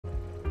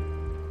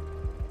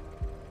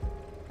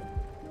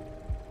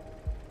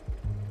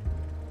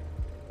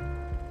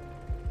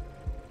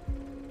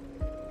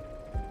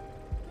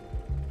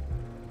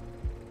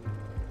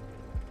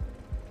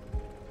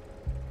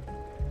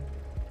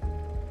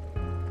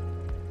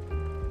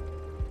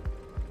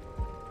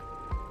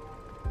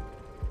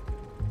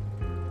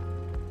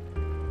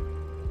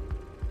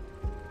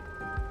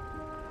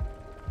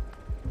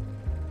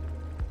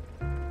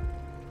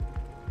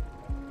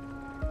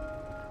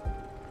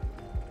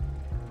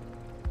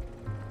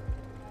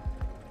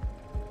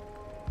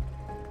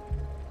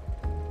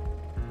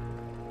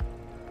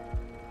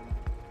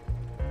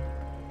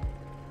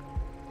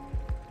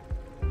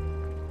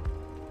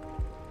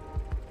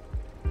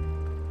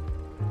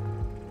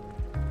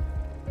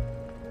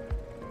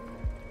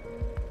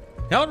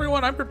Hello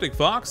everyone, I'm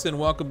CrypticFox, and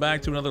welcome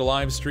back to another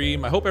live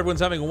stream. I hope everyone's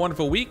having a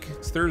wonderful week.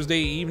 It's Thursday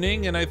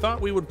evening, and I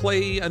thought we would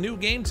play a new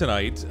game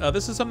tonight.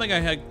 This is something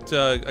I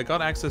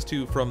got access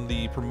to from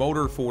the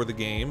promoter for the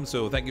game,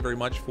 so thank you very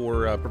much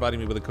for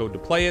providing me with a code to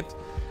play it.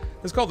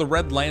 It's called the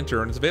Red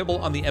Lantern. It's available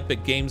on the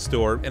Epic Game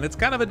Store, and it's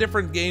kind of a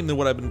different game than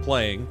what I've been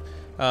playing.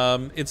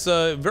 It's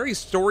a very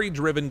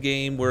story-driven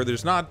game where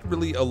there's not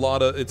really a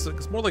lot of...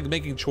 It's more like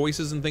making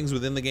choices and things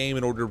within the game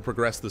in order to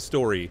progress the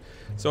story.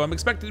 So I'm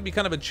expecting to be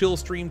kind of a chill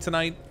stream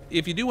tonight.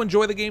 If you do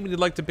enjoy the game and you'd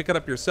like to pick it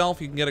up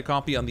yourself, you can get a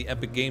copy on the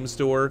Epic Game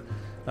Store.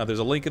 There's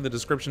a link in the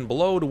description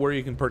below to where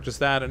you can purchase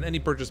that, and any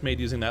purchase made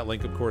using that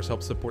link, of course,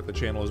 helps support the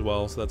channel as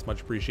well, so that's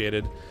much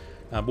appreciated.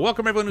 But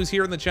welcome everyone who's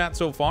here in the chat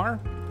so far,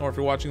 or if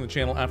you're watching the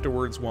channel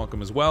afterwards,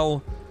 welcome as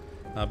well.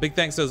 Big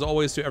thanks, as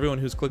always, to everyone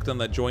who's clicked on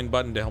that join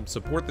button to help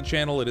support the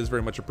channel. It is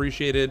very much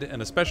appreciated.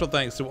 And a special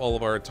thanks to all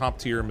of our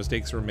top-tier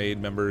Mistakes Were Made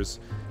members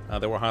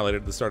that were highlighted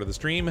at the start of the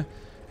stream.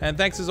 And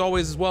thanks, as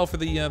always, as well, for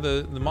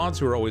the mods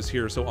who are always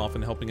here so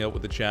often, helping out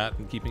with the chat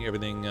and keeping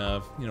everything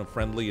you know,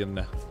 friendly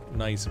and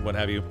nice and what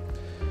have you.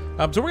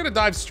 So we're going to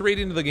dive straight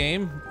into the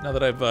game, now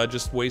that I've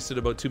just wasted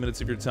about 2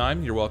 minutes of your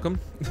time. You're welcome.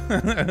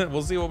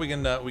 We'll see what we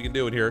can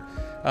do in here.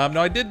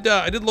 Now, I did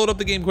load up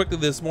the game quickly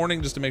this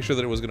morning just to make sure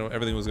that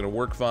everything was going to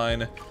work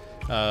fine.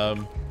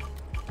 So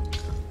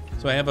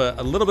I have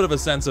a little bit of a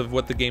sense of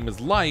what the game is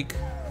like,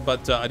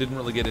 but I didn't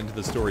really get into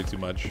the story too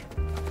much.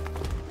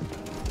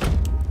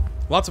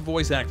 Lots of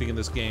voice acting in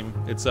this game.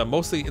 It's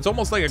almost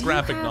like a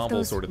graphic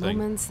novel sort of thing.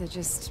 Moments that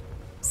just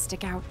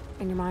stick out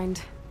in your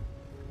mind.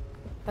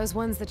 Those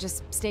ones that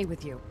just stay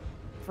with you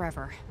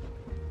forever.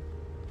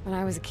 When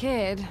I was a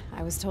kid,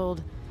 I was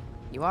told,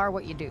 you are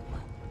what you do.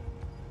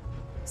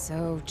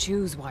 So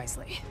choose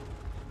wisely.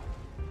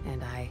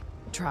 And I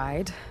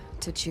tried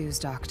to choose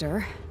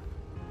doctor.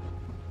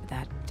 But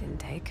that didn't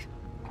take.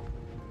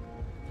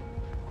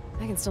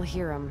 I can still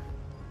hear him.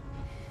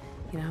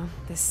 You know,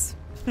 this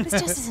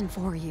just isn't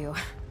for you.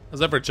 How's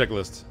that for a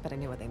checklist? But I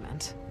knew what they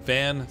meant.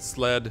 Van,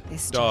 sled,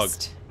 This dog.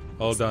 just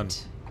All done.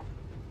 isn't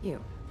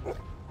you.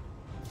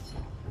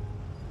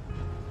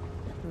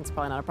 It's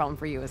probably not a problem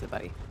for you, is it,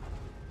 buddy?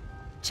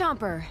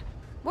 Chomper,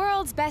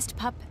 world's best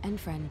pup and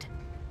friend.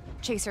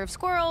 Chaser of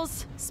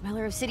squirrels,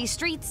 smeller of city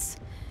streets,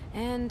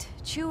 and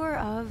chewer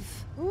of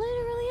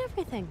literally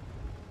everything.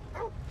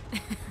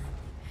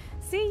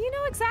 See, you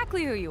know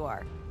exactly who you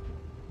are.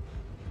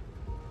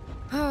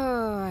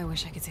 Oh, I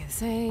wish I could say the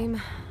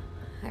same.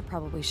 I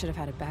probably should have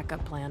had a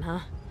backup plan, huh?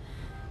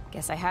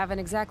 Guess I haven't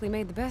exactly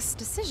made the best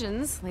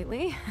decisions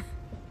lately.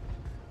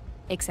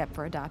 Except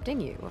for adopting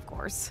you, of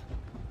course.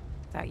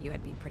 Thought you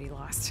would be pretty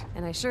lost.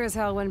 And I sure as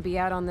hell wouldn't be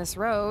out on this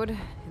road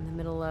in the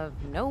middle of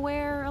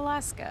nowhere,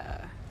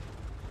 Alaska.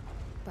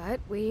 But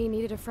we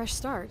needed a fresh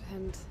start,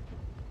 and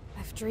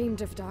I've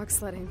dreamed of dog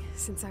sledding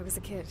since I was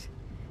a kid.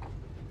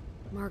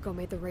 Margot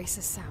made the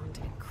races sound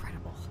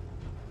incredible.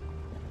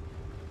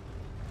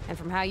 And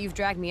from how you've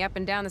dragged me up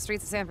and down the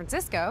streets of San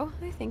Francisco,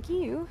 I think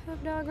you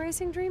have dog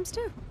racing dreams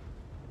too.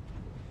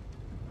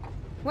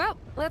 Well,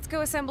 let's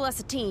go assemble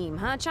us a team,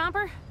 huh,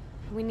 Chomper?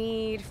 We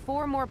need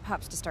 4 more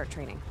pups to start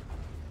training.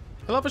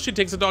 I love how she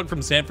takes a dog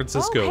from San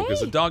Francisco,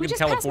 because a dog in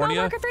California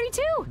mile marker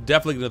 32.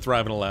 definitely going to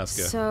thrive in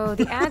Alaska. So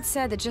the ad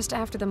said that just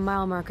after the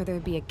mile marker there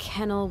would be a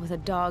kennel with a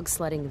dog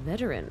sledding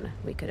veteran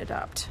we could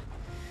adopt.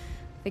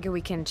 Figure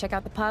we can check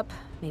out the pup,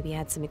 maybe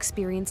add some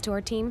experience to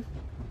our team.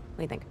 What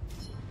do you think?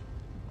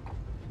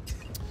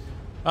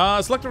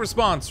 Select a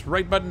response,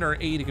 right button or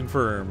A to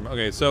confirm.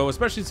 Okay, so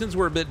especially since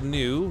we're a bit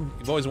new,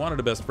 you've always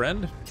wanted a best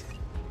friend.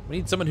 We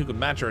need someone who can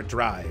match our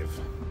drive.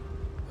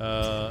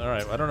 All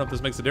right, I don't know if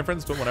this makes a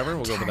difference, but whatever,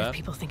 we'll go with that.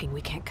 People thinking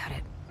we can't cut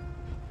it.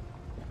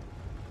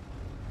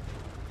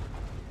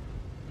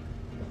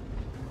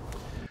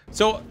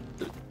 So,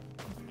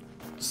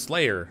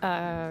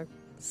 Slayer.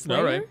 Slayer?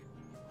 All right.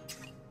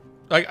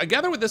 I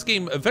gather with this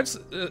game,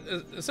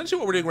 essentially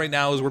what we're doing right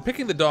now is we're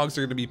picking the dogs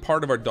that are going to be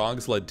part of our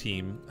dog sled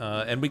team,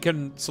 and we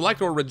can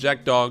select or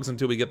reject dogs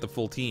until we get the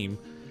full team.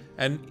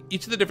 And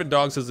each of the different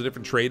dogs has a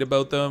different trait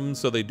about them,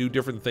 so they do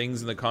different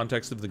things in the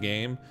context of the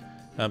game.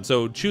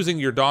 So choosing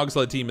your dog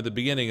sled team at the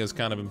beginning is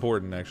kind of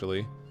important,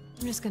 actually.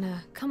 I'm just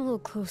gonna come a little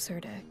closer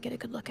to get a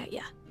good look at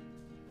ya.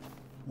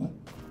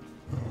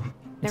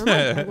 Never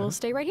mind, we'll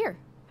stay right here.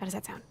 How does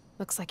that sound?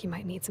 Looks like you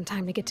might need some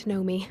time to get to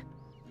know me.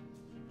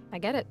 I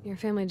get it. Your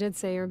family did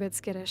say you're a bit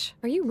skittish.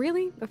 Are you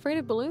really afraid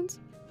of balloons?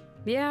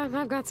 Yeah,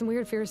 I've got some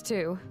weird fears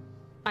too.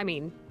 I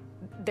mean,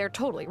 they're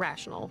totally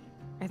rational.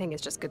 I think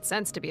it's just good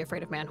sense to be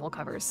afraid of manhole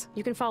covers.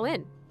 You can fall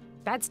in.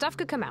 Bad stuff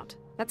could come out.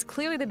 That's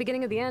clearly the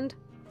beginning of the end.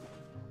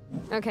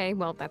 Okay,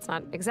 well, that's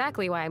not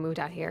exactly why I moved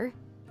out here.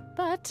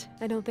 But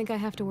I don't think I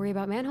have to worry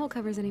about manhole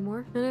covers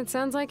anymore. And it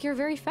sounds like you're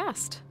very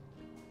fast.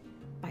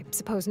 I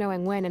suppose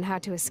knowing when and how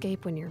to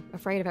escape when you're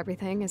afraid of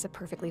everything is a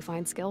perfectly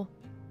fine skill.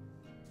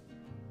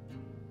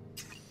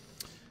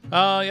 You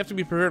have to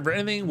be prepared for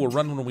anything. We'll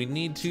run when we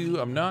need to.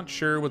 I'm not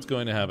sure what's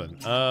going to happen.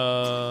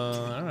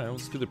 All right,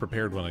 let's do the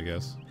prepared one, I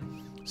guess.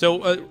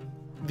 So,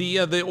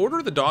 The order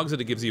of the dogs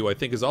that it gives you, I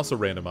think, is also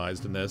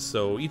randomized in this.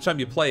 So each time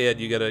you play it,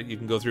 you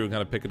can go through and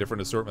kind of pick a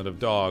different assortment of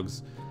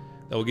dogs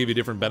that will give you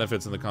different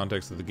benefits in the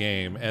context of the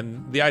game.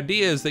 And the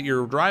idea is that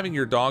you're driving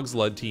your dog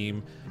sled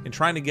team and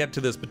trying to get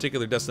to this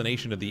particular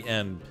destination at the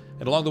end.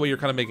 And along the way, you're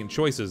kind of making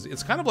choices.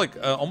 It's kind of like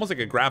almost like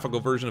a graphical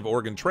version of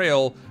Oregon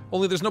Trail,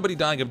 only there's nobody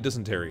dying of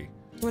dysentery.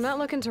 We're not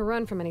looking to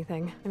run from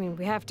anything. I mean,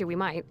 we have to, we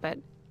might, but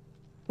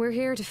we're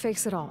here to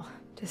fix it all,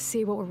 to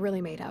see what we're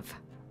really made of.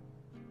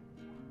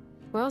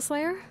 Well,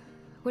 Slayer,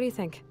 what do you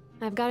think?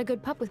 I've got a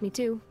good pup with me,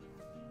 too.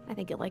 I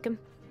think you'll like him.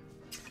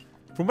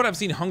 From what I've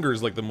seen, hunger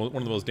is like one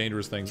of the most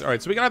dangerous things. All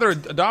right, so we can either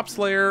adopt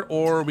Slayer,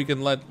 or we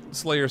can let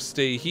Slayer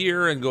stay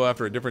here and go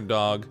after a different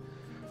dog.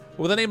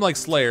 With a name like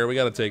Slayer, we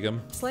gotta take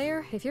him.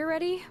 Slayer, if you're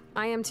ready,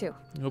 I am too.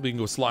 I hope he can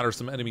go slaughter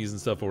some enemies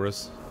and stuff for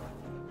us.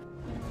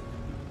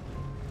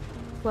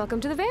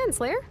 Welcome to the van,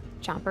 Slayer.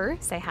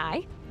 Chomper, say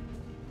hi.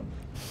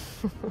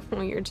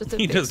 You're just a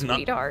big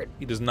sweetheart.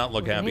 He does not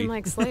look With happy. A name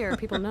like Slayer,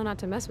 people know not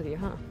to mess with you,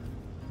 huh?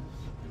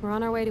 We're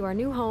on our way to our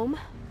new home,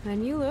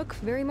 and you look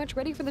very much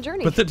ready for the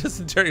journey. But the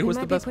dysentery was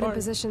the best We might be put part. in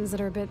positions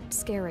that are a bit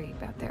scary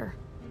out there.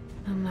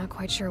 I'm not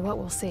quite sure what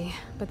we'll see,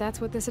 but that's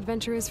what this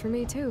adventure is for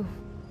me, too.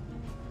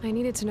 I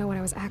needed to know what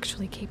I was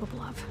actually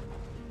capable of.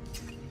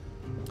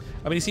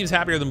 I mean, he seems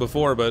happier than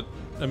before, but,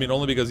 I mean,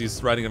 only because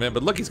he's riding him in.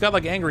 But look, he's got,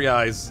 like, angry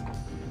eyes.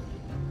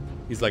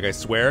 He's like, I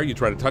swear, you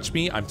try to touch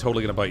me, I'm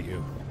totally gonna bite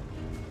you.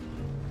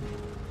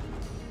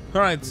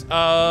 Alright,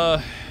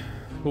 but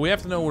we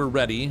have to know we're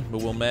ready,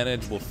 but we'll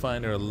manage, we'll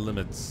find our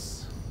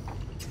limits.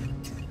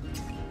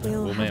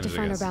 We'll have to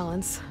find our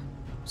balance.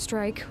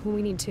 Strike when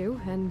we need to,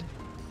 and,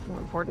 more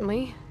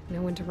importantly,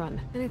 know when to run.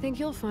 And I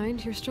think you'll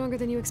find you're stronger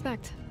than you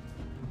expect.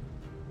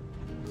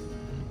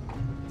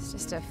 It's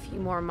just a few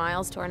more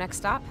miles to our next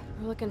stop.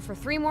 We're looking for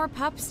 3 more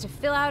pups to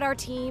fill out our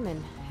team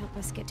and help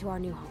us get to our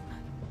new home.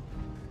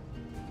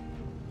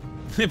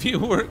 If you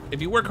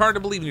work hard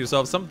to believe in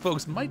yourself, some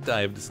folks might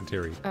die of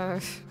dysentery.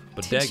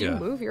 Did you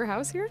move your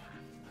house here?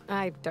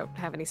 I don't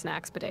have any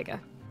snacks, Bodega.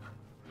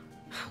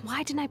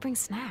 Why didn't I bring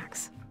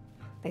snacks?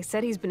 They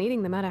said he's been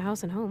eating them at a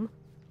house and home.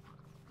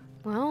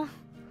 Well...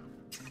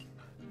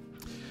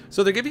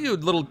 So they're giving you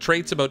little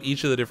traits about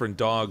each of the different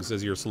dogs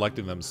as you're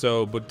selecting them.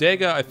 So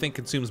Bodega, I think,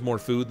 consumes more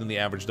food than the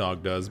average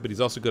dog does, but he's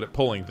also good at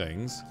pulling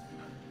things.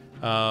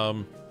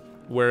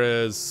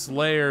 Whereas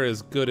Slayer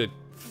is good at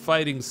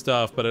fighting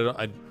stuff,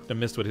 but I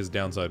missed what his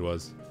downside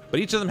was.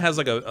 But each of them has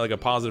like a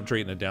positive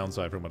trait and a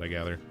downside from what I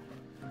gather.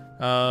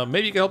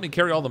 Maybe you can help me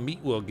carry all the meat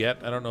we'll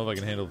get. I don't know if I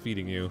can handle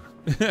feeding you.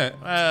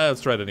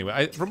 Let's try it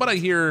anyway. From what I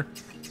hear,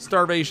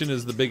 starvation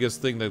is the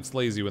biggest thing that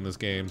slays you in this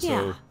game.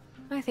 Yeah,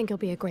 so I think it'll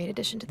be a great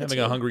addition to the team.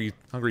 Having a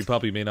hungry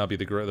puppy may not be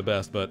the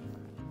best, but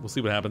we'll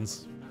see what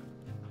happens.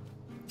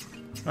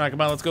 All right, come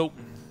on, let's go.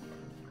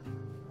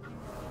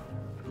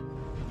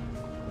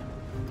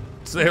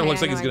 Slayer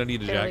looks like he's gonna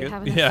need a jacket.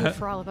 Yeah. Food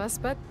for all of us,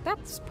 but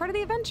that's part of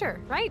the adventure,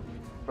 right?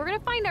 We're gonna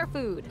find our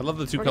food. I love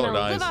the 2 colored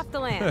eyes. Live off the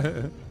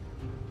land.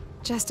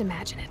 Just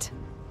imagine it.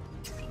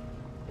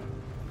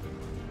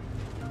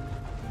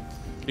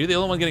 Are you the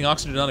only one getting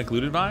oxygen not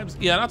included vibes?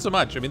 Yeah, not so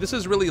much. I mean, this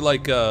is really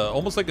like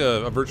almost like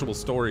a virtual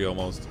story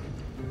almost.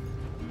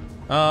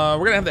 We're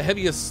gonna have the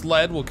heaviest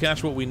sled. We'll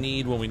catch what we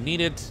need when we need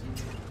it.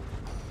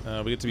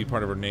 We get to be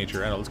part of our nature.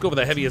 I don't know. Let's go for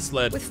the heaviest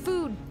sled. With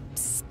food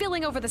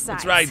spilling over the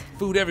sides. That's right.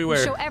 Food everywhere.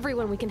 We'll show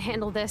everyone we can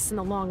handle this in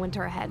the long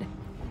winter ahead.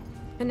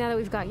 And now that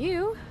we've got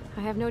you,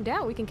 I have no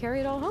doubt we can carry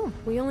it all home.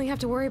 We only have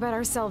to worry about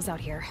ourselves out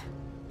here.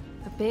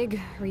 A big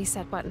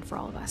reset button for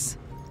all of us.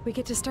 We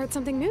get to start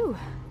something new.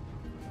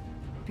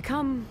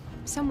 Become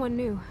someone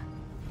new.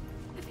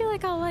 I feel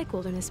like I'll like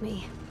Wilderness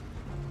Me.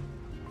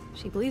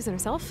 She believes in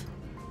herself.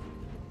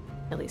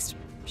 At least,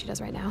 she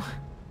does right now.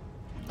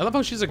 I love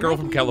how she's a girl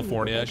from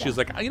California. She's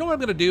like, you know what I'm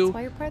gonna do? That's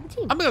why you're part of the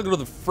team. I'm gonna go to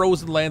the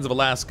frozen lands of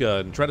Alaska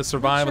and try to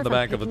survive on the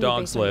back of a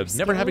dog sled,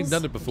 never having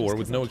done it before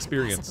with no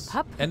experience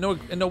and no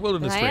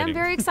wilderness training. I am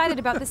very excited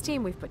about this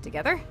team we've put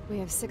together. We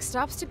have 6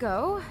 stops to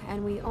go,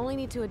 and we only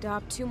need to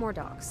adopt 2 more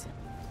dogs.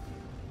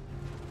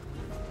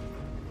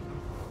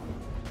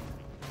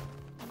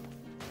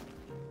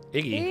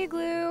 Iggy.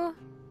 Igloo,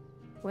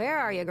 where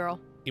are you, girl?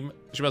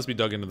 She must be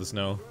dug into the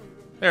snow.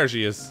 There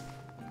she is.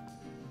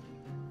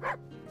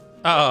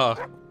 Oh,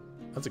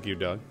 that's a cute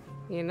dog.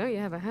 You know you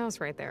have a house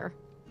right there.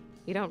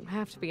 You don't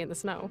have to be in the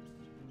snow.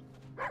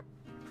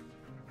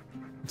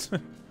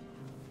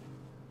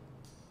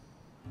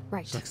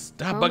 Right. She's like,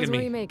 stop Home bugging is me.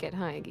 where you make it,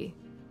 huh, Iggy?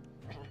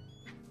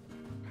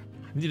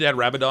 You need to add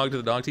Rabbit Dog to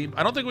the dog team.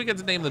 I don't think we get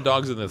to name the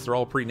dogs in this. They're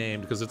all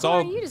pre-named because it's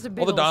all you just a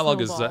big all the old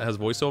dialogue snowball. has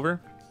voiceover.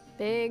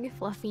 Big,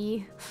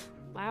 fluffy,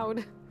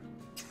 loud.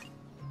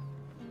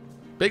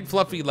 Big,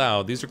 fluffy,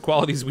 loud. These are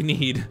qualities we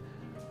need.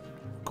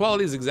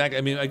 Qualities exactly.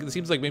 I mean, it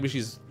seems like maybe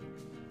she's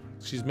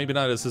maybe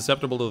not as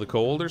susceptible to the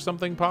cold or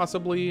something,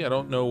 possibly. I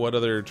don't know what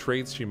other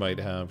traits she might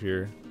have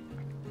here.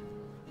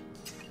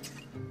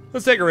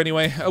 Let's take her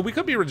anyway. We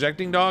could be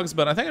rejecting dogs,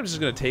 but I think I'm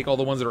just going to take all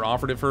the ones that are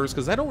offered at first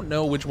because I don't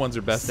know which ones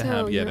are best to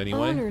have yet anyway.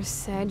 So your owner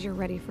said you're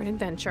ready for an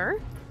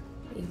adventure.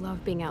 You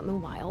love being out in the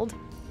wild.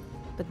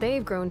 but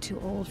they've grown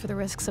too old for the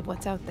risks of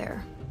what's out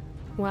there.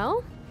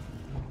 Well,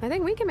 I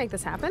think we can make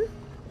this happen.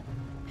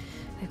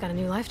 They've got a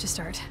new life to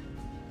start.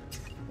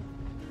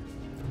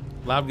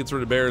 Lab gets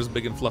rid of bears,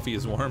 big and fluffy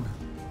is warm.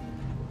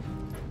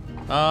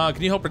 Can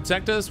you help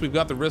protect us? We've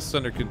got the risks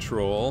under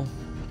control.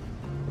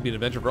 It'll be an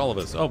adventure for all of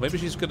us. Oh, maybe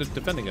she's good at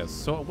defending us.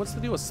 So what's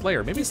the deal with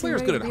Slayer? Maybe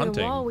Slayer's good at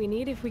hunting. The wall we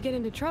need if we get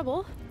into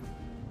trouble,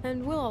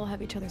 and we'll all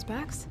have each other's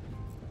backs.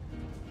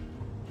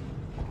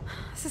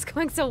 This is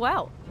going so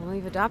well. Well,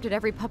 we've adopted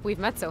every pup we've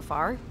met so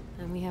far,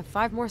 and we have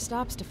 5 more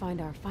stops to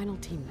find our final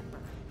team member.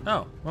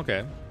 Oh,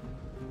 okay.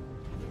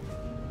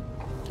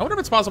 I wonder if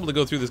it's possible to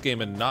go through this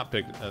game and not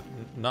pick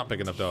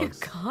enough dogs.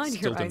 God,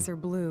 your eyes are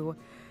blue.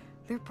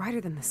 They're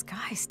brighter than the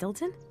sky,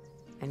 Stilton.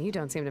 And you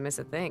don't seem to miss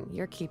a thing.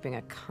 You're keeping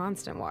a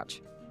constant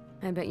watch.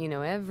 I bet you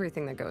know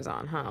everything that goes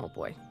on, huh, old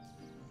boy?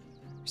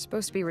 You're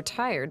supposed to be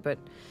retired, but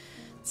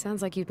it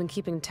sounds like you've been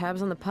keeping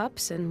tabs on the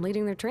pups and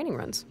leading their training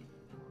runs.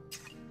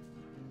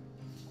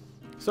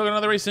 Still got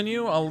another race in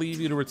you. I'll leave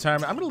you to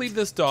retirement. I'm gonna leave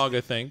this dog,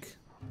 I think.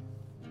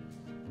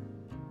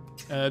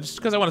 Just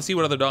because I want to see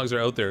what other dogs are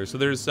out there. So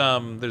there's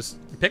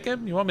pick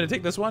him. You want me to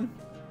take this one?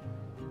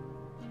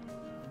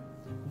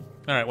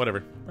 All right,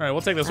 whatever. All right, we'll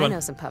take this one. I know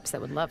some pups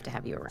that would love to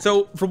have you around.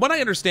 So from what I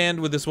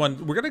understand with this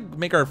one, we're gonna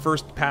make our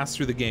first pass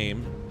through the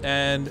game,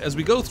 and as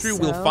we go through,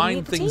 we'll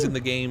find things in the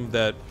game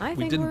that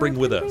we didn't bring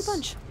with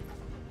us.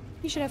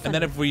 You should have fun. And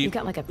then if we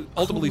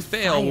ultimately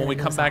fail when we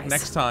come back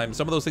next time,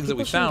 some of those things that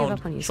we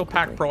found, she'll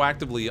pack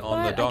proactively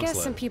on the dog sled. I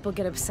guess some people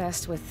get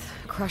obsessed with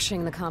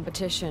crushing the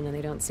competition and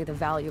they don't see the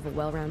value of a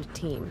well-rounded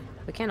team.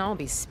 We can't all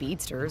be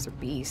speedsters or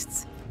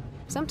beasts.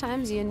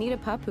 Sometimes you need a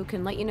pup who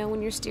can let you know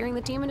when you're steering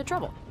the team into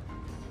trouble.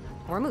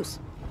 Or a moose.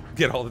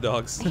 Get all the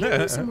dogs. I hear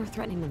moose are more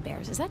threatening than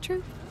bears. Is that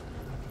true?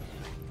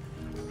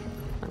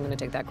 I'm gonna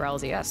take that growl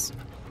as a yes.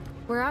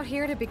 We're out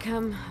here to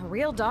become a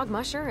real dog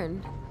musher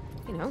and,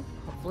 you know,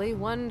 hopefully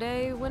one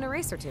day win a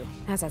race or two.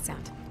 How's that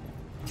sound?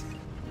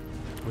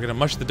 We're gonna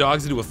mush the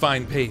dogs into a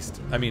fine paste.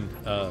 I mean,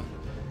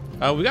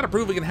 we gotta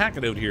prove we can hack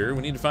it out here.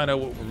 We need to find out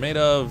what we're made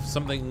of.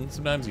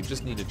 Sometimes you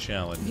just need a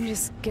challenge. You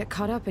just get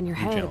caught up in your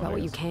head about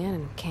what you can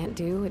and can't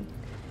do, and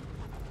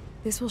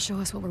this will show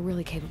us what we're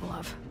really capable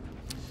of.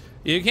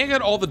 Yeah, you can't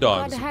get all the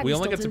dogs. We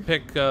only get to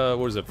pick, what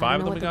was it,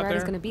 5 of them we got there? I don't know what the ride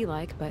is gonna be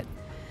like, but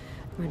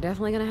we're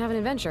definitely gonna have an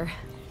adventure.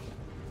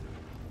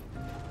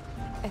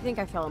 I think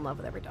I fell in love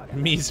with every dog.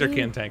 Me, Sir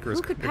Cantankerous.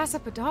 Who could pass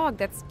up a dog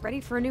that's ready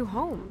for a new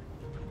home?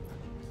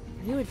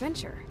 A new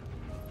adventure?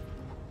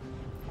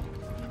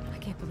 I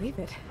can't believe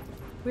it.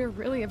 We're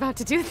really about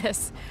to do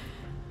this.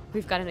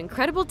 We've got an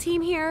incredible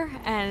team here,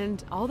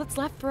 and all that's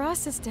left for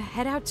us is to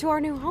head out to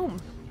our new home.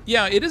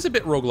 Yeah, it is a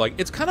bit roguelike.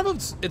 It's kind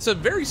of it's a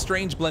very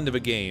strange blend of a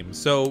game.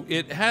 So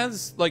it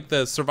has like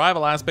the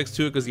survival aspects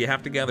to it because you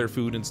have to gather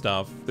food and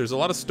stuff. There's a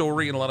lot of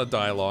story and a lot of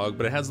dialogue,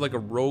 but it has like a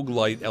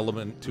roguelite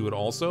element to it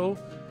also.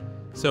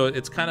 So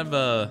it's kind of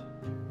an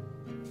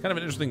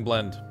interesting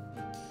blend.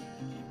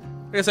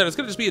 Like I said, it's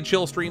gonna just be a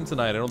chill stream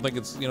tonight. I don't think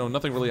it's, you know,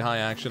 nothing really high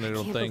action. I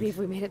don't think. I can't believe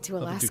we made it to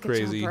Alaskan. Nothing too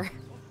crazy. Chopper.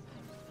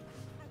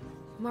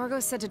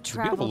 Margot said to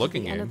travel to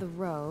the end of the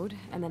road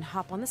and then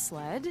hop on the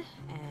sled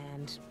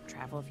and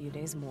travel a few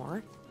days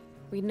more.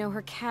 We'd know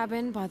her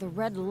cabin by the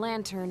red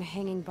lantern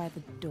hanging by the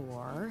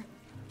door.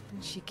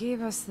 And she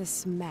gave us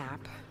this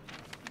map.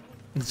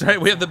 That's right.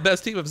 We have the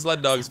best team of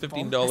sled dogs.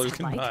 $15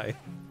 can buy.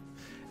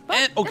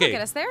 But it'll get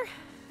us there.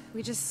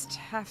 We just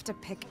have to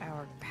pick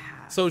our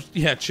path. So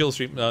yeah, chill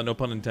stream. No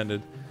pun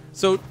intended.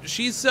 So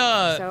she's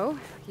So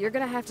you're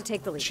gonna have to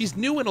take the lead. She's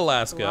new in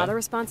Alaska. A lot of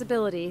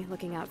responsibility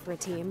looking out for a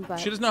team, but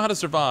she doesn't know how to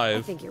survive.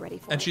 I think you're ready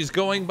for it. And she's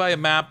going by a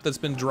map that's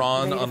been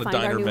drawn on a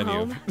diner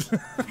menu.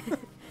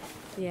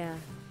 Yeah,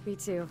 me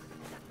too.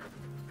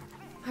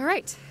 All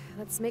right,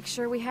 let's make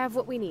sure we have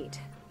what we need.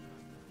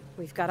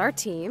 We've got our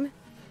team.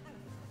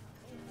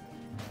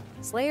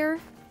 Slayer,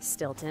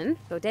 Stilton,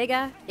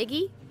 Bodega,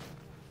 Iggy,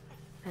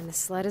 and the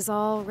sled is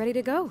all ready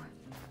to go.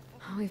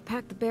 We've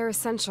packed the bare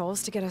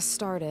essentials to get us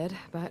started,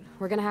 but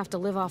we're gonna have to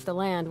live off the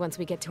land once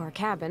we get to our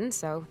cabin,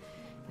 so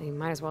we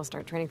might as well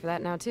start training for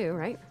that now too,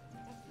 right?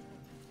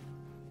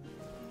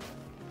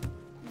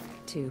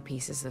 2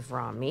 pieces of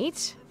raw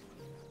meat.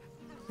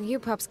 You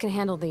pups can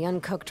handle the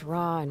uncooked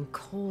raw and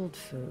cold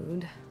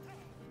food,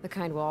 the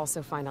kind we'll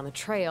also find on the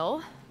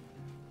trail.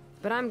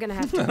 But I'm gonna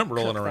have to I'm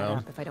rolling cook that around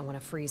up if I don't want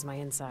to freeze my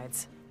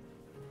insides.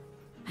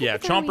 Yeah,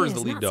 Chomper's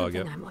the lead dog.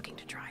 Yep. I'm looking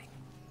to try.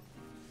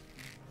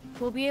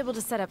 We'll be able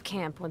to set up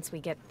camp once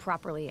we get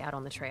properly out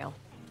on the trail.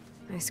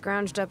 I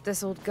scrounged up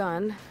this old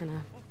gun and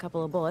a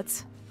couple of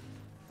bullets,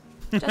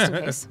 just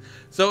in case.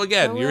 So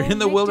again, you're in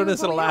the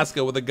wilderness in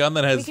Alaska with a gun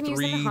that has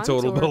 3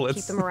 total bullets.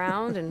 Keep them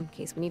around in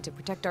case we need to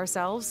protect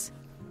ourselves.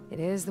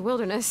 It is the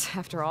wilderness,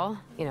 after all.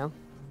 You know,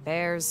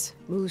 bears,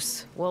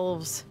 moose,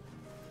 wolves,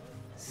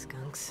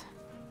 skunks.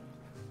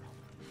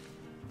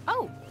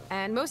 Oh,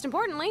 and most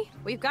importantly,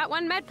 we've got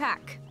 1 med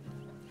pack.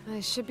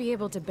 I should be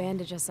able to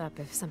bandage us up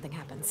if something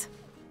happens.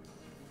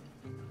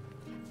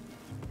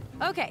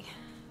 Okay,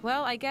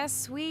 well, I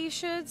guess we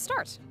should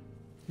start.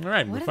 All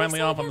right, we're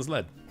finally off on the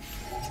sled.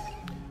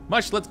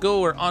 Mush, let's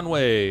go. We're on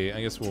way.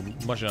 I guess we'll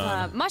mush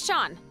on. Mush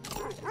on.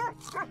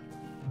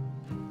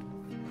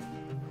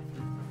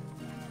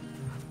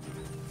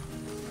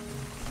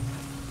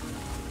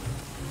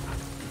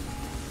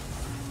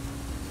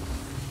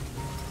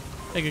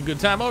 Making good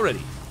time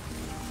already.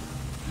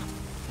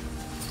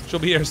 She'll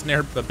be our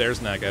snare, a bear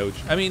snack. Ouch.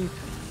 I mean,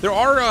 there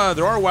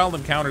are wild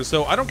encounters,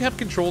 so I don't have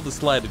control of the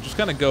sled. It just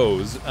kind of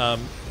goes. And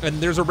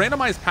there's a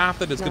randomized path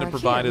that it's going to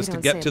provide us to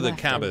get to the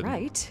cabin.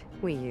 Right.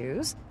 We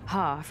use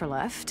ha for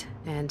left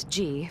and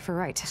G for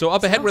right. So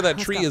up ahead where that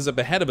tree is up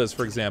ahead of us,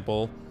 for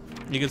example,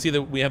 you can see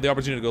that we have the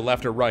opportunity to go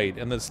left or right,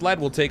 and the sled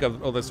will take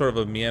a sort of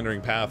a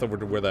meandering path over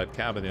to where that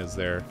cabin is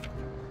there.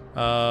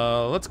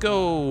 Let's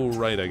go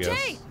right, I guess.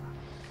 Jay!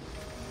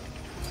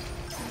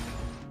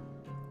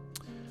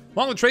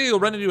 Along the trail, you'll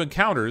run into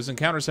encounters.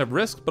 Encounters have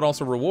risks, but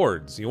also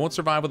rewards. You won't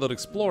survive without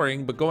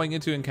exploring, but going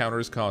into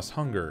encounters costs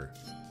hunger.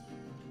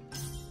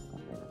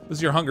 This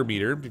is your hunger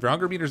meter. If your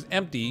hunger meter is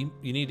empty,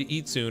 you need to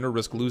eat soon or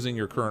risk losing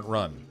your current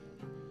run.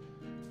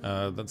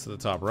 That's at the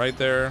top right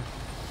there.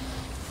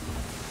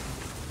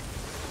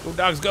 Go,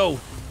 dogs, go!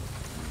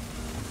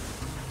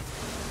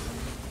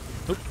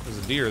 Oop, there's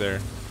a deer there.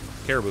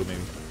 Caribou,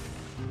 maybe.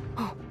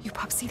 Oh, you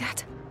pups see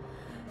that?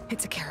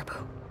 It's a caribou.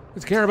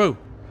 It's caribou!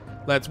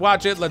 Let's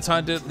watch it, let's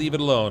hunt it, leave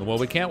it alone. Well,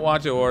 we can't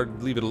watch it or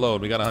leave it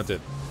alone. We gotta hunt it.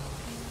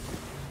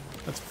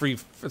 That's free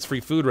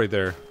food right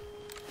there.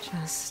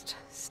 Just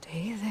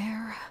stay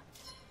there.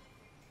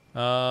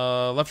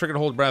 Left trigger to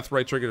hold breath,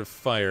 right trigger to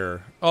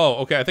fire. Oh,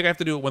 okay, I think I have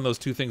to do it when those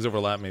two things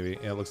overlap, maybe.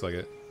 Yeah, it looks like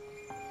it.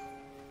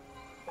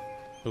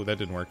 Oh, that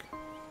didn't work.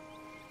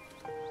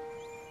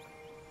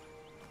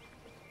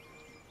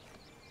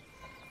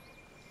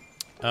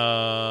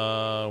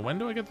 When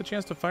do I get the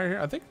chance to fire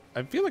here?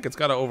 I feel like it's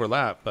gotta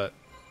overlap, but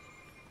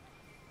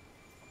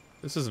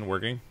this isn't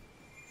working.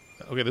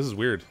 Okay, this is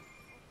weird.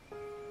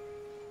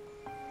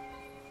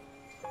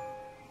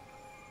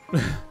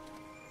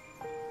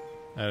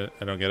 I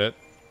don't get it.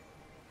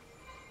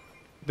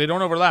 They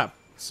don't overlap,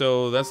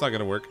 so that's not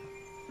gonna work.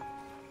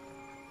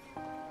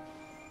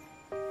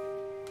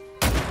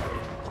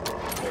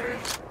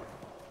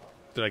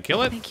 Did I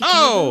kill it?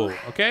 Oh,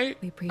 okay.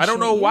 I don't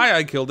know why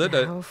I killed it.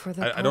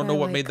 I don't know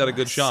what made that a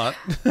good shot.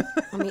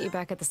 I'll meet you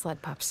back at the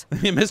sled, pups.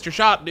 You missed your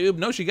shot, dude.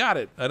 No, she got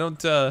it. I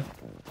don't, Well,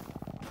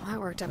 that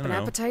worked up an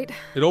appetite.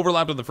 It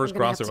overlapped with the first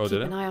crosser. Oh,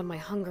 did it? Keep an eye on my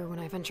hunger when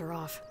I venture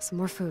off. Some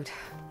more food.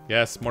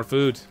 Yes, more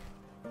food.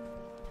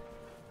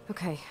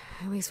 Okay,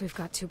 at least we've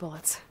got 2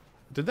 bullets.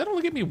 Did that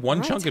only give me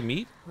one chunk of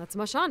meat? Let's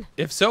mush on.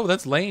 If so,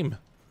 that's lame.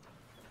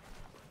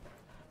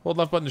 Hold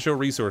left button to show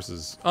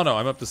resources. Oh no,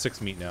 I'm up to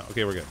 6 meat now.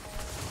 Okay, we're good.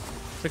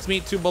 6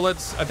 meat, 2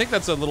 bullets. I think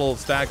that's a little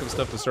stack of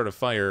stuff to start a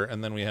fire,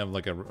 and then we have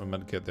like a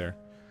med kit there.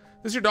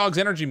 This is your dog's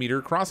energy meter.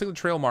 Crossing the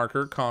trail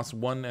marker costs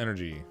 1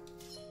 energy.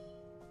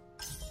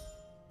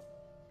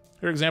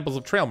 Here are examples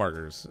of trail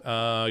markers.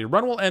 Your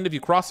run will end if you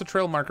cross the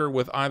trail marker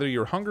with either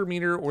your hunger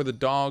meter or the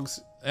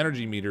dog's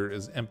energy meter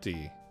is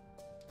empty.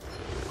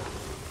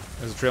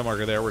 There's a trail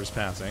marker there. We're just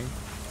passing.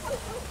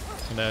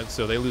 And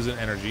so they lose an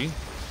energy.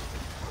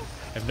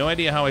 I have no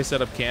idea how I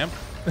set up camp.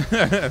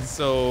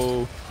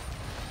 So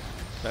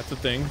that's the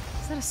thing.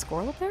 Is that a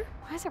squirrel up there?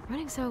 Why is it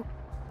running so...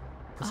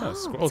 That's not a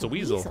squirrel. Oh, it's a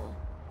weasel.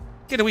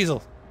 Get a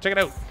weasel. Check it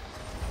out.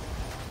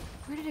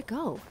 Where did it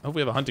go? I hope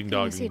we have a hunting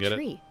dog who can get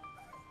it.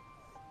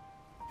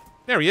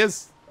 There he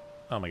is.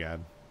 Oh my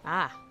god.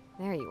 Ah,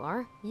 there you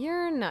are.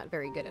 You're not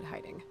very good at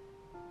hiding.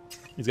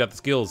 He's got the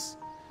skills.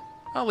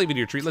 I'll leave you to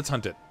your treat. Let's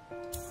hunt it.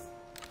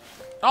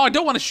 Oh, I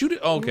don't want to shoot it.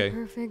 Oh, okay.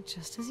 You're perfect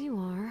just as you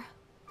are.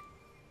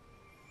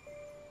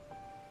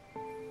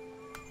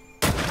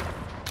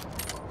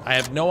 I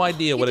have no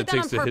idea what it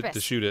takes to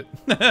shoot it.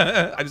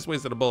 I just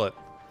wasted a bullet.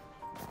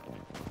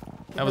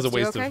 That was a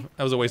waste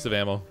of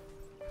ammo.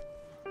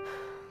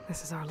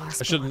 This is our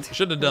last. I shouldn't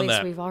have done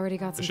that. We've already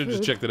got some I should have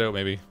just checked it out,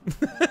 maybe.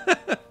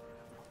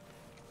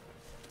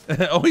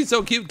 Oh, he's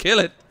so cute. Kill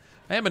it.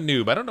 I am a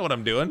noob. I don't know what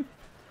I'm doing.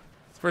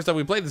 It's the first time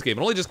we played this game.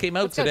 It only just came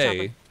out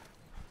today.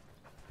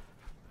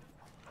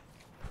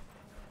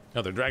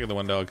 Oh, they're dragging the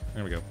one dog.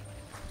 There we go.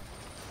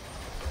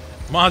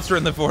 Monster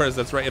in the forest.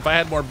 That's right. If I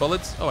had more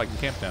bullets, oh, I can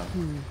camp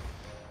down.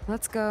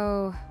 Let's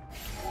go.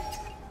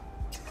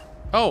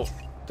 Oh,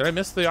 did I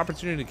miss the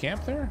opportunity to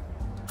camp there?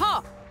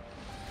 Ha!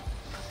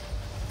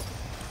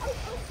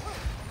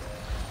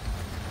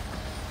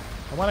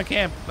 I want to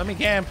camp. Let me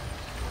camp.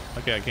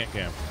 Okay, I can't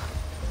camp.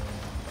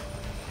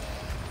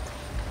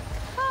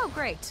 Oh,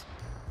 great.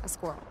 A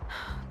squirrel.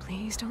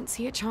 Please don't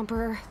see it,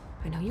 Chomper.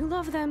 I know you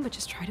love them, but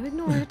just try to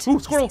ignore it. Ooh,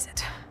 squirrel. He sees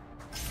it.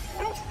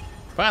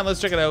 Fine,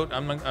 let's check it out.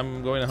 I'm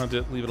going to hunt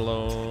it. Leave it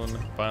alone.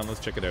 Fine, let's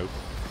check it out.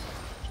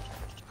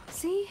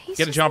 See, he's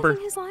Get it, just Chomper.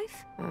 living his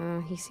life.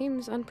 He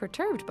seems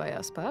unperturbed by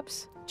us,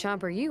 pups.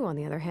 Chomper, you, on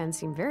the other hand,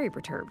 seem very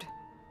perturbed.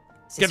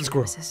 Get the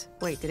squirrel.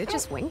 Wait, did it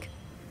just wink?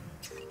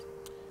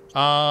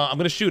 I'm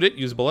gonna shoot it.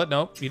 Use a bullet.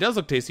 No, he does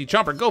look tasty.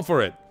 Chomper, go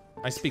for it.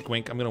 I speak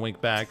wink. I'm gonna wink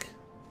back.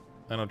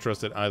 I don't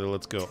trust it either.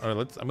 Let's go. All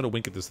right, I'm gonna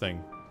wink at this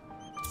thing.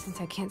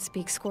 Since I can't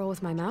speak squirrel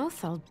with my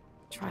mouth, I'll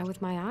try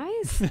with my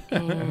eyes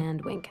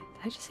and wink. Did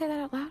I just say that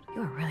out loud?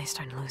 You are really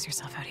starting to lose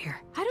yourself out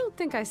here. I don't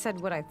think I said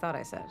what I thought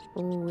I said.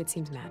 Oh, it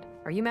seems mad.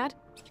 Are you mad?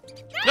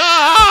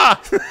 Ah!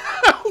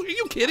 Are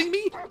you kidding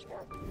me?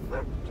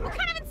 What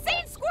kind of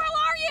insane squirrel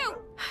are you?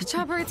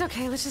 Chopper, it's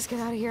okay. Let's just get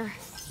out of here.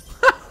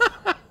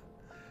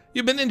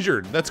 You've been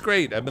injured. That's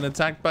great. I've been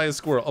attacked by a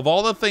squirrel. Of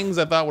all the things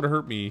I thought would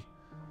hurt me,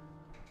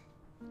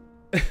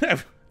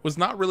 I was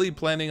not really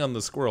planning on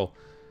the squirrel.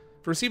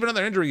 If you receive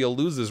another injury, you'll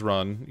lose this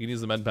run. You can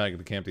use the med pack at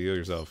the camp to heal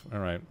yourself. All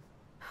right.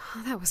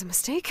 Oh, that was a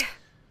mistake.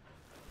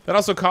 That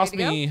also cost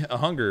me a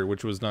hunger,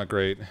 which was not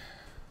great.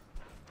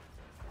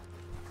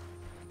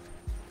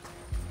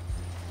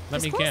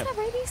 Let me camp. Have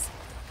rabies?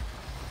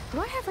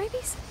 Do I have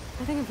rabies?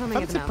 I think I'm foaming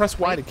I at the thought it mouth. press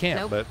Y to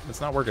camp, nope. but it's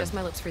not working. Just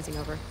my lips freezing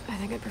over. I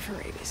think I prefer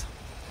rabies.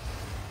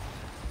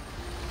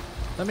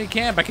 Let me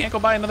camp. I can't go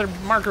buy another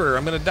marker.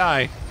 I'm gonna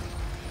die.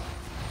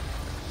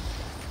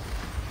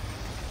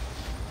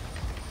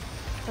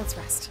 Let's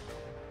rest.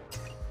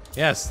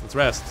 Yes, let's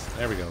rest.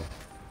 There we go.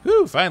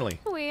 Whew, finally.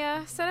 We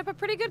set up a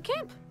pretty good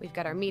camp. We've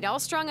got our meat all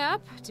strung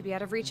up to be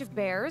out of reach of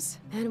bears,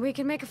 and we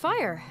can make a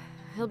fire.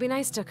 It'll be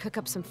nice to cook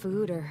up some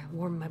food or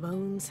warm my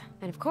bones.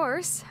 And of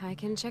course, I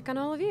can check on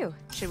all of you.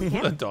 Should we A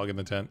camp? dog in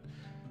the tent.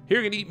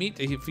 Here, you can eat meat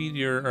to feed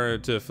your, or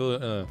to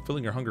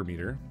filling your hunger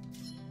meter.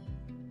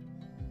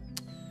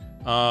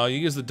 You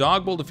use the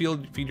dog bowl to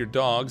feed your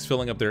dogs,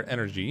 filling up their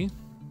energy.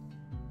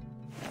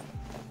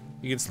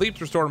 You can sleep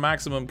to restore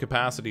maximum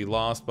capacity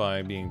lost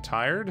by being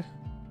tired.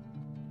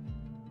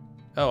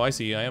 Oh, I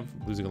see. I am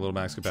losing a little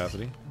max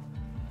capacity.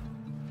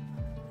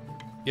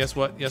 Yes,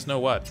 what? Yes, no,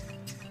 what?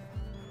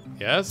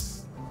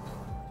 Yes?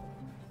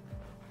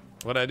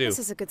 What'd I do? This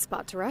is a good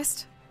spot to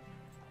rest.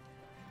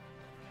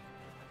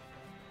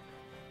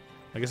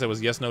 I guess I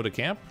was yes, no to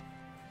camp.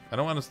 I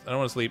don't want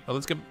to sleep. Oh,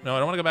 let's get. No, I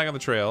don't want to go back on the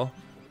trail.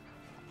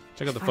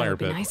 Check out the fire would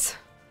be pit. nice.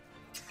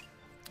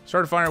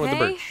 Start a fire with the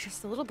birch.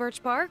 Just a little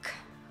birch bark,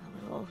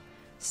 a little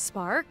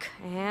spark,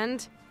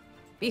 and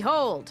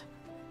behold,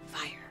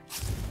 fire.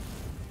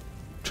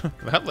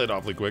 That lit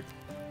awfully quick.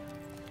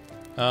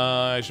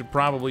 I should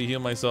probably heal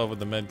myself with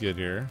the med kit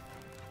here.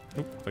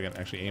 Oop, if I can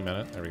actually aim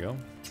at it. There we go.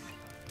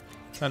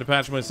 Time to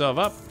patch myself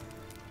up.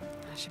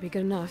 That should be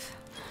good enough.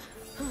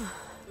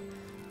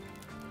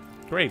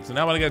 Great. So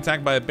now when I get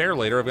attacked by a bear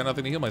later, I've got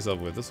nothing to heal myself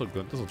with. This will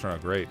turn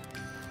out great.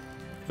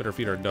 Better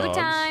feed our dogs. Good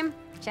time.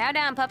 Chow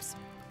down, pups.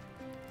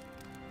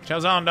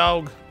 Chow's on,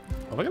 dog.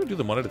 Oh, am I gonna do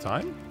them one at a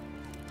time?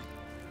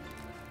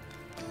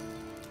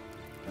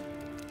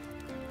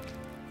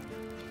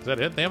 Is that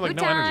it? They have like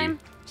Good no time. energy.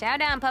 Chow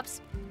down, pups.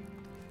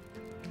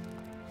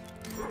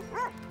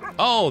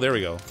 Oh, there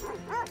we go.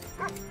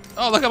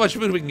 Oh, look how much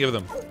food we can give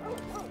them.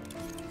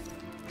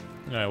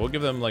 All right, we'll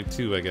give them like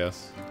 2, I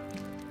guess.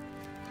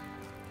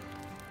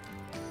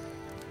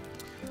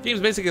 Game's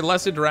basically a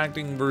less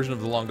interacting version of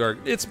The Long Dark.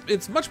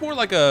 It's much more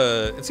like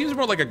a. It seems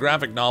more like a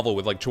graphic novel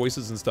with like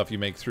choices and stuff you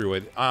make through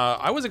it.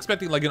 I was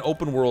expecting like an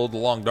open world The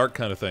Long Dark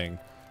kind of thing.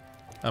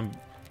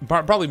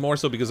 Probably more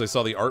so because I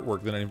saw the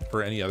artwork than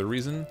for any other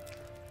reason.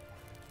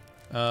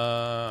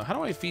 How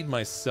do I feed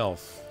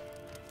myself?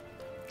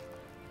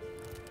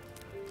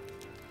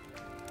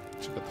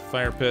 Check out the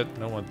fire pit. I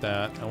don't want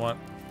that. I want.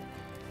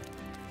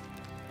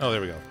 Oh,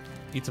 there we go.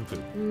 Eat some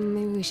food.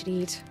 Maybe we should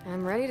eat.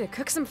 I'm ready to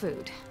cook some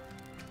food.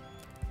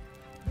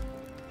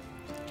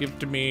 Give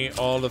to me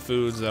all the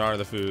foods that are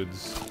the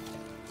foods.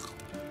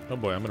 Oh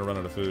boy, I'm gonna run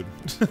out of food.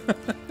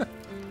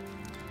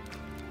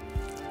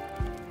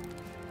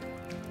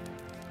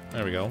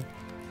 There we go.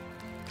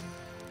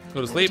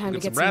 Go to sleep,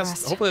 get some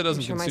rest. Hopefully that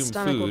doesn't I'm sure consume my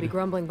stomach food. will be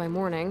grumbling by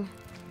morning,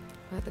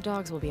 but the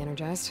dogs will be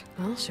energized.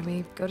 Well, should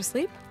we go to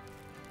sleep?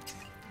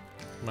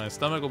 My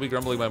stomach will be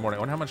grumbling by morning. I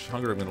wonder how much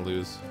hunger I'm gonna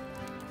lose.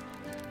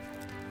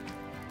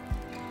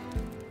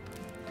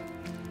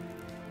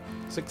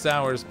 6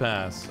 hours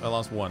pass. I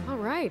lost 1. All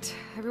right.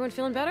 Everyone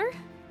feeling better?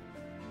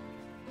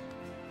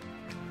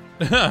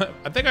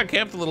 I think I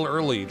camped a little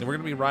early. We're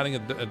gonna be riding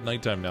at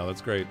nighttime now.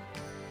 That's great.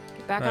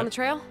 Get back All right, on the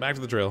trail? Back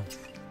to the trail.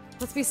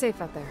 Let's be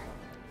safe out there.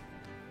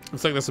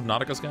 Looks like the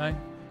Subnautica sky.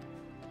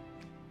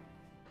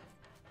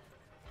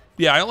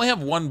 Yeah, I only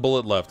have 1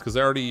 bullet left because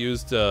I already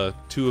used 2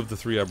 of the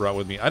 3 I brought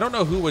with me. I don't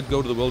know who would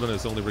go to the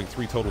wilderness and only bring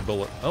 3 total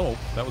bullet. Oh,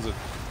 that was it.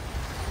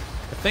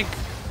 I think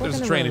there's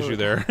a train issue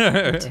there.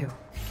 Me too.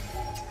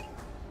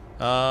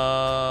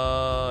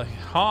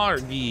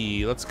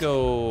 Hargy. Let's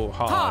go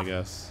Ha, I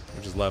guess,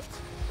 which is left.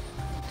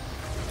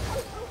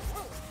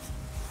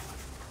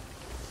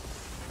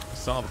 I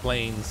saw the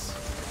planes.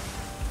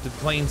 Did the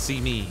planes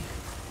see me?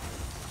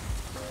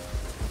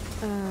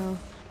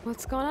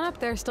 What's going on up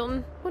there,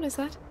 Stilton? What is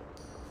that?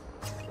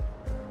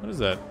 What is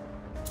that?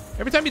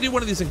 Every time you do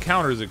one of these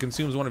encounters, it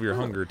consumes one of your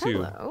hunger,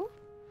 too. Hello.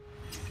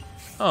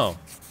 Oh.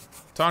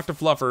 Talk to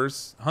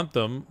fluffers, hunt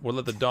them, or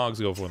let the dogs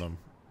go for them.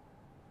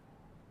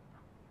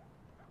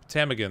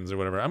 Ptarmigans or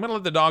whatever. I'm gonna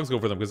let the dogs go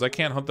for them because I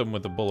can't hunt them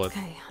with a bullet.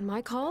 Okay, on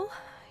my call,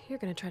 you're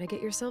gonna try to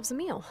get yourselves a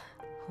meal.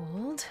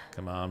 Hold.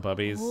 Come on,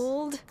 puppies.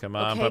 Hold. Come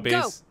on, Okay, puppies.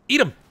 go. Eat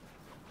them!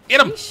 Eat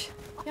them! Yeesh.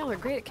 Y'all are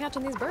great at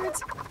catching these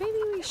birds. Maybe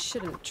we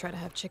shouldn't try to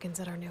have chickens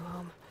at our new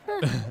home.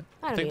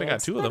 I think they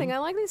got 2 of I them. think I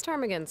like these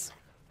ptarmigans.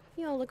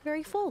 You all look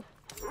very full.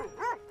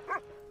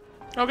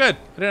 Oh, good.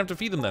 I didn't have to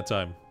feed them that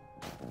time.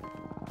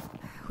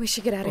 We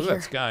should get out of Look here.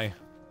 at that sky.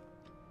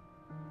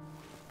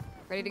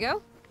 Ready to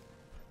go?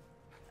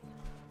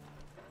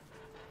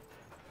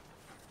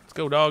 Let's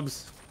go,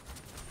 dogs.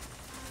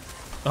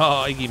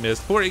 Oh, Iggy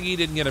missed. Poor Iggy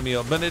didn't get a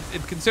meal, but it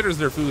considers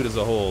their food as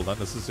a whole, not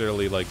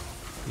necessarily like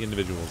the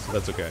individuals. So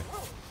that's okay.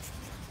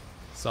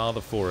 Saw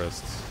the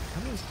forest.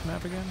 How was the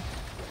map again?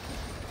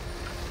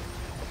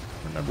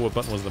 I don't remember what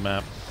button was the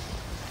map.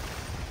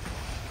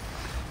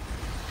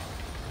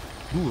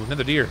 Ooh,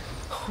 another deer.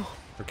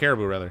 Or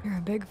caribou, rather. You're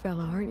a big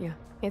fella, aren't you?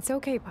 It's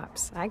okay,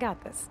 Pops. I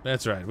got this.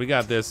 That's right. We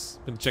got this.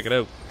 Gonna check it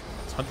out.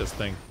 Let's hunt this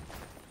thing.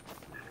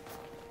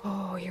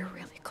 Oh, you're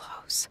really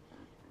close.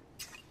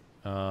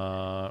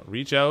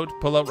 Reach out,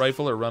 pull out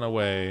rifle, or run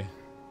away.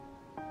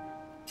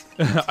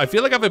 I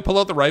feel like if I pull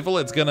out the rifle,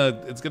 it's gonna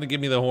give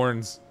me the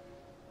horns.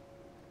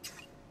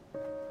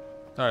 All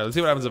right, let's see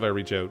what happens if I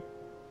reach out.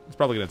 It's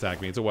probably gonna attack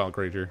me. It's a wild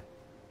creature,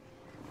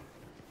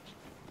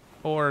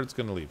 or it's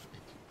gonna leave.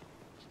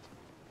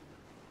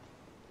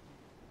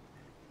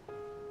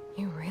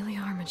 You really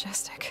are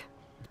majestic.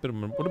 Would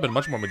have been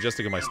much more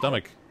majestic in my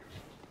stomach.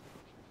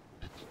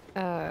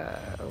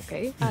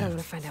 Okay. I don't want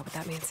to find out what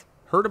that means.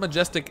 Heard a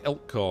majestic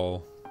elk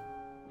call.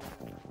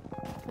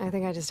 I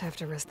think I just have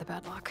to risk the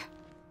bad luck.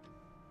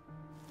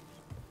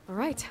 All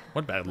right.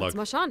 What bad luck? Let's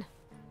mush on.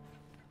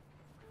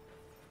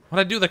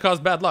 What'd I do that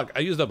caused bad luck? I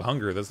used up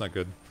hunger. That's not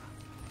good.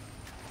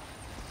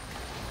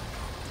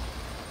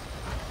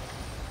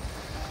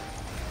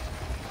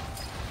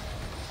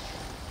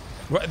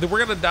 We're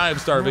gonna die of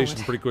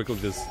starvation pretty quickly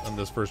on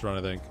this first run,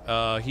 I think.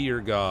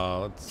 Here,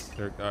 ga.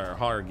 Or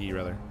Hargi,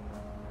 rather.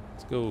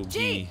 Let's go,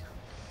 Gee.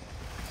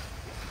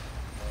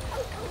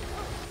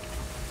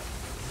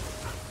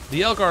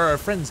 The elk are our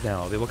friends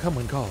now. They will come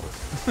when called.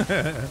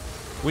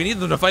 We need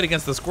them to fight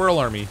against the squirrel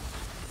army.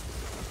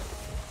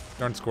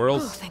 Darn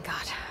squirrels. Oh, thank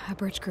God. A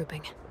birch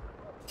grouping.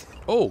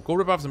 Oh, go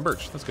rip off some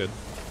birch. That's good.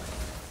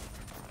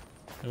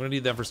 I'm gonna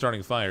need them for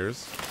starting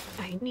fires.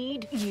 I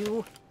need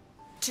you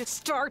to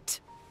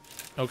start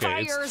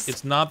Okay, fires.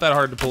 it's not that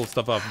hard to pull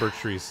stuff off birch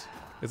trees.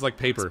 It's like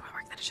paper. It's more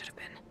work than it should have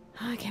been.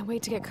 I can't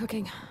wait to get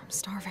cooking. I'm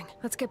starving.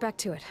 Let's get back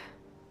to it.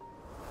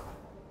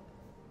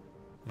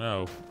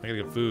 No, I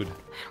gotta get food.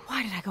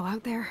 Why did I go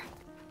out there?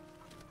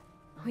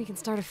 We can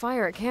start a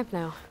fire at camp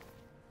now.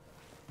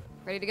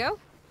 Ready to go?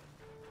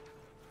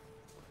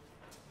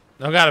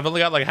 Oh god, I've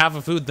only got like half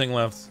a food thing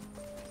left.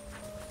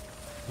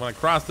 When I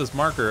cross this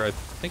marker, I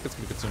think it's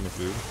gonna consume the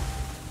food.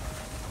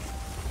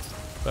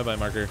 Bye-bye,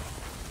 marker.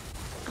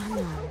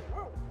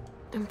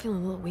 I'm feeling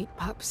a little weak,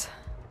 Pups.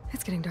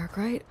 It's getting dark,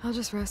 right? I'll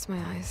just rest my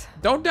eyes.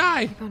 Don't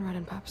die! Keep on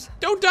running, Pups.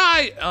 Don't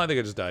die! Oh, I think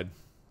I just died.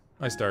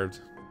 I starved.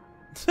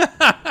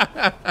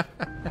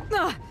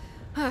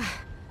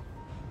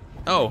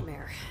 Oh.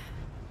 Nightmare.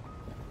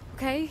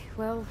 Okay,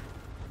 well,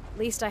 at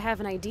least I have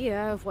an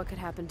idea of what could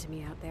happen to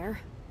me out there.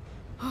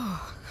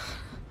 Oh,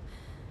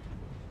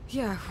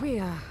 yeah,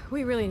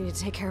 we really need to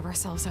take care of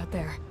ourselves out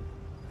there.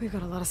 We've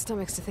got a lot of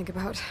stomachs to think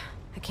about.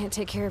 I can't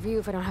take care of you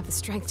if I don't have the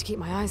strength to keep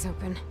my eyes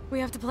open. We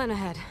have to plan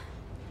ahead.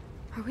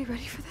 Are we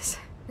ready for this?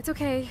 It's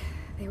okay.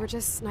 They were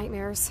just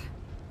nightmares.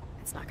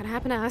 It's not gonna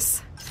happen to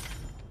us.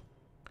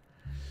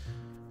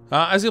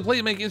 As you play,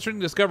 you make interesting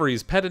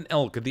discoveries. Pet an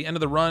elk. At the end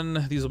of the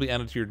run, these will be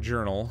added to your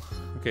journal.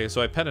 Okay,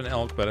 so I pet an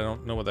elk, but I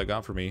don't know what that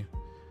got for me.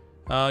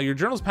 Your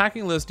journal's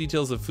packing list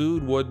details the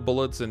food, wood,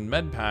 bullets, and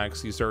med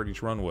packs you start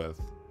each run with.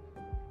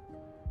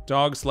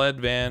 Dog,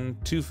 sled, van,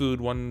 2 food,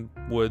 1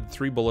 wood,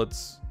 3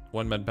 bullets,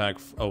 1 med pack.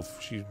 Oh,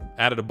 she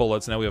added a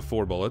bullet, so now we have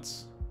 4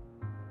 bullets.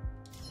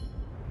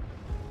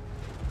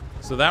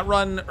 So that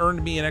run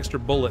earned me an extra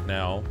bullet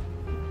now.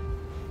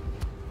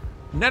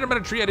 Net about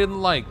a tree I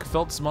didn't like.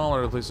 Felt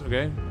smaller, please.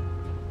 Okay.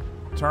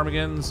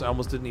 Ptarmigans, I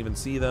almost didn't even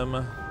see them.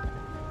 A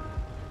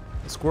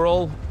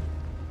squirrel.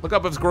 Look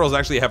up if squirrels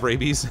actually have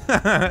rabies.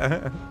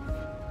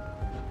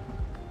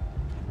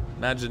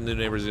 Imagine the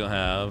neighbors you'll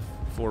have.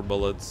 4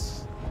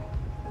 bullets.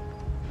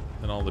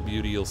 And all the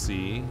beauty you'll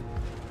see.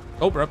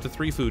 Oh, we're up to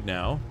 3 food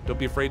now. Don't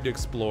be afraid to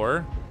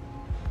explore.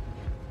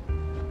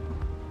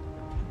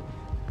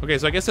 Okay,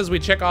 so I guess as we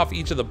check off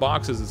each of the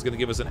boxes, it's going to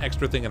give us an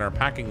extra thing in our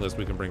packing list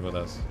we can bring with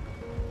us.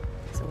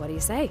 So what do you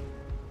say?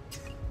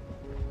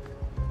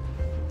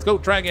 Let's go,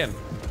 try again.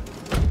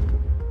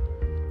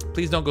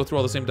 Please don't go through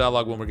all the same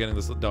dialogue when we're getting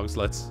the dog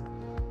sleds.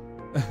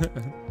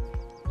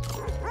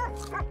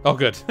 Oh,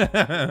 good.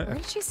 Where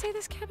did she say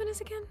this cabin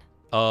is again?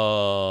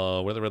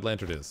 Where the red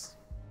lantern is.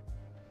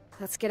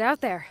 Let's get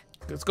out there.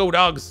 Let's go,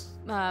 dogs.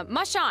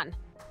 Mush on.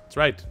 That's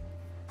right.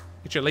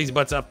 Get your lazy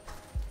butts up.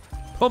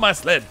 Pull my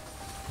sled.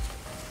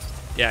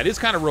 Yeah, it is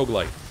kind of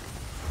roguelike.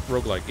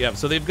 Roguelike, yeah.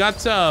 So they've got,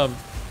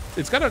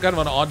 it's got a kind of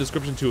an odd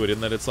description to it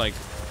in that it's like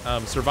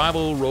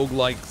survival,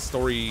 roguelike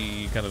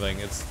story kind of thing.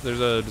 There's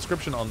a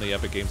description on the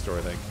Epic Game Store,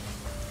 I think,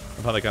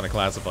 of how they kind of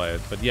classify it.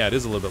 But yeah, it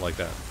is a little bit like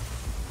that.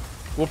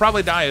 We'll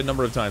probably die a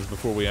number of times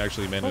before we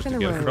actually manage to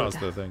get across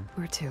the thing.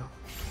 Where to?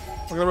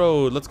 Look at the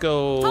road. Let's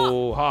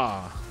go.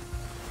 Ha.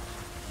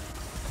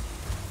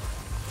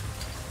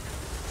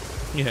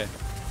 Yeah.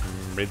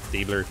 Red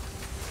Stabler.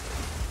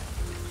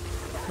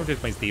 Don't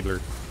touch my Stabler.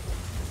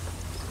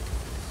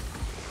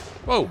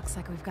 Whoa. Looks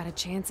like we've got a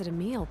chance at a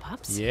meal,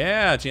 pups.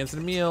 Yeah, chance at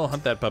a meal.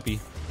 Hunt that puppy.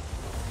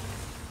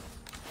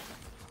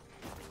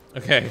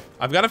 Okay,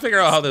 I've got to figure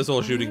out how this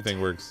whole shooting thing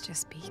works.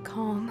 Just be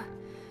calm.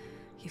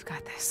 You've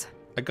got this.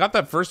 I got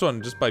that first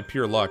one just by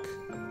pure luck.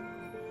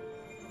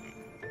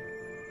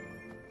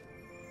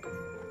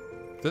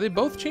 Do they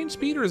both change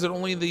speed, or is it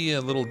only the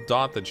little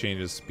dot that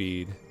changes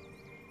speed?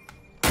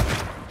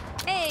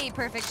 Hey,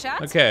 perfect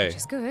shot. Okay. Which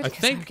is good, I 'cause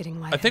think I'm getting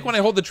when I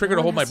hold the trigger to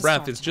No hold one my has to breath,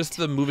 starve it's just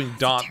the tonight. moving That's a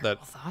dot that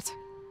terrible thought.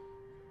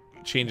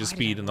 changes Why did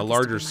speed, I and the want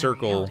this to larger be my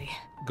circle reality?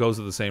 goes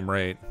at the same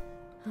rate.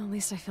 Well, at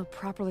least I feel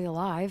properly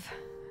alive.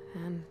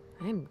 And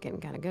I'm getting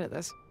kind of good at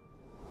this.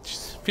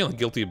 Just feeling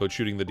guilty about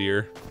shooting the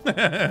deer.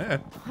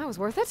 That was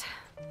worth it.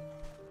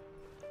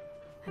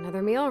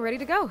 Another meal ready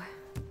to go.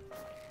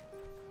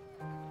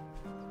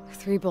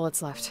 3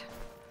 bullets left.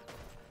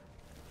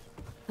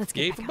 Let's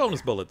get Yay back for out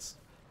bonus there. bullets.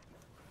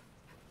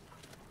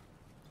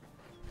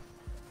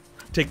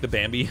 Take the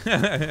Bambi.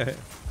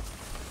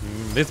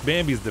 This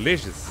Bambi's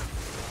delicious.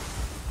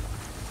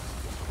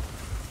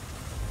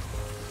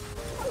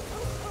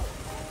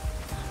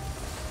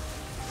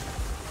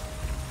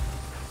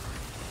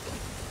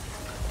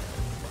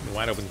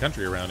 Wide open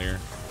country around here.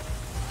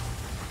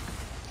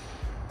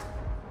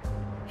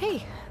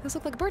 Hey, those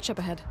look like birch up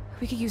ahead.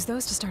 We could use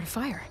those to start a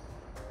fire.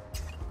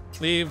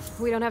 Leave.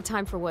 We don't have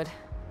time for wood.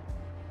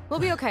 We'll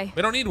be okay.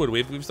 We don't need wood.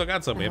 We've still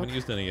got some. We I haven't hope.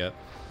 used any yet.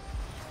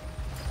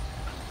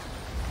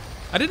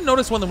 I didn't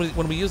notice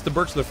when we used the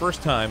birch the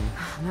first time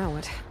Now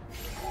what?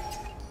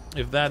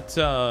 if that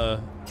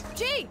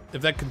Gee!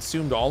 if that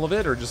consumed all of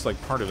it or just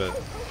like part of it.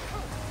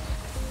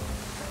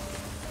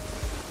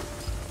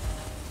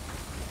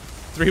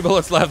 3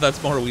 bullets left.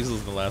 That's more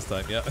weasels than last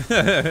time. Yeah.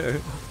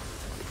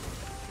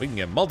 We can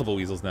get multiple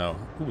weasels now.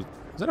 Ooh,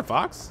 is that a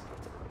fox?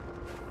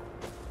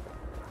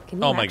 Can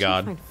you Oh my actually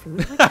God. find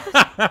food like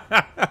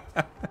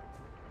this?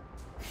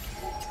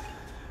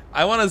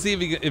 I want to see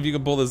if you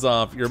can pull this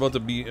off. You're about to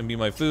be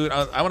my food.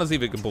 I want to see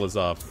if it can pull this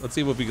off. Let's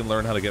see if we can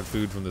learn how to get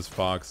food from this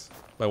fox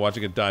by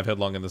watching it dive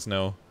headlong in the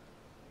snow.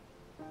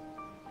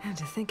 And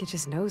to think it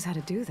just knows how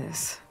to do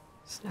this.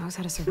 Just knows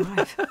how to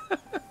survive.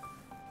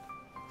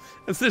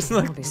 It's just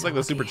like, I'll be it's so like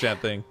the super lucky.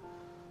 chat thing.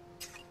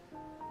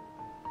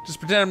 Just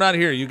pretend I'm not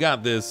here. You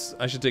got this.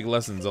 I should take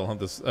lessons. I'll hunt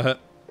this.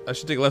 I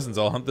should take lessons.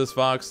 I'll hunt this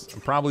fox. I'm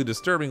probably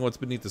disturbing what's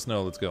beneath the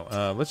snow. Let's go.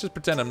 Let's just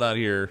pretend I'm not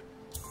here.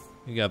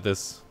 You got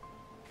this.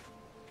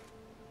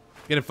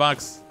 Get it,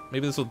 fox.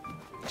 Maybe this will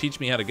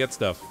teach me how to get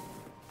stuff.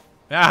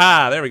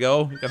 Aha! There we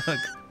go. Is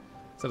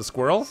that a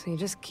squirrel? So you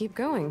just keep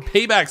going.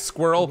 Payback,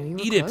 squirrel. You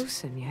knew you Eat were it.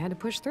 close and you had to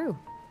push through.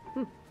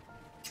 I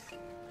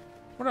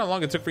wonder how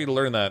long it took for you to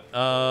learn that.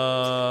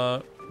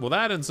 Well,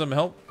 that and some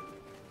help.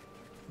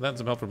 That and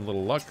some help from a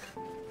little luck.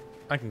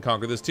 I can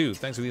conquer this too.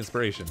 Thanks for the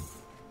inspiration.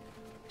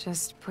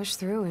 Just push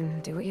through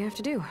and do what you have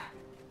to do.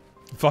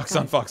 Fox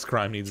on fox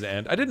crime needs to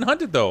end. I didn't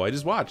hunt it though. I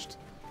just watched.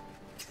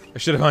 I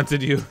should have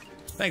hunted you.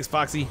 Thanks,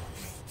 Foxy.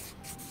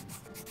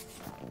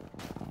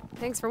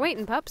 Thanks for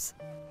waiting, pups.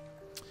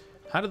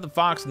 How did the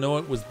fox know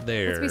it was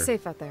there? Let's be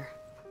safe out there.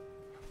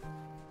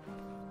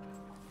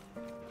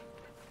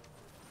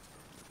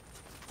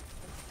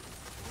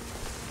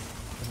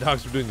 The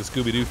dogs were doing the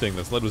Scooby-Doo thing.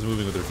 The sled was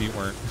moving, but their feet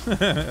weren't.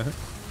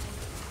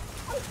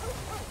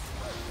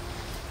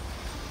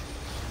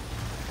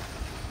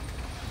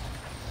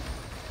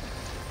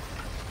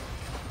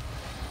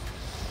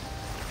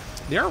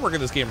 The artwork of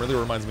this game really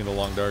reminds me of The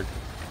Long Dark.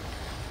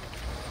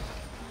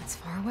 It's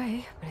far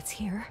away, but it's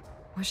here.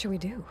 What should we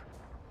do?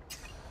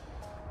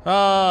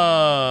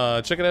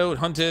 Check it out,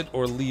 hunt it,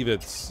 or leave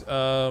it.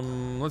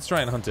 Let's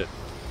try and hunt it.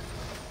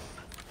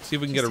 See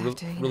if we can get a Just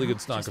have to, you really know,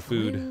 good stock just of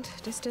food. Wind,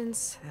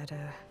 distance, that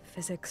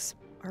physics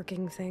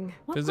arcing thing.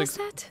 What Physics,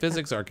 was that?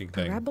 physics arcing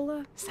thing.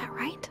 Parabola? Is that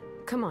right?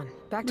 Come on,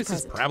 back to This is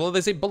present. parabola.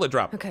 They say bullet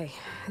drop. Okay,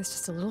 it's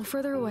just a little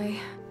further away.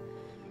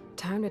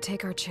 Time to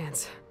take our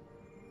chance.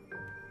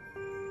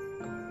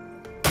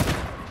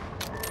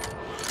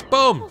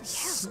 Boom! I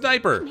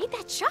Sniper! made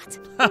that shot.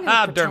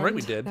 Haha, darn right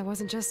we did. That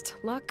wasn't just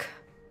luck.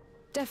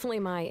 Definitely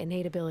my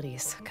innate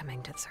abilities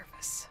coming to the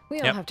surface. We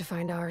all Yep. have to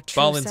find our true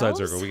Fall inside selves.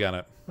 circle. We got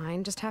it.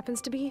 Mine just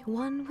happens to be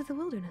one with the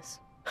wilderness.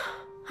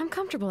 I'm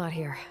comfortable out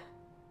here,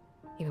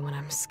 even when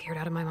I'm scared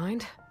out of my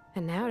mind.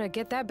 And now to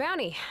get that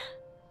bounty.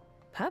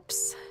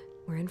 Pups,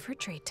 we're in for a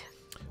treat.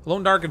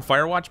 Lone Dark and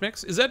Firewatch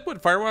mix. Is that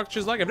what Firewatch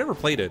is like? I've never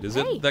played it. Is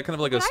Hey, it that kind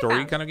of like a what I story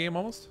found. kind of game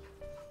almost?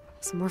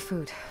 Some more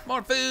food.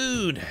 More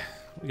food.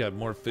 We got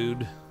more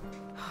food.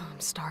 Oh, I'm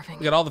starving.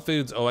 We got all the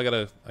foods. Oh, I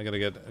gotta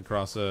get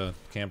across a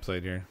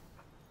campsite here.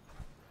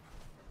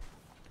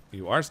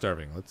 You are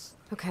starving. Let's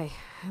Okay,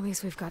 at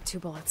least we've got 2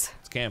 bullets.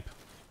 camp.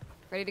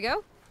 Ready to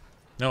go?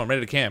 No, I'm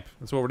ready to camp.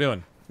 That's what we're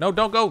doing. No,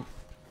 don't go.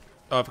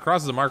 Oh, if it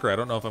crosses a marker, I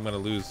don't know if I'm gonna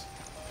lose.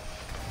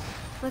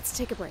 Let's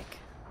take a break.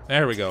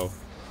 There we go.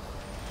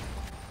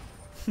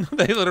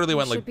 They literally We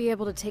went should like be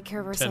able to take care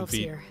of ourselves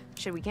feet. here.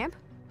 Should we camp?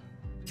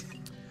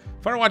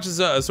 Firewatch is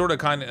a story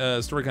kind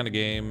of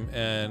game,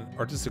 and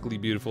artistically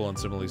beautiful and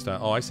similarly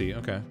styled. Oh, I see.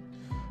 Okay.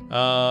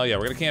 Yeah,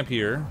 we're gonna camp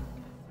here.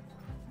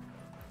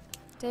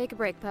 Take a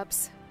break,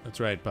 pups. That's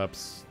right,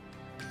 pups.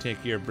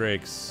 Take your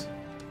breaks.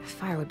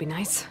 Fire would be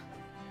nice.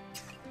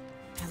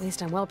 At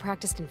least I'm well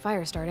practiced in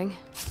fire starting.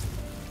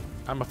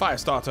 I'm a fire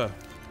starter.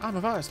 I'm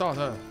a fire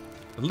starter.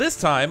 This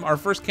time, our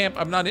first camp,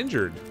 I'm not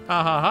injured.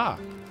 Ha ha ha.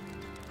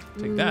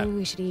 Take that.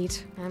 We should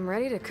eat. I'm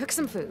ready to cook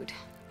some food.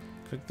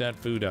 Cook that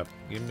food up.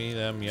 Give me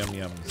them yum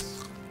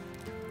yums.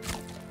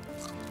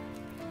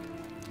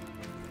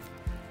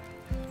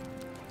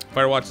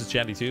 Firewatch is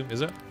chanty too,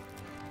 is it?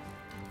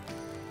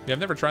 Yeah, I've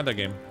never tried that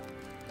game.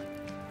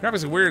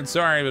 Graphics are weird.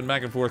 Sorry, I've been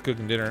back and forth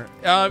cooking dinner.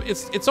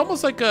 It's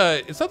almost like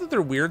a. It's not that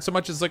they're weird so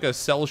much as like a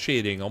cell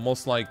shading,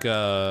 almost like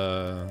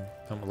a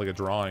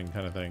drawing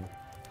kind of thing.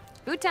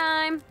 Food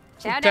time.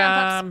 Chow Food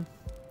down,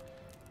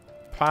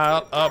 pups. time.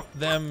 Pile up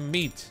them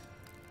meat.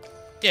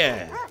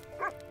 Yeah.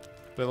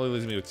 That only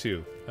leaves me with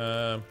 2.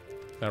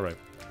 All right.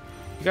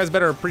 You guys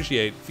better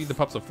appreciate. Feed the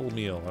pups a full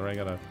meal. All right,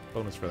 I got a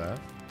bonus for that.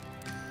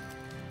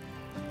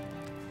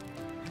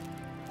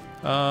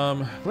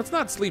 Let's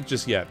not sleep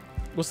just yet.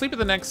 We'll sleep at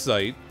the next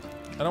site.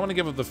 I don't want to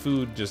give up the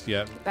food just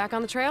yet. Back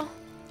on the trail?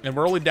 And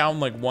we're only down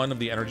like 1 of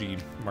the energy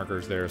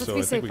markers there, Let's so be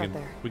I think safe out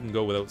there. we can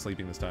go without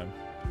sleeping this time.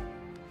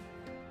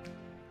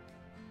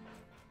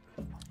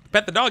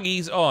 Pet the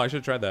doggies. Oh, I should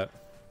have tried that.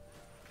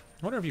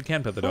 I wonder if you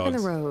can pet the Fork in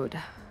dogs. the road.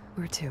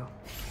 Where to?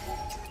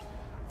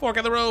 Fork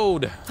in the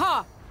road.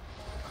 Ha!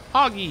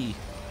 Hoggy.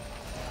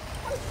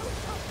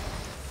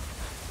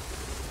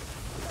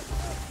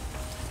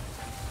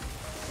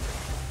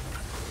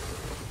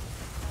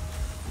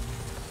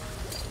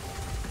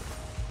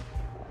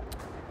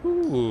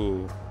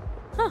 Ooh.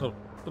 Huh.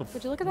 Little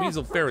Would you look at that?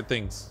 weasel ferret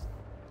things.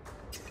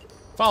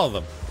 Follow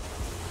them.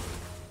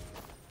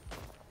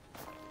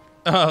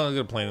 Oh, look at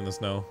a plane in the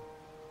snow.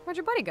 Where'd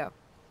your buddy go?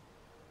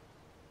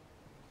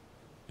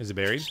 Is it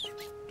buried?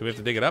 Do we have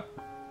to dig it up?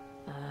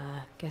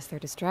 Guess their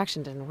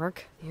distraction didn't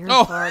work. You're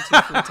Oh. far too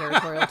food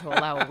territorial to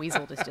allow a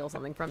weasel to steal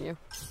something from you.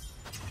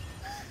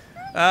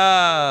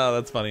 Ah,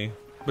 that's funny.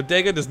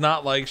 Bodega does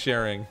not like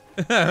sharing.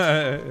 You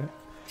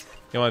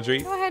want a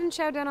treat? Go ahead and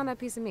chow down on that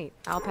piece of meat.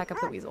 I'll pack up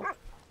the weasel.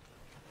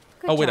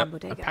 Good Oh, wait, job, I'm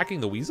Bodega.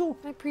 packing the weasel?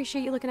 I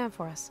appreciate you looking out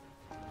for us.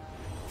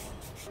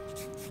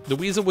 The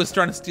weasel was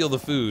trying to steal the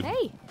food.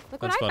 Hey,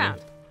 look what That's I funny.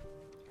 found.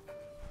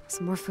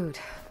 Some more food.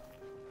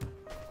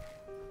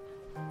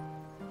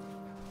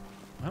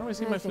 How do I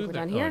see I my think food we're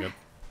there? done Oh, I here. got-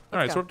 All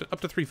right, Let's so go. we're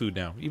up to 3 food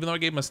now, even though I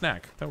gave him a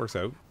snack. That works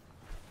out.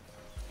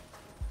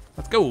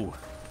 Let's go.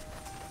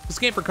 This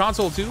game for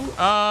console too?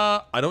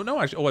 I don't know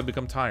actually. Oh, I've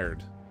become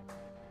tired.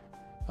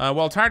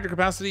 While tired, your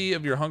capacity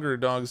of your hunger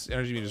dog's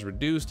energy meter is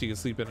reduced. You can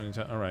sleep at any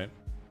time. All right.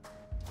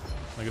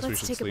 I guess we Let's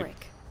should take sleep. a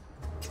break.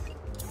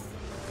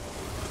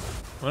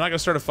 We're not gonna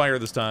start a fire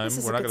this time. This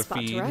is We're a not good gonna spot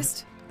to feed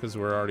rest. because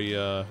we're already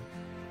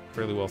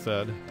fairly well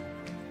fed.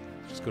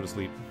 Just go to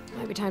sleep.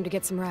 Might be time to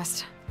get some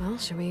rest. Well,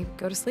 shall we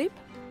go to sleep?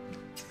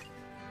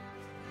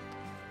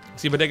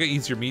 See, Bodega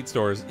eats your meat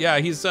stores. Yeah,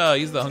 he's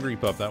the hungry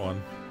pup. That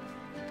one.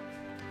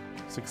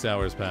 6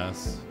 hours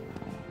pass.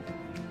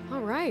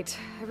 All right.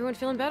 Everyone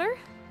feeling better?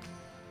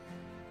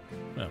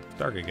 Oh, it's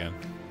dark again.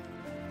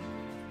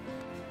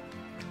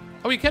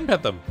 Oh, you can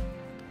pet them.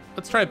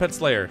 Let's try a pet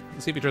slayer.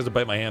 Let's see if he tries to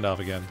bite my hand off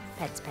again.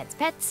 Pets, pets,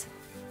 pets.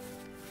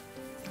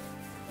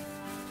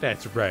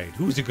 That's right.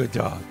 Who's a good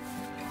dog?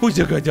 Who's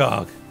a good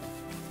dog?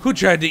 Who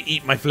tried to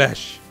eat my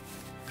flesh?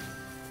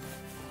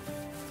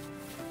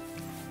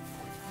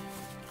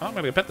 How am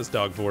I gonna pet this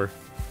dog for?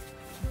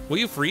 Will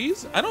you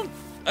freeze? I don't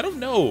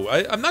know.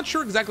 I'm not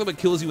sure exactly what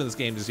kills you in this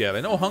game just yet.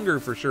 I know hunger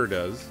for sure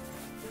does.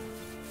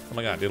 Oh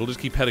my god, it'll just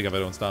keep petting if I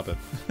don't stop it.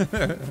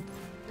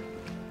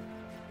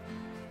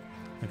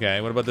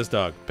 Okay, what about this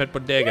dog? Pet You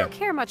Bodega. don't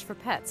care much for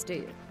pets, do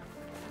you?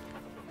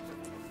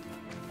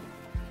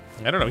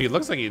 I don't know. He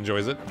looks like he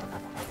enjoys it.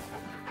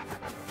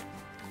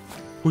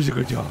 Who's a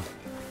good dog?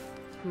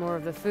 More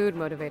of the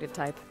food-motivated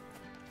type.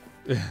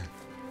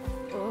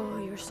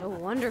 Oh, you're so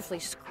wonderfully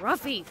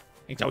scruffy.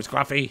 He's so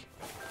scruffy.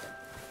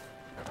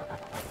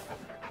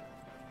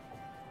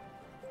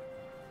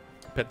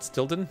 Pet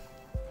Stilton?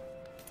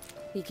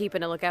 You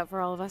keeping a lookout for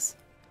all of us?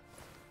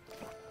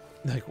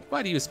 Like,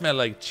 why do you smell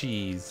like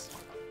cheese?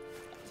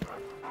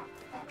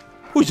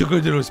 Who's a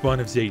good little spawn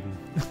of Satan?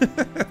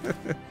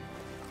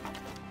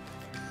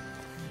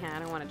 Yeah, I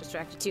don't want to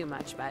distract you too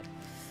much, but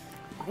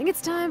I think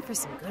it's time for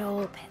some good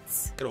old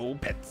pets. Good old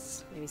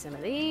pets. Maybe some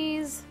of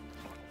these,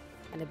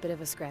 and a bit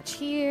of a scratch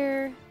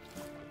here.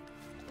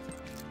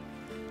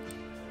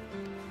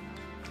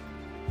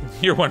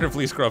 You're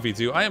wonderfully scruffy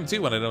too. I am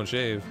too when I don't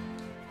shave.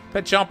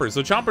 Pet Chomper.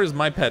 So Chomper is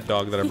my pet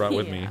dog that I brought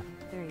with me. Yeah,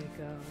 there you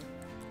go.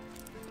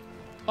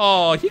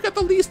 Oh, he got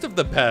the least of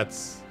the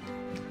pets.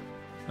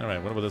 All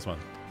right, what about this one?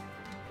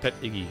 Pet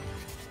Iggy.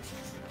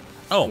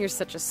 Oh, You're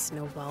such a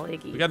snowball,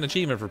 Iggy. we got an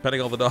achievement for petting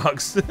all the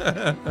dogs.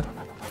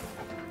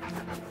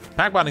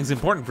 Pack bonding is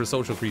important for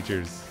social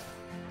creatures.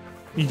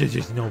 He's just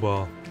a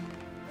snowball.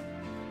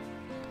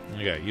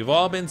 Okay, you've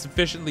all been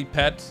sufficiently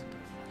pet.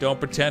 Don't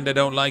pretend I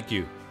don't like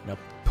you. Now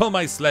pull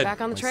my sled,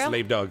 Back on the my trail?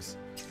 slave dogs.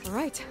 All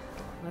right,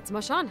 let's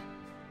mush on.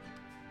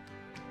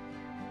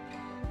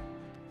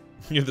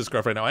 You have the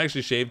scruff right now. I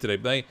actually shaved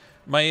today.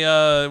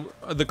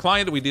 The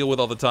client that we deal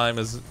with all the time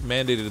has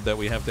mandated that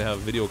we have to have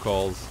video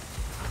calls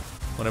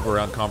whenever we're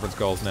on conference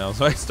calls now,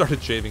 so I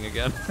started shaving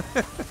again.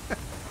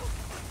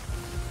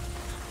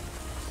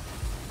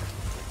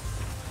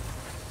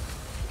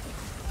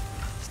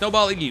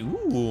 Snowball Iggy.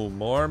 Ooh,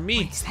 more meat.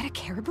 Wait, is that a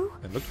caribou?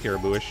 It looked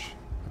caribou-ish.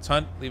 Let's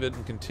hunt, leave it,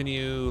 and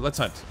continue. Let's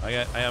hunt. I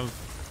have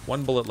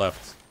 1 bullet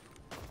left.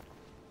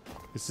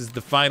 This is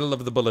the final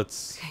of the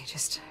bullets. Okay,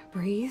 just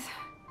breathe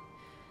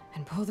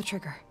and pull the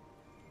trigger.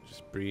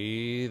 Just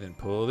breathe and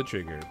pull the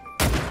trigger.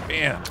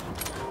 Bam!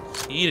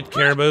 Eat it,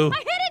 caribou. I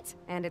hit it!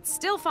 And it's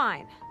still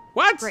fine.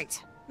 What?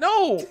 Great.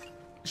 No!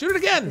 Shoot it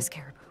again! This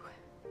caribou.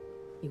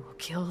 You will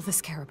kill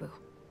this caribou.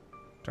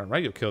 Darn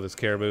right you'll kill this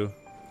caribou.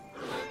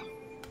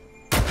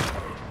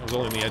 I was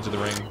only on the edge of the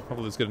ring.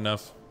 Hopefully that's good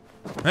enough.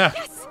 Ah.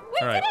 Yes! We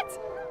All right. did it!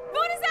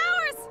 Food is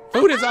ours!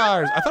 Food is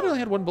ours! I thought I only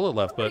had 1 bullet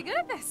left, but... Pretty good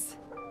at this.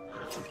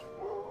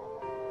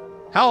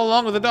 Howl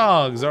along with the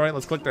dogs! Alright,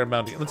 let's collect our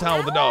bounty. Let's howl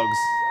with the dogs.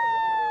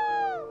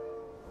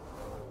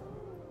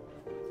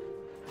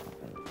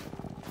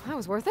 That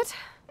was worth it.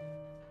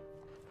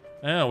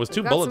 Yeah, it was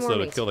 2 We've got bullets some though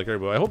more to meat. kill the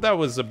caribou. I hope that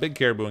was a big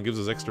caribou and gives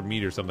us extra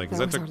meat or something, because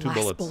that was took our 2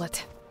 last bullets.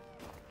 bullet.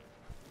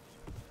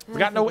 We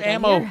got no I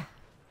think we're done ammo. here.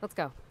 Let's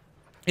go.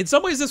 In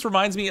some ways, this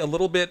reminds me a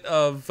little bit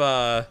of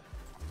what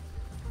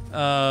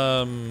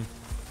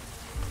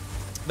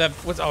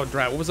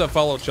was that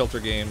Fallout Shelter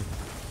game?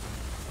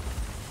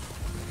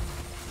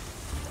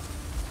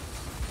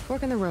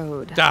 Fork in the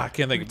road. Ah,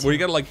 can't think. Where you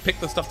gotta like pick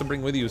the stuff to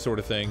bring with you, sort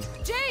of thing,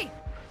 Jay!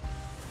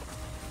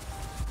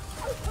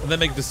 and then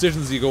make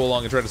decisions as you go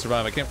along and try to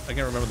survive. I can't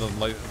remember the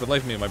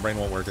life of me. My brain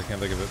won't work. I can't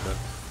think of it.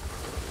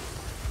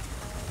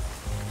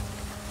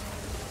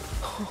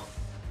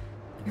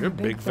 But you're a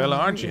big fella,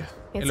 aren't you?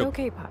 It's Hello.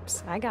 okay,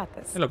 Pops. I got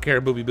this. Hello,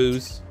 caribou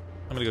boos.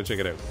 I'm gonna go check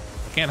it out.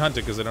 I can't hunt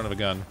it because I don't have a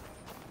gun.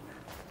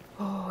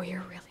 Oh,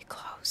 you're really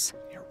close.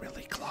 You're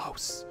really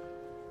close.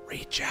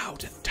 Reach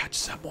out and touch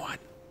someone.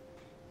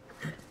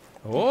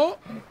 Oh!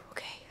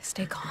 Okay,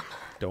 stay calm.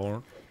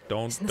 Don't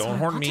Isn't this what I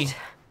horn me. wanted?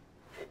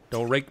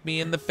 Don't rake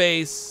me in the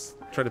face.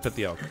 Try to pet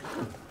the elk.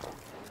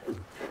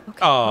 Okay,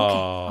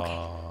 Aww.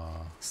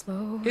 okay.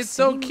 Slow. It's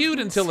so steady cute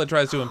movements. until it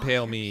tries to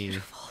impale me.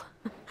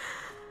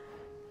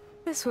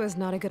 This was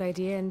not a good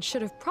idea and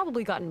should have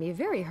probably gotten me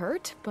very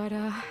hurt, but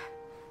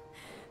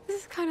this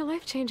is kind of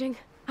life-changing.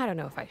 I don't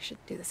know if I should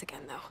do this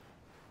again,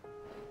 though.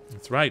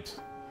 That's right.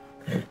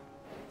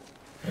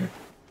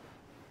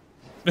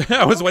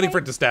 I was waiting for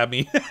it to stab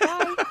me.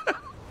 Bye.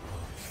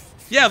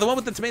 Yeah, the one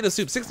with the tomato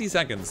soup, 60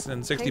 seconds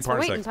and 60 Thanks for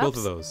waiting, parsecs, both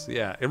of pups. those.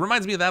 Yeah, it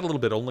reminds me of that a little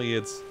bit, only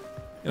it's,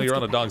 you're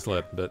on a get dog back.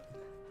 sled, but...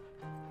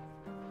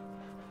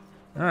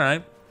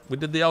 Alright, we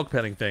did the elk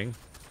petting thing.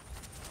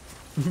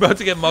 I'm about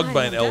to get mugged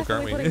by an elk,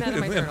 aren't we? definitely putting that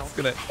in my journal. It's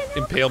gonna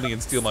impale me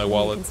and steal my You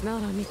wallet. can smell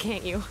it on me,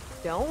 can't you?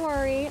 Don't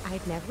worry,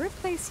 I'd never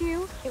replace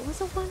you. It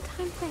was a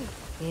one-time thing.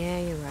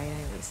 Yeah, you're right,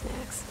 I ate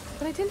snacks.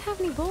 But I didn't have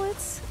any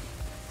bullets.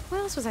 What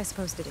else was I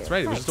supposed to do? That's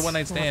right, it was just a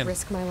one-night Not stand.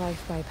 risk my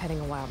life by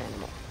petting a wild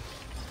animal.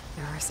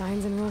 There are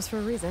signs and rules for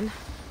a reason.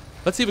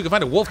 Let's see if we can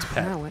find a wolf to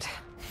pet. Now what?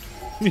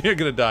 You're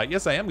gonna die.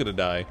 Yes, I am gonna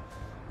die.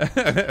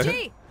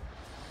 Gee!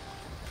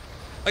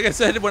 Like I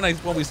said when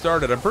we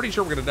started, I'm pretty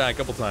sure we're gonna die a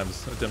couple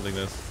times attempting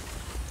this.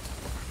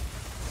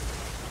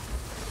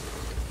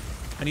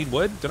 I need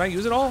wood. Did I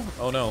use it all?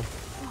 Oh no.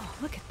 Oh,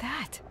 look at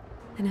that.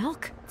 An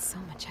elk. It's so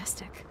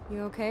majestic.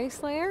 You okay,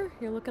 Slayer?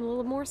 You're looking a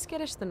little more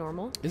skittish than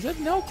normal. Is it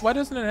an elk? Why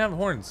doesn't it have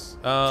horns?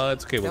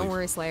 It's okay. We'll Don't leave.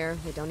 worry, Slayer.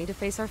 We don't need to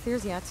face our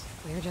fears yet.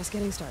 We're just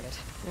getting started.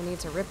 No need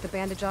to rip the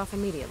bandage off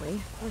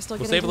immediately. We're still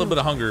We'll getting save a to little bit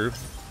know of hunger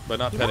by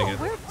not You petting know, it.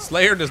 we're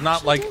Slayer does not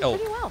actually like doing elk.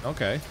 pretty well.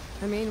 Okay.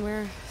 I mean,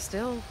 we're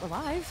still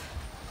alive.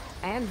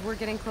 And we're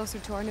getting closer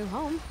to our new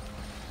home.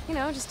 You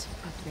know, just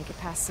have to make it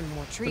past some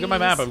more trees. Look at my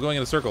map. I'm going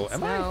in a circle.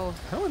 Am I? Snow.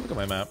 How do I look at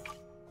my map?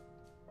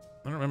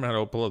 I don't remember how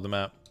to pull up the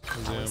map.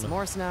 Some Zoom.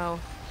 more snow.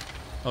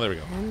 Oh, there we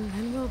go. And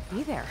then we'll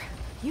be there.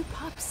 You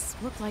pups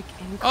look like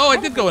an Oh, I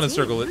did go in a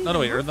incredible circle. team. No,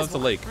 wait, You that's a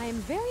know, lake. I am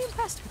very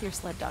impressed with your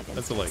sled dog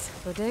That's a instincts.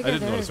 lake. Bodega, I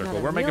didn't go in a there's circle.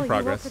 not We're making meal you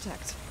won't progress.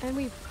 protect. And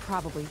we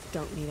probably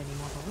don't need any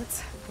more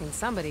bullets. I mean,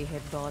 somebody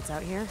hid bullets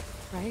out here,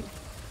 right?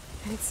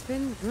 And it's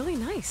been really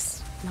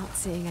nice not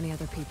seeing any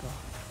other people.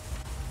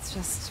 It's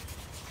just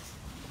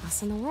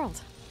us in the world.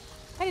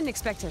 I didn't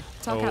expect to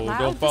talk out Oh, loud.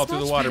 don't fall this through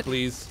the much, water, but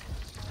please.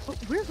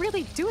 we're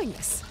really doing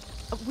this.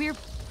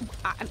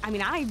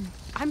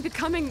 I'm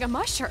becoming a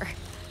musher.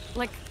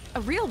 Like,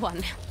 a real one.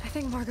 I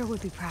think Margot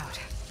would be proud.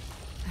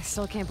 I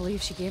still can't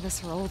believe she gave us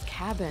her old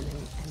cabin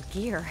and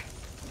gear.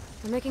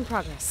 We're making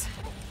progress.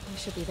 We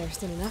should be there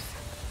soon enough.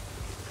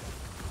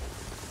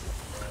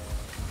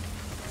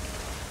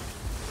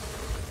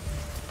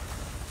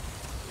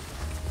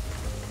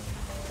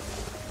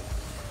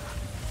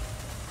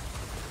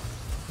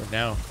 What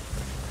now?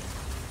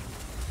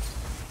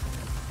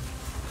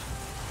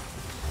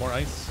 More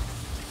ice.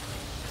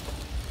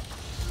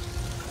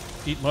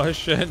 Eat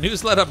mush. New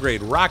sled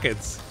upgrade.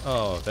 Rockets.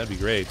 Oh, that'd be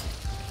great.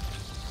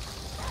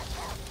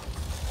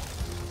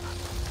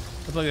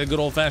 Looks like a good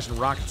old-fashioned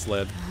rocket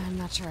sled. I'm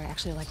not sure I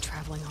actually like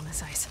traveling on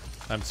this ice.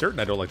 I'm certain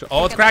I don't like to.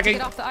 Oh, it's cracking.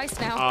 Get off the ice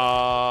now.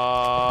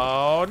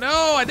 Oh,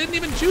 no. I didn't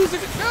even choose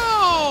it.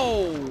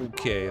 No.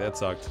 Okay, that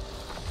sucked.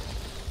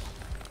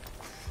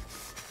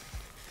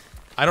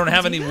 I don't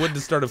have any wood to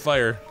start a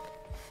fire.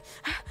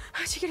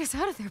 How'd you get us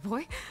out of there,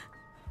 boy?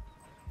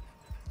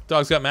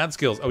 Dog's got mad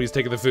skills. Oh, he's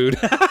taking the food.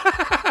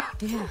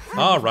 Yeah.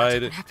 All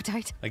right. An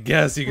appetite. I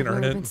guess you can I've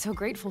earn never it. been so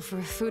grateful for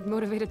a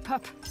food-motivated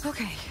pup.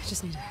 Okay,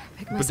 just need to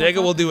pick myself Bodega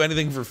up. will do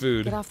anything for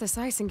food. Get off this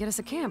ice and get us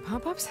a camp, huh,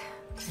 pups?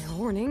 Fair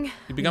warning.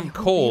 You become we hope to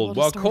be cold. able to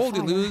While start a cold,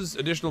 you fire. lose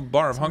additional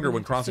bar of hunger We'll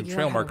when have to crossing figure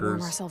trail out how to warm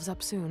markers. ourselves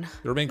up soon.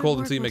 You remain Good cold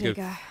work, until you make a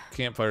Bodega.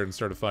 campfire and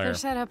start a fire.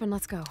 Finish that up and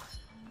let's go.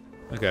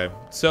 Okay,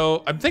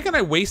 so I'm thinking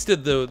I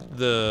wasted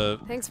the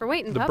Thanks for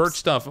waiting, pups. birch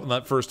stuff on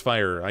that first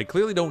fire. I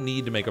clearly don't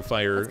need to make a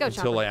fire Let's go,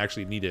 until Chopper. I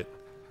actually need it.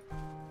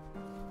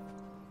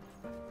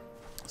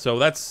 So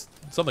that's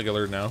something I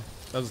learned now.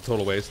 That was a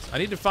total waste. I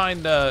need to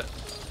find, oh,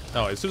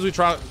 as soon as we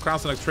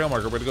cross the next trail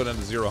marker, we're gonna go down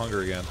to 0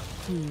 hunger again.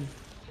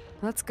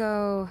 Let's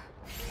go.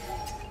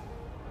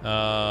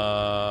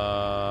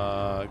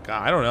 God,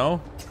 I don't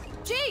know.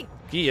 Gee!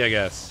 Gee, I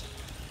guess.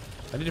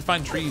 I need to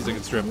find trees I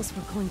can strip. Things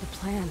were going to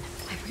plan.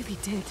 I really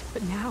did,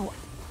 but now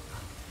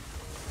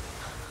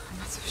I'm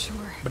not so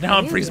sure. But now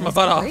I'm Maybe freezing my it's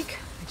butt a off. break.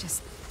 I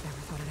just never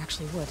thought it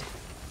actually would.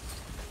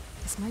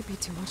 This might be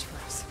too much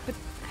for us, but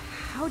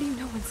how do you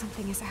know when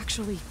something is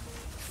actually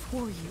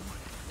for you?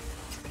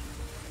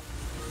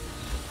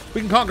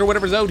 We can conquer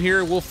whatever's out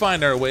here. We'll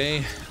find our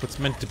way. What's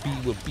meant to be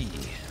will be.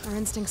 Our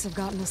instincts have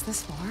gotten us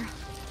this far.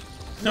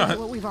 Look at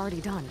what we've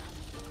already done.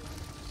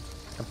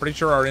 I'm pretty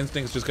sure our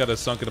instincts just got us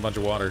sunk in a bunch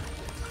of water.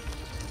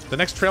 The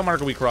next trail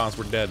marker we cross,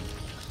 we're dead.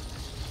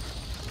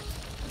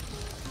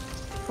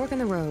 Fork in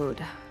the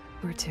road.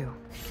 Where to?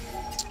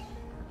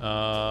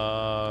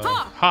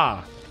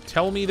 Ha!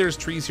 Tell me there's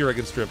trees here I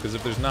can strip, because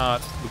if there's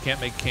not, we can't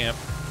make camp.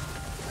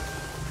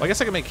 Well, I guess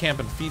I can make camp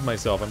and feed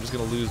myself. I'm just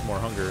gonna lose more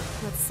hunger.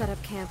 Let's set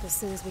up camp as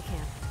soon as we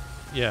can.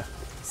 Yeah.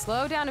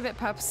 Slow down a bit,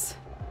 pups.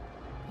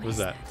 What is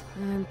that?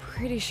 I'm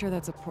pretty sure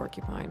that's a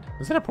porcupine.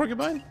 Is that a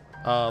porcupine?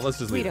 Let's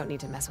just We leave. don't need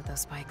to mess with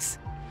those spikes.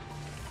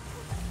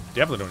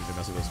 Definitely don't need to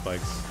mess with those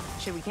spikes.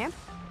 Should we camp?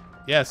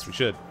 Yes, we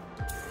should.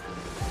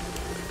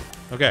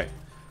 Okay.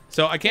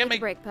 So I can't make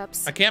break,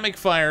 pups. I can't make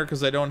fire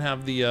because I don't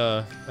have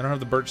the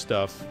birch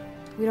stuff.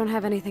 We don't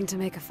have anything to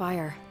make a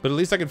fire. But at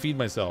least I can feed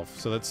myself,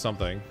 so that's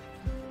something.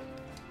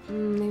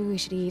 Maybe we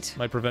should eat.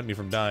 Might prevent me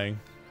from dying.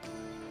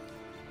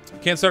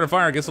 Can't start a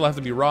fire. I guess it'll have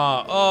to be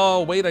raw.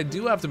 Oh, wait, I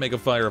do have to make a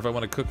fire if I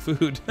want to cook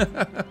food.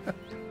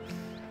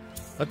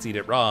 Let's eat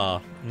it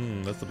raw.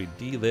 This will be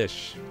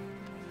delish.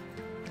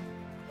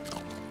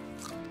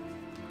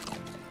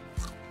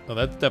 Oh,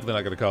 that's definitely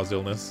not going to cause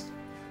illness.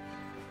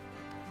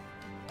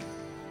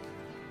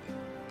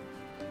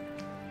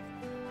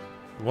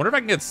 I wonder if I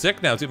can get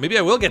sick now, too. Maybe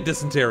I will get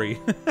dysentery.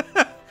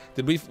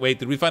 Did we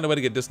find a way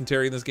to get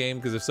dysentery in this game?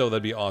 Because if so,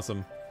 that'd be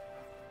awesome.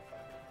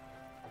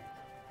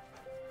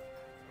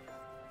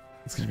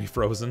 It's gonna be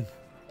frozen.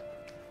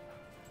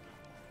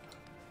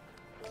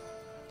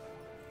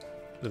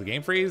 Did the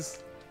game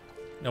freeze?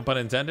 No pun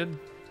intended.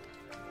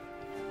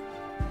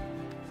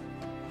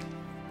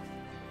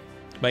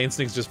 My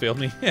instincts just failed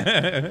me.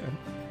 Now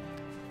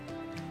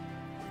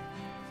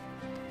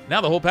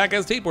the whole pack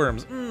has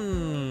tapeworms.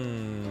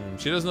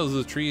 She doesn't know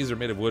those trees are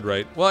made of wood,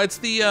 right? Well, it's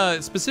the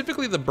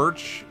specifically the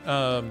birch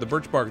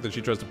bark that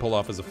she tries to pull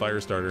off as a fire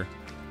starter.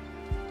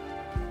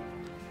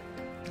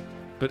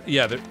 But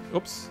yeah,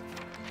 oops.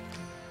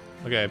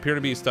 Okay, I appear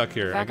to be stuck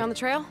here. Back on the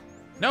trail?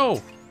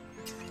 No!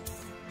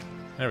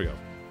 There we go.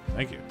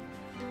 Thank you.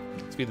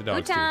 Let's feed the dogs,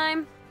 Food too.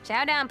 time.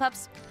 Chow down,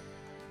 pups.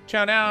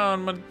 Chow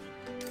down,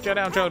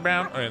 Charlie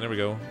Brown. All right, there we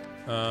go.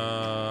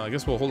 I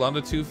guess we'll hold on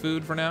to 2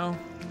 food for now.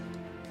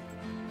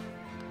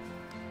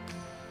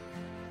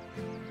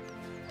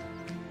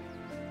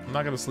 I'm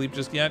not gonna sleep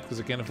just yet because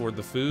I can't afford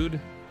the food.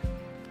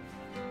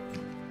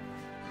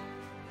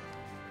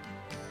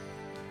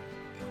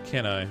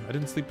 Can I? I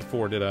didn't sleep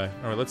before, did I?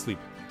 All right, let's sleep.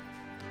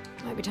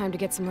 Might be time to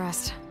get some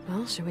rest.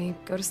 Well, should we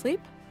go to sleep?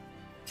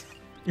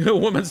 A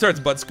woman starts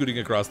butt scooting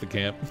across the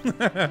camp.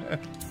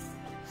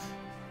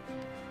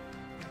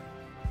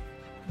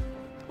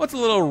 What's a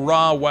little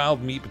raw,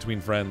 wild meat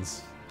between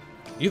friends?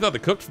 You thought the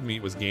cooked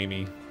meat was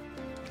gamey.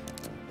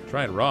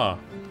 Try it raw.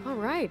 All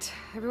right.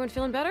 Everyone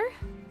feeling better?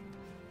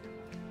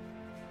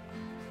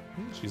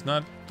 She's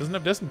doesn't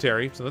have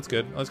dysentery, so that's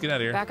good. Let's get out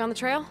of here. Back on the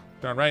trail?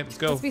 All right, let's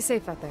go. Let's be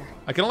safe out there.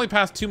 I can only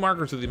pass 2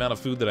 markers with the amount of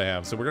food that I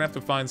have, so we're gonna have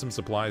to find some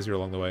supplies here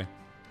along the way.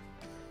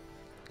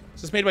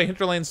 Is this made by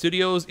Hinterland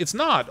Studios? It's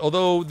not,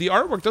 although the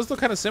artwork does look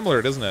kind of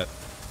similar, doesn't it?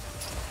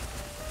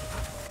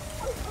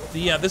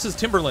 This is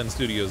Timberland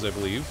Studios, I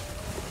believe.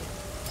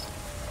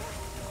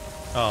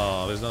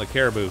 Oh, there's another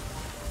caribou.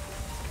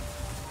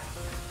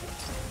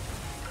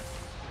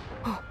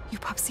 Oh, you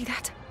pups see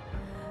that?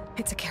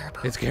 It's a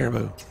caribou. It's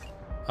caribou.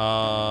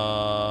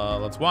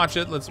 Let's watch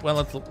it. Let's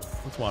watch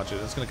it.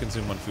 It's gonna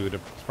consume one food.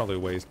 It's probably a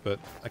waste, but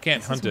I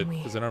can't hunt it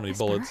because I don't have any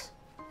bullets.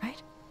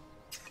 Right?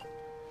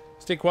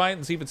 Stay quiet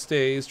and see if it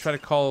stays. Try a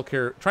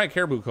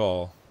caribou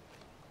call.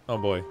 Oh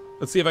boy.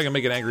 Let's see if I can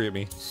make it angry at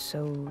me.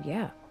 So,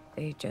 yeah,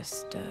 they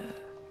just,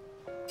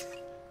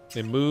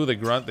 They moo, they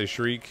grunt, they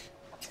shriek.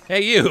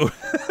 Hey, you!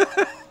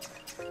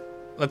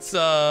 Let's, I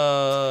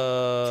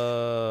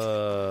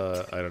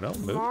don't know,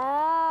 moo?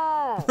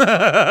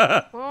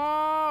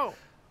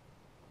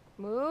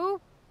 Moo?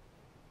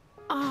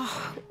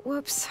 Oh,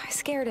 whoops. I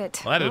scared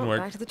it. Well, that didn't work.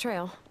 Back to the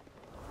trail.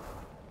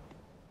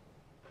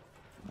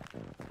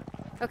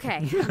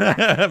 Okay.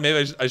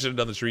 Maybe I should have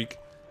done the shriek.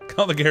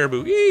 Call the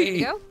caribou. There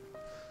you go.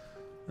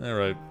 All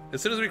right.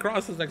 As soon as we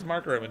cross this next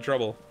marker, I'm in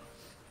trouble.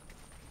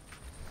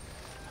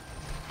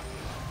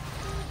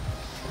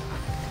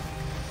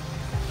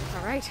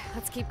 All right,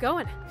 let's keep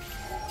going.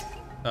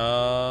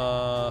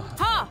 Ha!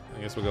 Ha!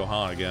 I guess we'll go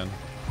ha again.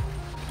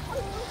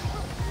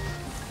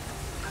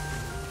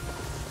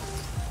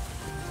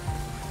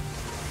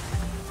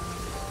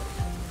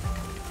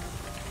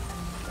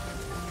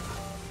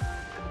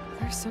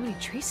 There's so many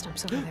tree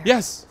stumps over there.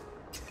 Yes!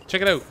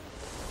 Check it out.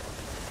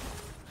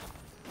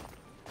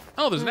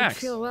 Oh, there's an I'd axe.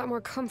 feel a lot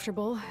more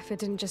comfortable if it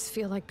didn't just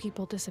feel like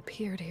people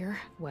disappeared here.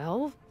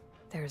 Well,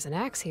 there's an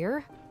axe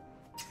here.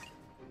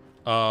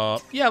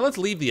 Yeah, let's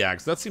leave the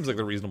axe. That seems like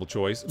the reasonable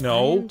choice. I'm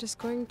No. just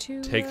going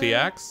to Take the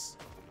axe.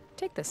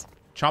 Take this.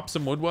 Chop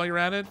some wood while you're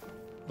at it.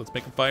 Let's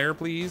make a fire,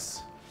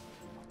 please.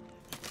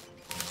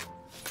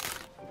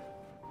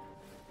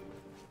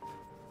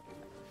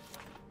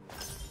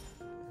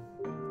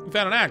 We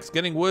found an axe.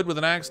 Getting wood with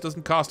an axe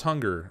doesn't cost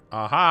hunger.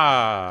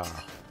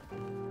 Aha!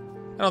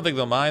 I don't think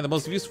they'll mind. The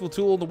most useful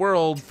tool in the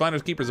world.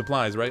 Finders keepers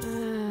applies, right?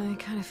 I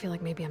kind of feel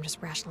like maybe I'm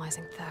just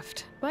rationalizing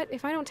theft. But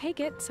if I don't take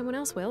it, someone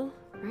else will,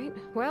 right?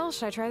 Well,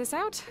 should I try this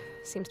out?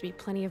 Seems to be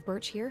plenty of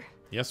birch here.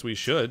 Yes, we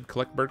should.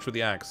 Collect birch with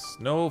the axe.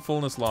 No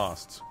fullness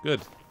lost.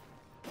 Good.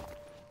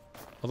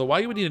 Although, why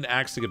you would need an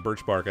axe to get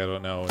birch bark, I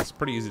don't know. It's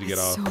pretty easy to get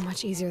off. So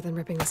much easier than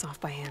ripping this off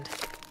by hand.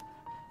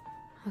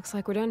 Looks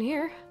like we're done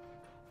here.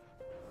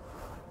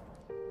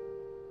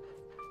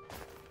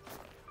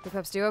 The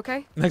pups do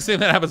okay? Next thing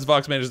that happens,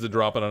 Fox manages to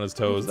drop it on his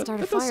toes. That Start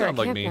a does fire sound at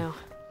like camp me. now.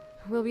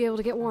 We'll be able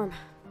to get warm.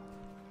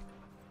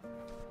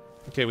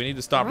 Okay, we need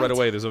to stop All right right.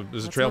 away. There's a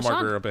Let's trail push on.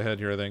 marker up ahead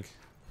here, I think.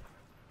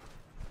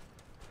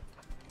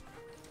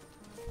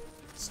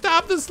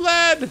 Stop the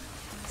sled!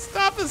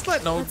 Stop the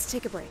sled! No, Let's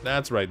take a break.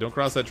 that's right. Don't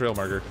cross that trail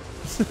marker.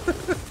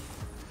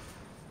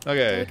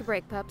 Okay. Take a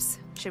break, pups.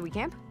 Should we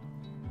camp?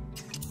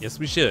 Yes,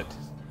 we should.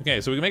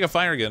 Okay, so we can make a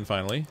fire again,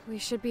 finally. We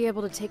should be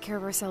able to take care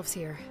of ourselves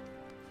here.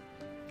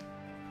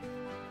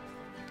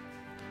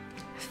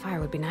 Fire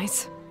would be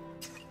nice.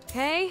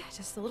 Okay,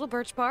 just a little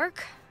birch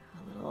bark.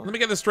 A little Let me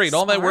get this straight.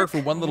 All that work for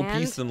spark, one little and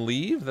piece and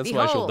leave? That's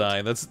why she'll behold.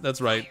 die. That's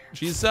right.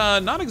 She's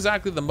not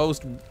exactly the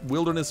most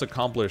wilderness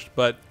accomplished,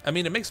 but I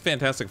mean, it makes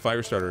fantastic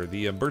fire starter.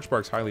 The birch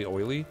bark's highly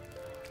oily,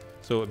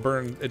 so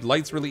it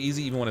lights really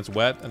easy even when it's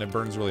wet, and it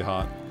burns really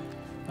hot.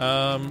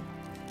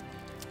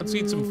 Let's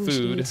eat some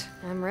food. Sweet.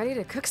 I'm ready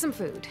to cook some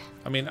food.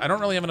 I mean, I don't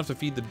really have enough to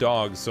feed the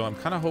dogs, so I'm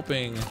kind of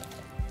hoping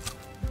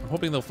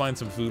they'll find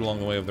some food along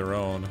the way of their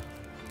own.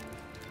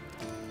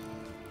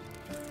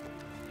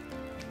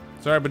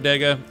 Sorry,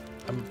 Bodega.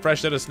 I'm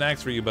fresh out of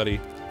snacks for you, buddy.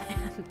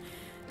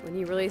 When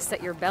you really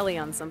set your belly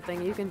on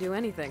something, you can do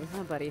anything,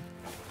 huh, buddy?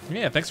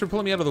 Yeah, thanks for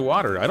pulling me out of the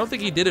water. I don't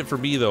think he did it for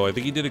me, though. I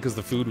think he did it because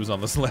the food was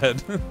on the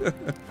sled.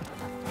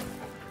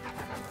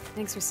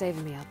 Thanks for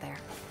saving me out there.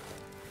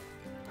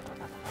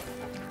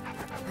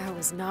 That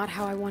was not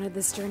how I wanted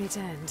this journey to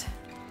end.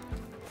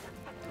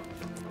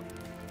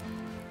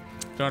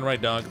 Darn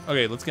right, dog.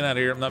 Okay, let's get out of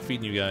here. I'm not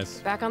feeding you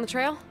guys. Back on the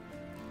trail?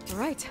 All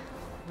right,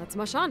 let's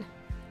mush on.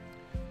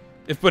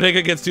 If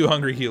Bodega gets too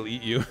hungry, he'll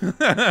eat you.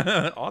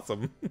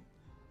 Awesome.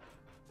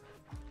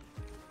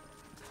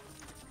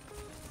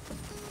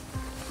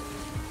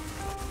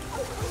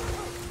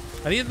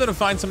 I need them to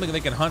find something they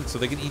can hunt so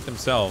they can eat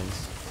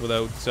themselves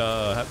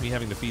without me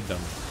having to feed them.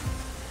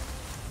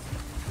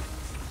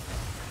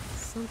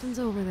 Something's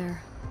over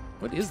there.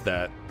 What is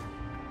that?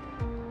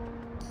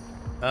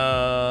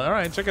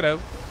 Alright, check it out.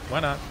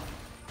 Why not?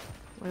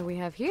 What do we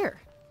have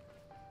here?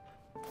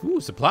 Ooh,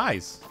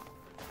 supplies.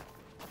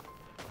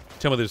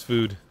 Tell me there's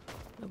food.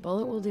 A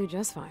bullet will do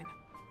just fine.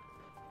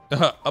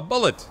 A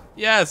bullet!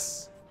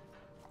 Yes!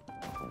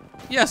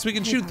 Yes, we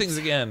can shoot Yes. things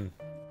again.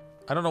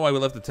 I don't know why we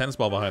left the tennis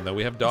ball behind, though.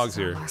 We have dogs This is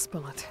our here. last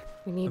bullet.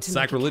 We need That's to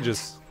make it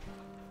sacrilegious.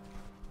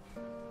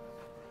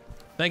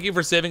 Thank you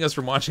for saving us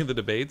from watching the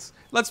debates.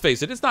 Let's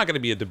face it, it's not going to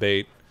be a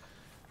debate.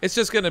 It's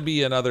just going to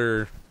be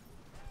another...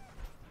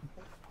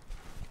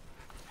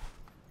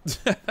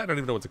 I don't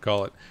even know what to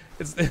call it.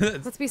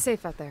 count. Let's be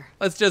safe out there.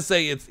 Let's just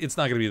say it's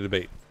not going to be a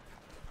debate.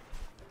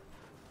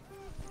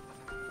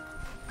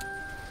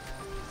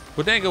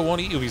 Bodega won't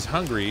eat you if he's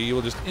hungry. He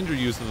will just injure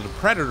you so that the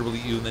predator will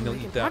eat you, and then he'll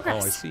Making eat that. Oh, I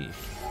progress. see.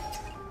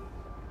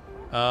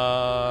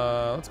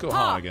 Let's go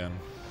Han again.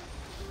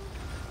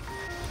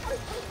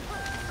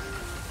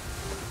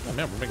 Oh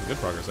man, we're making good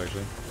progress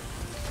actually.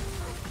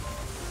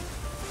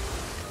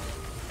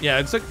 Yeah,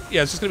 it's like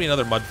it's just gonna be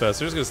another mud fest.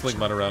 They're just gonna sling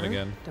mud around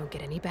again. Don't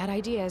get any bad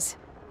ideas.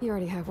 You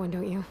already have one,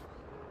 don't you?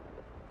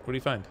 What do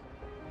you find?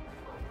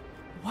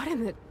 What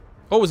in the...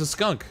 Oh, it was a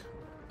skunk.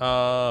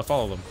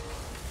 Follow them.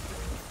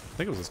 I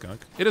think it was a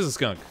skunk. It is a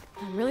skunk.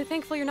 I'm really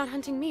thankful you're not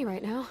hunting me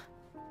right now.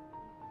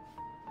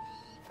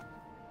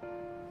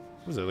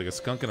 What is it, like a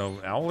skunk and an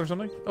owl or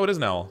something? Oh, it is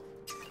an owl.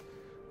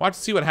 Watch and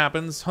see what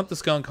happens. Hunt the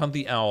skunk, hunt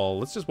the owl.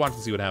 Let's just watch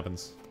and see what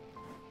happens.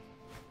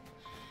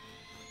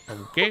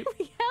 Okay.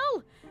 Holy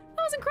hell!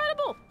 That was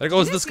incredible! There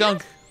goes the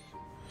skunk.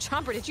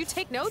 Chomper, did you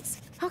take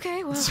notes?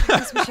 Okay, well, I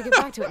guess we should get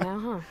back to it now,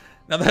 huh?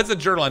 Now that's a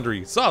journal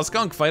entry. Saw a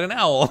skunk fight an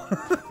owl.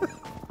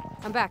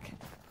 I'm back.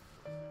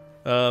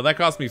 That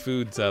cost me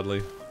food,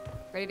 sadly.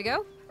 Ready to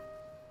go?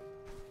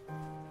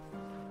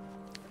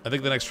 I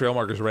think the next trail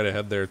marker's right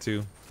ahead there,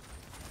 too.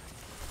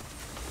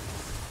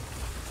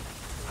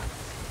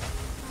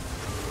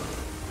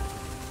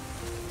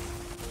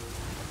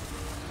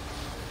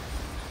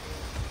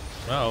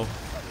 Uh-oh.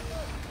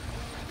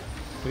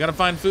 We gotta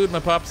find food, my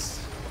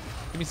pups.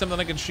 Give me something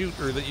I can shoot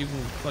or that you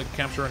can, like,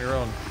 capture on your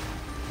own.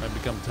 I've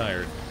become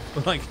tired.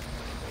 Like,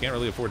 can't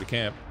really afford to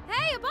camp.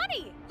 Hey, a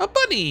bunny! A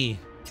bunny!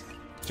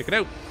 Check it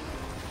out.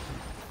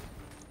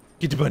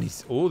 Get the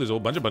bunnies. Oh, there's a whole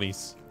bunch of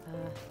bunnies.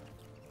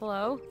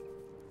 Hello?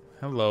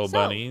 Hello, So-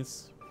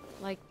 bunnies.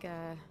 Like,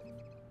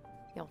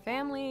 your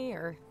family,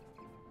 or...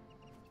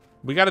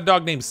 We got a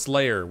dog named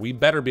Slayer. We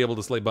better be able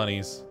to slay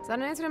bunnies. Is that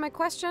an answer to my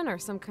question, or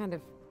some kind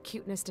of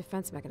cuteness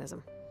defense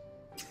mechanism?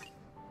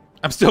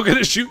 I'm still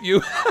gonna shoot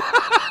you.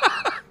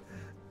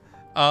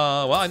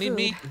 Well, I need Food.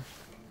 meat.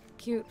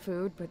 Cute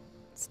food, but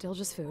still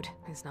just food.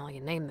 It's not like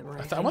you name them or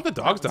anything. I want the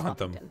dogs to hunt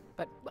them.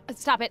 But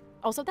stop it.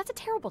 Also, that's a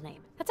terrible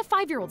name. That's a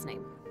 5-year-old's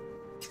name.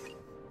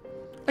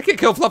 I can't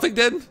kill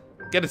Fluffington.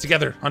 Get it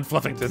together, hunt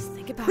Fluffington.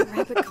 Think about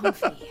Rabbit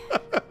Comfy.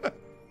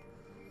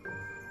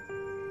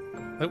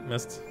 Oh,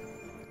 missed.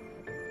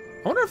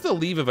 I wonder if they'll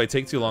leave if I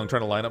take too long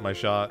trying to line up my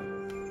shot.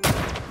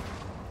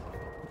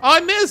 Oh, I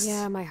missed!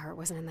 Yeah, my heart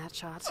wasn't in that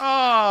shot.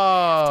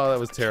 Oh, that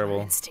was Killer terrible.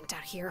 instinct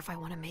out here if I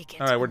want to make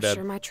it. All right, we're I'm dead.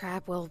 sure my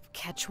trap will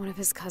catch one of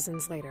his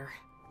cousins later.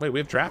 Wait, we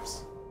have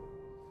traps?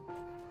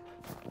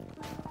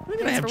 What do you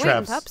mean I Thanks have for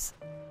traps? waiting, pups.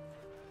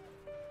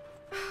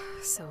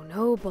 So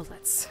no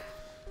bullets.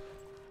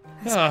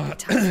 Ah,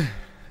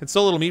 it's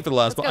so little meat for the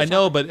last Let's one. go, I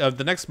know, Chopper. but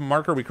the next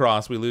marker we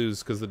cross, we lose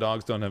because the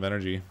dogs don't have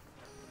energy.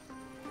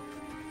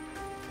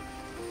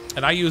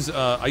 And I use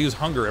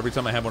hunger every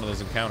time I have one of those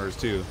encounters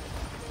too.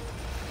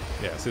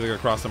 Yeah, see, they're gonna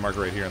cross the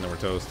marker right here, and then we're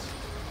toast.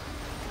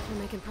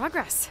 We're making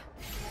progress.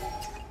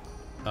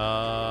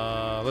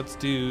 Let's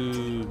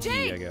do D,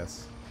 Jake! I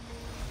guess.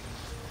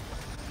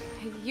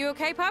 You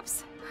okay,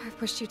 pups? I've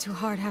pushed you too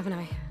hard, haven't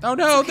I? Oh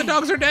no, It's okay. the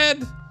dogs are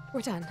dead. We're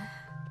done.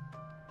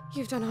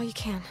 You've done all you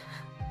can.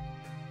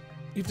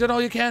 You've done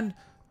all you can.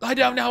 Lie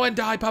down now and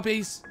die,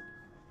 puppies.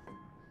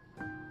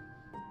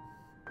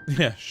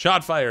 Yeah,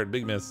 shot fired,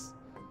 big miss.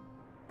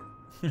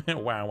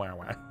 Wow, wow,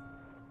 wow.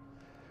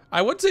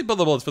 I would say pull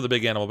the bullets for the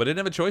big animal, but I didn't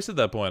have a choice at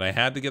that point. I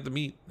had to get the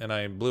meat, and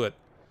I blew it.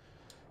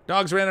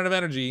 Dogs ran out of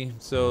energy,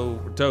 so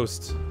we're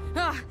toast.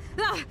 I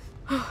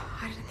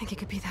didn't think it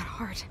could be that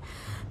hard.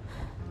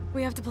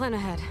 We have to plan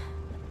ahead.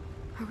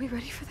 Are we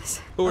ready for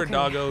this? Poor Okay,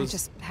 doggos. I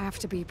just have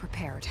to be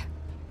prepared.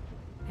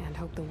 And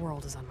hope the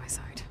world is on my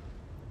side.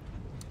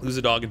 Lose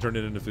a dog and turn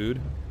it into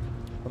food.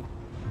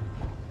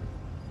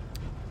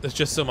 There's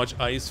just so much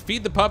ice.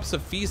 Feed the pups, a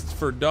feast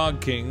for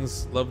dog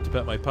kings. Love to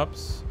pet my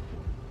pups.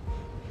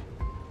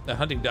 That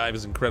hunting dive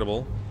is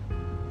incredible.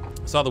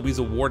 Saw the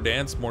weasel war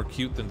dance, more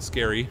cute than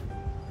scary.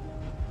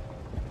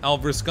 Owl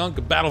vs. skunk,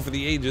 a battle for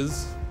the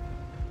ages.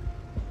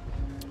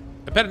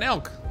 I pet an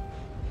elk.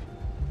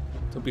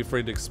 Don't be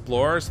afraid to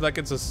explore. So that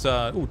gets us,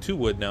 ooh, 2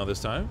 wood now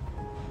this time.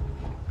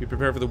 Be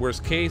prepared for the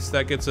worst case.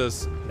 That gets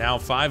us now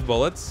 5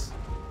 bullets.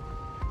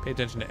 Pay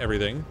attention to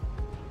everything.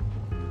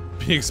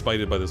 Be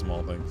excited by the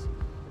small things.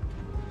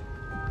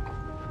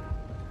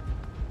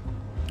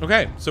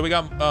 Okay, so we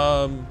got,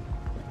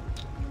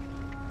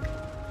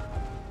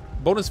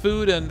 bonus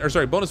food and, or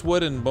sorry, bonus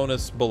wood and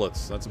bonus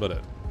bullets. That's about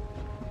it.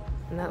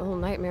 And that little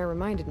nightmare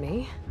reminded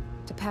me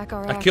to pack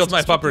our I killed my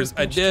axes to puppers. those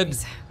I birch did.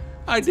 trees.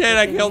 I It's a did. good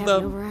I thing we killed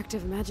have an them.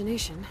 overactive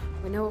imagination.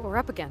 We know what we're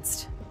up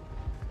against.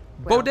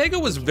 Well, Bodega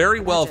was very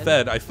well imagine.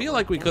 fed. I feel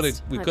like we could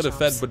have Yes,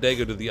 fed chomps.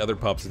 Bodega to the other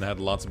pups and had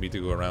lots of meat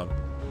to go around.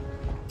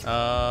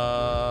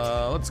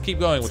 Let's keep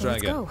going. We'll So try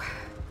let's again. go.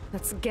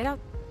 Let's get out.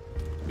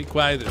 Be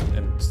quiet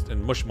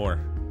and mush more.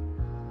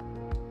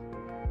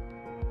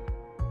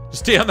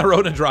 Just stay on the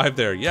road and drive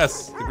there.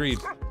 Yes, agreed.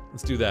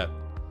 Let's do that.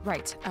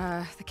 Right.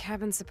 The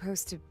cabin's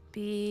supposed to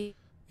be.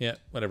 Yeah,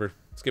 whatever.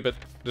 Skip it.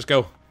 Just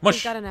go. We've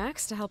Mush. got an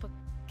axe to help.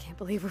 Can't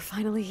believe we're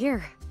finally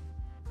here.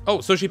 Oh,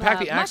 so she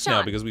packed the axe mush now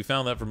on. because we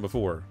found that from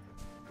before.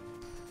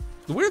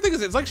 The weird thing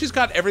is, it's like she's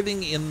got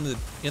everything in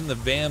the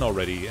van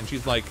already, and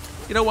she's like,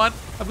 you know what?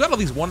 I've got all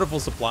these wonderful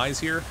supplies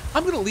here.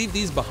 I'm gonna leave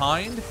these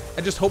behind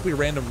and just hope we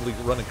randomly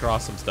run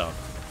across some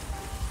stuff.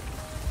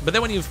 But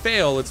then when you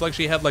fail, it's like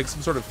she had like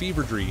some sort of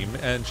fever dream,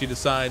 and she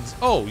decides,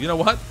 oh, you know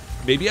what?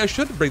 Maybe I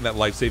should bring that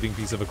life-saving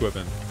piece of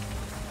equipment.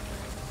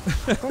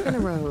 Fork in the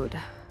road.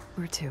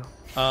 Where to?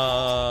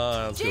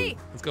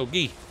 Let's go,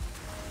 Gee.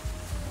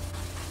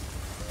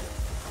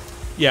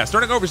 Yeah,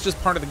 starting over is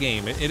just part of the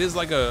game. It is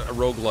like a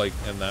roguelike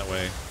in that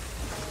way.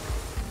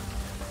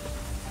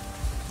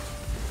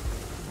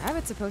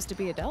 Rabbit's supposed to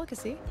be a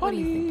delicacy. What do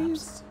you think,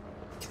 Pups?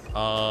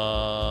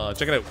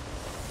 Check it out.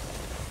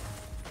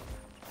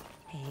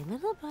 Hey,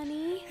 little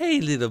bunny. Hey,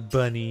 little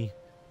bunny.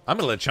 I'm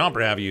gonna let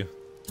Chomper have you.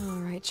 All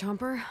right,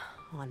 Chomper.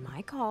 On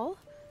my call,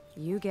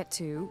 you get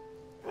to...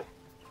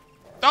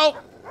 Oh!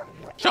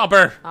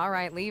 Chomper! All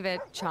right, leave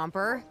it,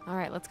 Chomper. All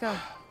right, let's go.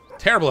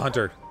 Terrible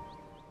hunter.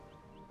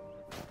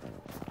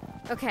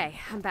 Okay,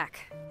 I'm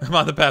back. I'm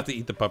on the path to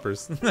eat the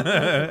puppers.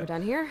 We're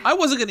done here? I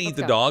wasn't gonna eat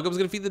the go. dog. I was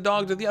gonna feed the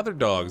dog to the other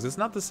dogs. It's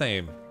not the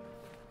same.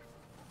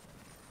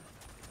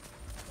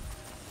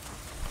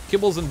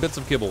 Kibbles and bits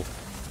of kibble.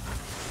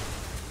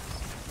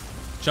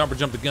 Chomper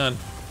jumped the gun.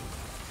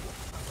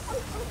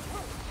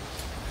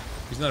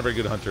 He's not a very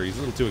good hunter. He's a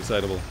little too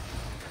excitable.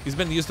 He's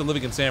been used to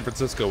living in San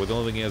Francisco, where the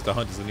only thing he has to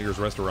hunt is the nearest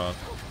restaurant.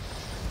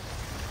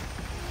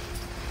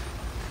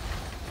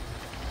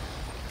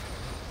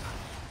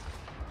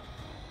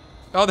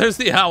 Oh, there's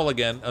the owl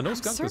again. Oh, no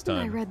skunk this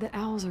time. I read that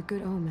owls are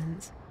good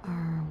omens.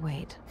 Or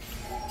wait.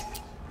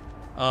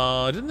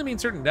 Didn't it mean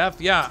certain death?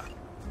 Yeah.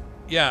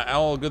 Yeah,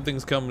 owl, good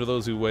things come to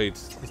those who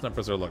wait. Let's not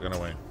press our luck on our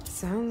way.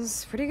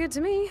 Sounds pretty good to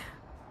me.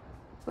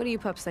 What do you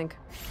pups think?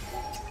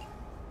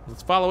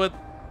 Let's follow it.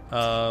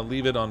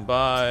 Leave it on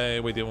by.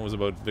 Wait, the other one was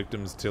about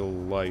victims till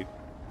light.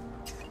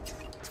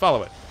 Let's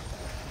follow it.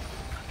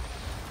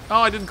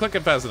 Oh, I didn't click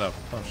it fast enough.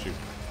 Oh, shoot.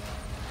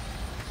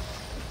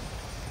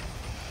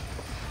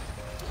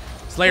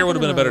 Slayer would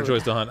have been a better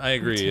choice to hunt. I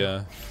agree,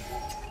 yeah.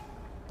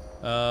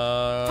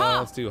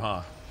 Let's do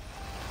Ha.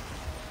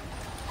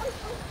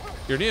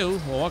 You're new.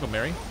 Well, welcome,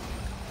 Mary.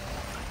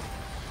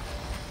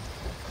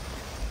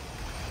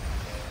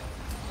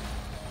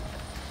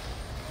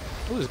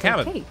 Ooh, there's a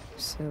cabin. Okay,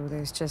 so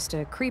there's just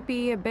a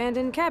creepy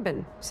abandoned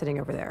cabin sitting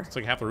over there. It's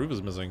like half the roof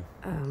is missing.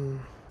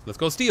 Let's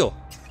go steal.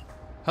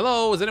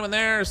 Hello, is anyone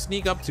there?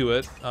 Sneak up to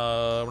it.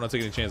 We're not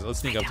taking any chances. Let's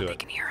sneak up to They it.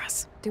 can hear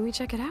us. Do we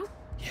check it out?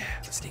 Yeah,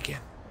 let's sneak in.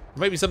 There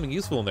might be something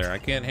useful in there. I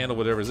can't handle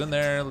whatever's in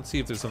there. Let's see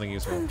if there's something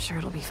useful. I'm sure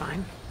it'll be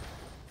fine.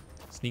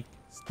 Sneak,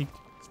 sneak,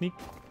 sneak.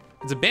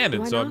 It's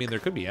abandoned, Do I so I knock? mean there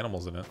could be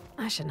animals in it.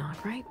 I should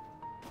knock, right?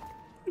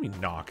 What do you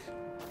mean knock?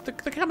 The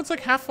cabin's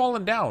like half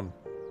fallen down.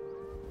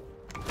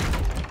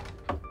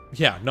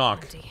 Yeah,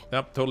 knock. Empty.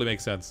 That totally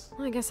makes sense.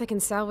 Well, I guess I can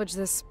salvage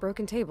this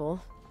broken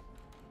table.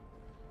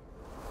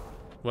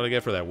 What'd I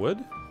get for that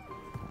wood?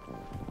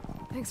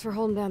 Thanks for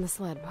holding down the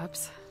sled,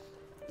 pups.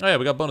 Oh yeah,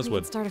 we got bonus We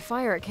wood. can start a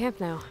fire at camp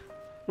now.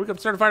 We could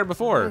start a fire I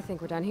before.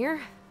 think we're done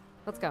here.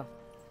 Let's go.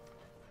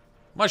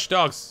 Mush,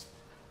 dogs.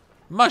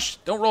 Mush,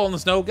 don't roll in the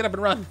snow. Get up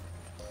and run.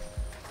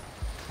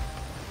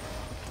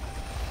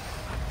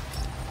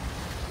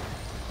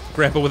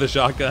 Grandpa with a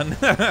shotgun.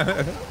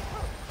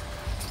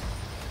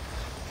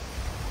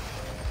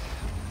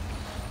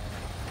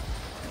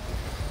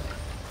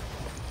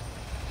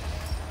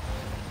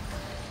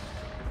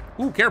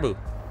 Ooh, caribou.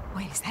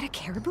 Wait, is that a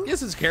caribou?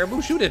 Yes, it's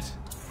caribou. Shoot it.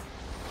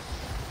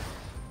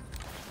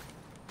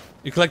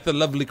 You collect the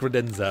lovely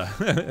credenza.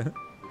 Okay,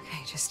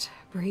 just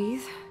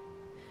breathe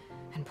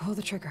and pull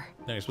the trigger.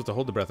 No, you're supposed to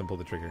hold the breath and pull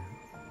the trigger.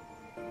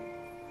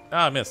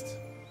 Ah, I missed.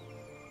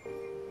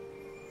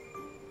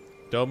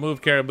 Don't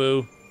move,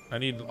 caribou. I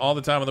need all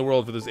the time in the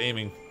world for this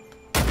aiming.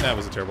 That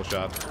was a terrible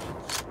shot.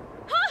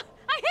 Ha!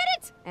 I hit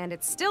it! And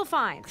it's still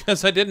fine.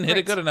 Because I didn't hit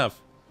it Great. good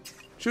enough.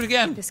 Shoot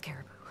again. This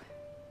caribou.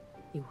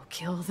 You will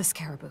kill this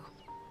caribou.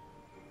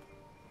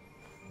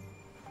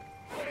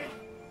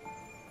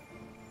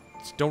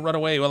 Just don't run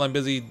away while I'm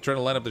busy trying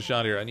to line up the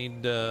shot here. I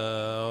need,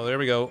 there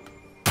we go.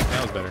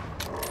 That was better.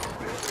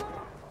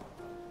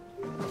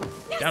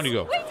 Yes! Down you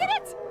go. We did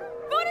it!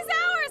 Bonus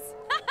hours!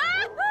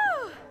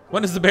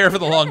 When does the bear for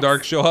the long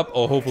dark show up?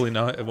 Oh, hopefully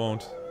not. It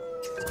won't.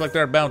 Let's collect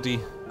our bounty.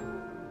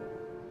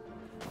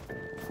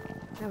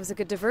 That was a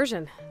good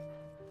diversion.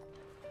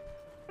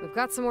 We've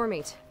got some more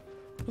meat.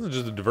 It wasn't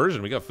just a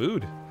diversion. We got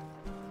food.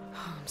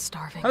 Oh, I'm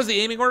starving. How does the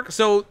aiming work?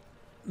 So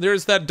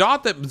there's that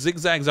dot that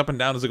zigzags up and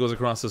down as it goes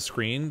across the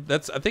screen. I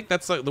think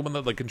that's like the one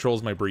that like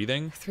controls my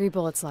breathing. 3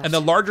 bullets left. And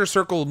the larger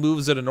circle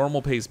moves at a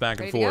normal pace back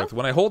and Ready to go? forth.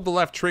 When I hold the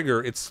left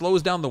trigger, it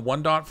slows down the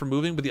one dot from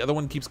moving, but the other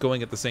one keeps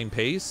going at the same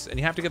pace. And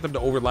you have to get them to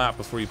overlap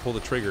before you pull the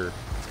trigger.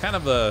 It's kind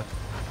of a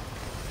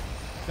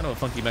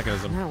funky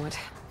mechanism. Now what?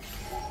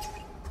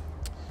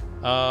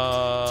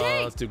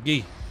 Let's do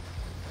Gee.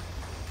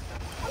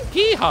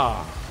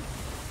 Gee-haw!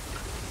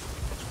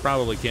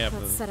 Probably camp.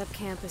 Let's set up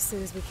camp as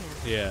soon as we can.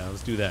 Yeah,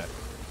 let's do that.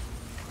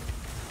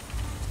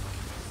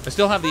 I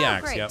still have the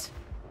axe, Great. yep.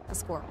 A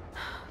squirrel.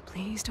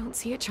 Please don't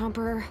see it,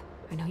 Chomper.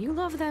 I know you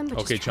love them, but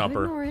Okay, just try to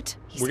Chomper. ignore it.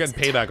 We're getting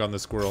payback on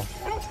this squirrel.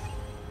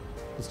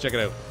 Let's check it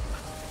out.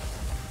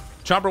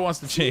 Chomper wants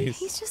to chase.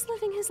 He's just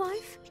living his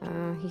life.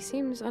 He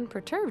seems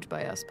unperturbed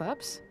by us,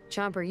 pups.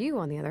 Chomper, you,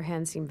 on the other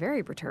hand, seem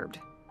very perturbed.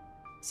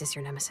 Is this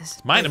your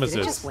nemesis? My Wait, nemesis.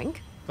 Did it just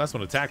wink? Last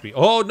one attacked me.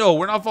 Oh, no,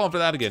 we're not falling for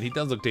that again. He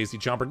does look tasty,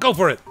 Chomper. Go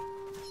for it.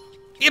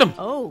 Eat him!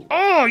 Oh.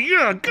 Oh,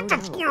 yeah! Get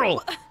that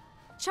squirrel!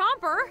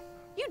 Chomper,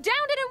 you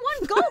downed it in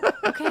one gulp.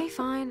 Okay,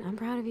 fine. I'm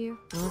proud of you.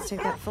 Now let's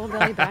take that full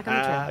belly back on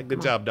the trail.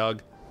 Good job,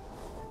 dog.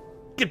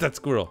 Get that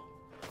squirrel.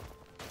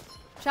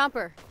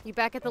 Chomper, you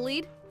back at the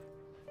lead?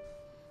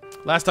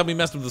 Last time we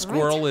messed with the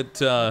squirrel,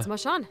 Let's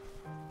mush on.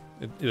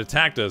 it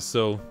attacked us,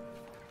 so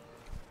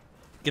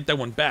get that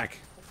one back.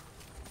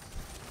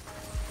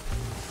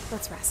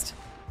 Let's rest.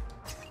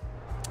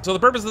 So the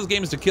purpose of this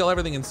game is to kill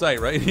everything in sight,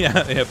 right?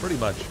 Yeah, pretty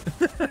much.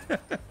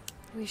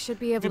 We should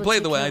be able to play it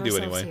take the way care I of do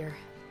ourselves anyway. Here.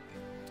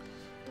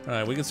 All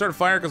right, we can start a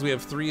fire because we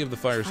have 3 of the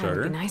fire Fire would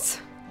starter. be nice.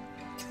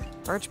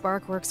 Birch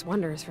bark works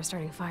wonders for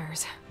starting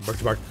fires.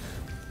 Birch bark.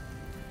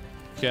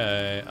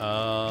 Okay,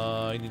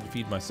 I need to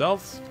feed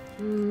myself.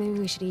 Maybe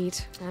we should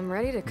eat. I'm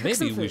ready to cook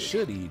some Maybe food. we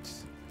should eat.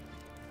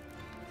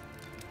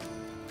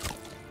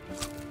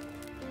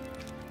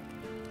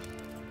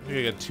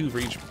 Maybe I got 2 for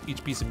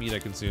each piece of meat I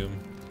consume.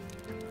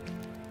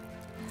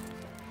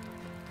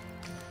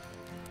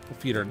 We'll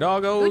feed our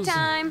doggos. Food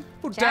time.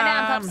 Food Chow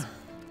down, time. pups.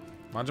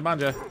 Manja,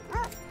 manja.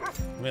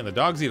 Man, the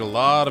dogs eat a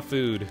lot of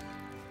food.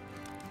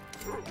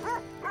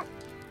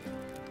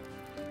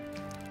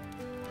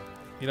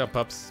 Eat up,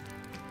 pups.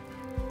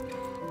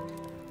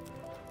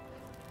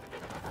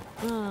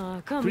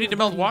 Come If we need here, to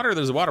melt buddy. water,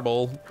 there's a water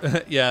bowl.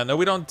 Yeah, no,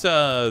 we don't,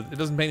 it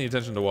doesn't pay any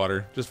attention to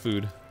water. Just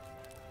food.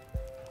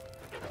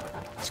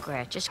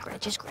 Scratches,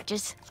 scratches,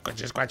 scratches.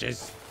 Scratches,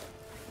 scratches.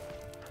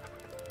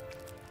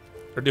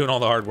 They're doing all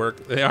the hard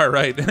work. They are,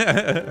 right.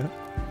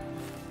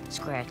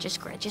 Scratches,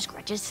 scratches,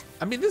 scratches.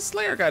 I mean, this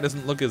Slayer guy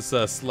doesn't look as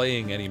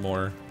slaying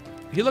anymore.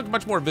 He looked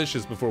much more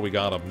vicious before we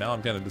got him. Now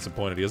I'm kind of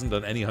disappointed. He hasn't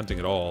done any hunting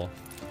at all.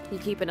 You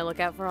keeping a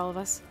lookout for all of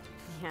us?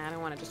 Yeah, I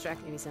don't want to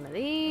distract maybe some of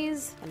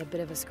these. And a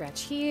bit of a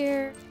scratch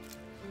here.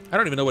 I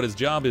don't even know what his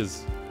job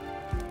is.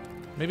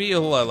 Maybe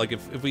he'll, like,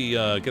 if we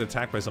get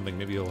attacked by something,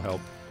 maybe he'll help.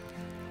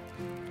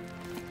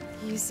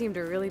 You seem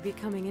to really be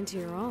coming into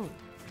your own.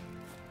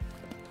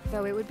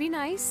 Though it would be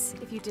nice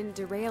if you didn't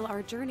derail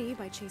our journey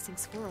by chasing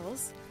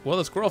squirrels. Well,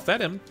 the squirrel fed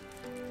him.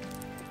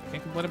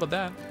 Can't complain about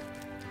that.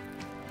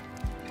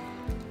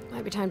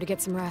 Might be time to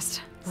get some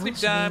rest. Sleep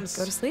should we times.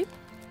 Go to sleep?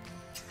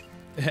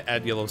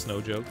 Add yellow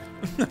snow joke.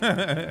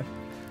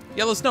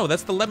 Yellow snow,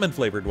 that's the lemon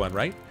flavored one,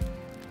 right?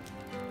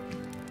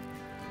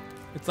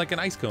 It's like an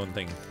ice cone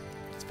thing.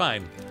 It's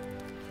fine.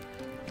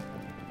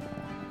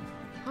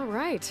 All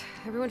right.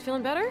 Everyone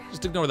feeling better?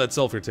 Just ignore that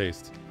sulfur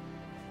taste.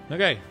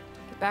 Okay,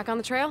 Get back on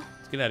the trail?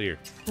 let's get out of here.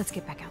 Let's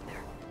get back out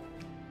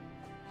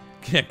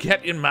there.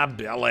 Get in my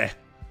belly.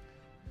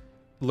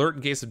 Alert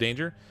in case of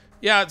danger.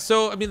 Yeah,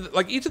 so, I mean,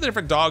 like, each of the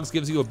different dogs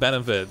gives you a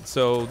benefit.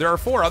 So there are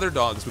 4 other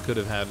dogs we could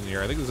have had in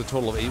here. I think there's a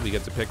total of 8 we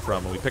get to pick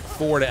from. And we picked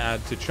 4 to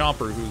add to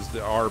Chomper, who's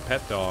our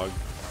pet dog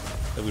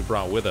that we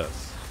brought with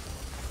us.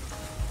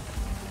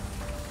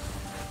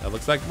 That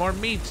looks like more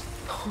meat.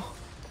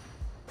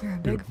 You're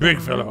a You're a big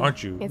fella,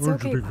 aren't you? It's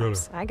Aren't you, okay, big fella?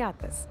 Pops. I got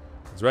this.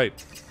 That's right.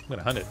 I'm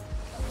gonna hunt it.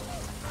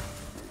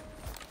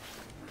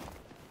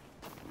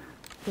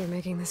 You're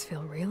making this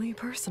feel really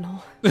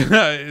personal.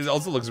 It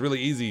also looks really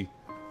easy.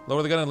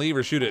 Lower the gun and leave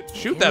or shoot it.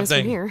 Shoot that Cameras from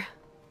thing. Here.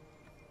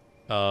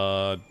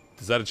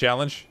 Is that a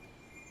challenge?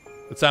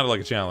 It sounded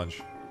like a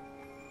challenge.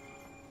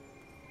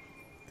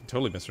 Can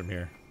totally miss from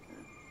here.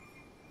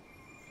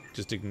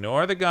 Just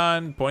ignore the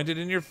gun. Point it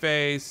in your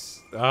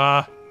face.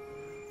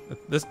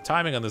 This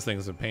timing on this thing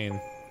is a pain.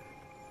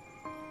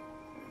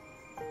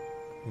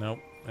 Nope,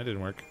 that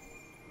didn't work.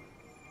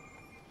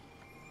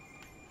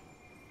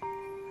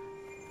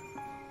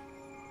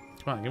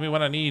 Come on, give me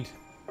what I need.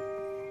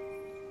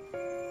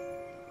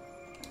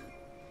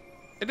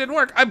 It didn't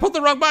work. I pulled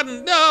the wrong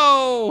button.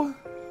 No!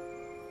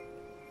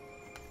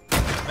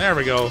 There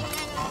we go.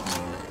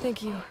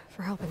 Thank you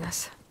for helping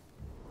us.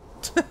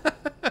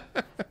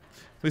 At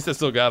least I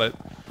still got it.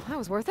 That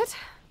was worth it.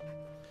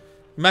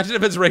 Imagine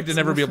if it's rigged to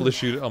never be able to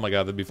shoot it. Oh my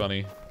god, that'd be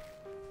funny.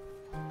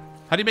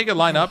 How do you make it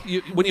line up?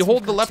 When you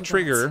hold the left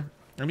trigger,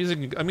 I'm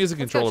using a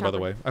controller by the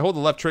way. I hold the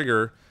left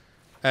trigger,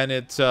 and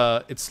it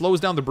slows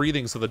down the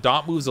breathing, so the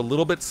dot moves a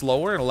little bit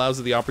slower and allows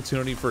it the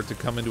opportunity for it to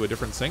come into a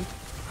different sync.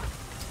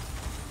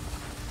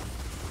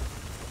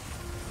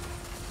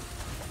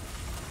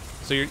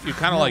 So you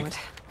kind of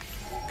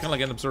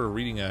like end up sort of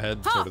reading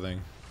ahead, sort of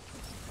thing,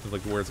 of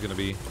like where it's gonna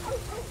be.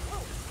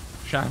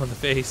 Shot him in the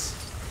face.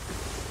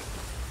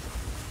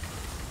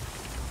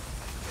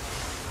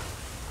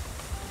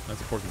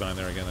 That's a porcupine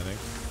there again, I think.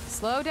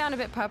 Slow down a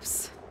bit,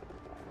 pups.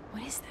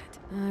 What is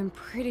that? I'm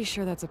pretty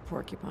sure that's a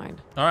porcupine.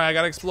 All right, I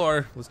gotta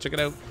explore. Let's check it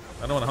out.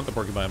 I don't want to hunt the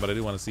porcupine, but I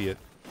do want to see it.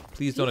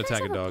 Please don't You guys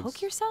attack it, ever dogs.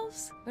 Poke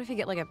yourselves? What if you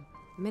get like a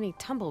mini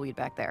tumbleweed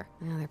back there?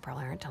 No, there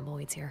probably aren't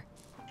tumbleweeds here.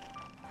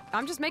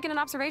 I'm just making an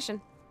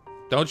observation.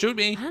 Don't shoot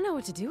me. I don't know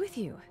what to do with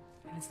you.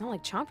 And it's not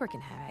like Chomper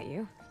can have at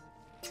you.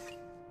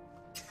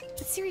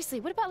 But seriously,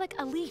 what about like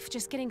a leaf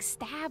just getting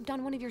stabbed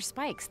on one of your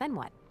spikes? Then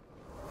what?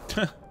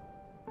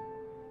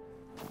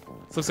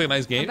 This looks like a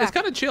nice game. I'm It's back.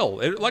 kind of chill.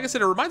 Like I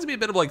said, it reminds me a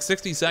bit of like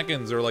 60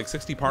 seconds or like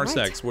 60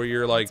 parsecs, where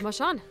you're like Let's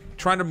mush on.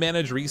 trying to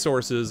manage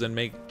resources and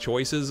make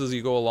choices as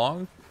you go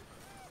along.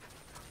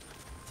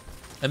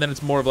 And then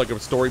it's more of like a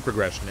story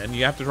progression, and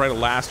you have to try to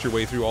last your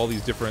way through all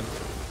these different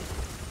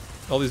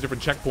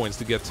checkpoints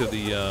to get to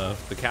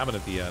the cabin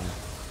at the end.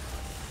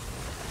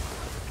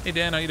 Hey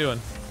Dan, how you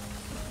doing?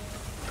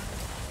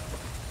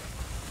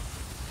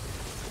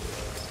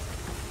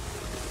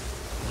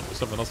 There's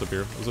something else up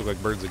here. Those look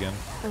like birds again.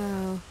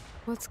 Oh,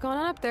 what's going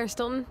on up there,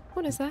 Stilton?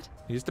 What is that?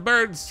 Here's the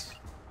birds.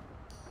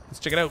 Let's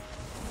check it out.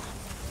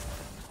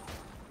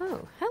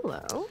 Oh,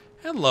 hello.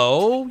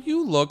 Hello,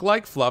 you look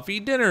like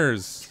fluffy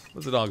dinners.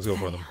 Let the dogs go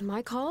for them. On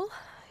my call,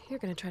 you're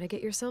gonna try to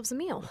get yourselves a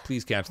meal.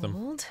 Please catch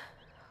them.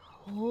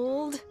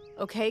 Hold.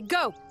 Okay,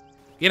 go.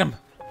 Get them.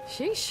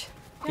 Sheesh.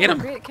 Get 'em.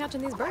 Great at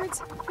catching these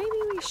birds. Maybe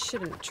we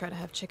shouldn't try to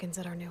have chickens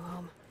at our new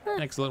home.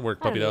 Excellent work,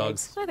 I don't puppy need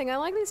dogs. eggs. I think I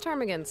like these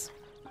ptarmigans.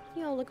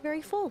 You all look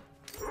very full.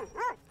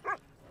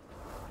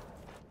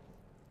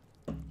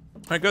 All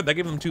right, good. That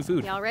gave them 2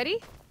 food. Y'all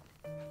ready?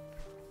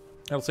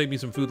 That'll save me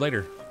some food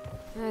later.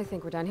 I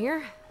think we're done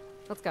here.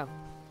 Let's go.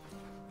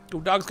 Go,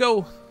 dogs,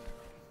 go.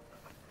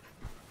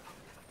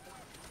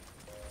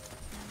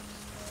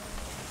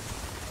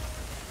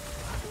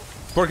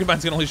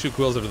 Porcupines can only shoot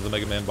quills after the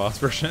Mega Man boss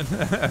version.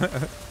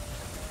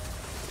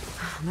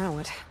 Now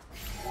what?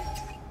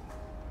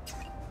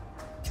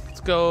 Let's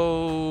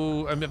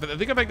go. I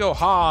think if I go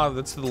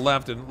that's to the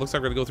left, and it looks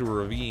like we're gonna go through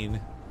a ravine.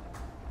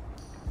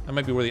 That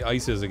might be where the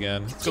ice is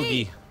again. Let's go,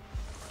 Gee. Gee.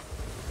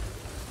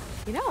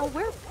 You know,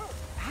 we're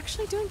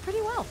actually doing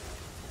pretty well.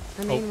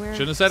 I mean, we're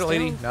shouldn't have said it,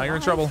 lady. still Now you're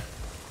in alive. trouble.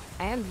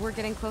 And we're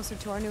getting closer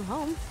to our new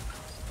home.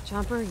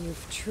 Chomper,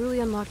 you've truly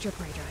unlocked your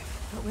prey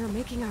drive, but we're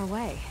making our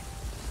way.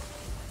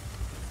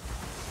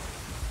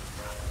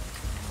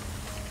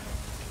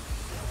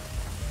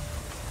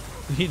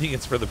 He think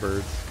it's for the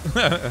birds.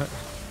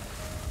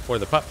 Or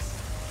the pups.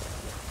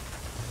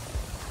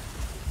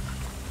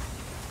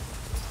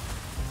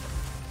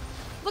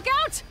 Look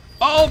out!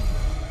 Oh!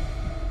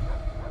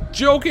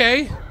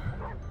 Okay.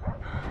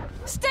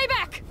 Stay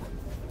back!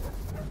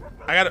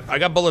 I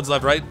got bullets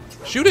left, right?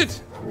 Shoot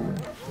it!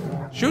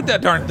 Shoot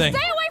that darn thing.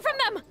 Stay away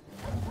from them!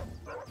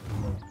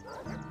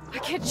 I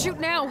can't shoot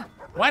now.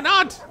 Why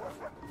not?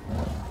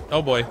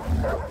 Oh boy.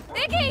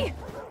 Iggy!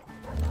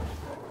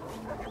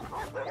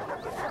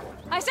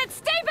 I said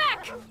stay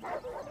back!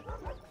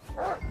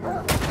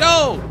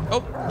 No!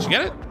 Oh, did you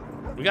get it?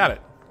 We got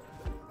it.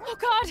 Oh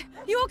God,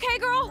 you okay,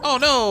 girl? Oh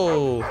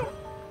no!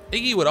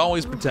 Iggy would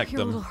always protect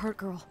You're a them. little hurt,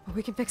 girl, but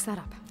we can fix that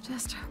up.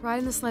 Just ride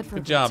in the sled for a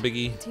Good job, bit.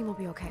 Iggy. The team will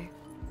be okay.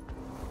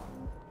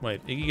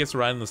 Wait, Iggy gets to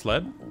ride in the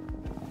sled?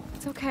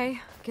 It's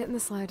okay. Get in the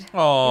sled. Aww. You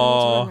don't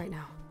need to run right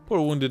now.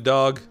 Poor wounded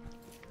dog.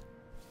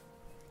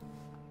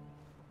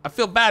 I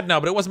feel bad now,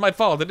 but it wasn't my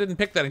fault. I didn't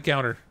pick that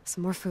encounter.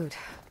 Some more food.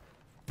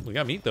 We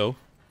got meat, though.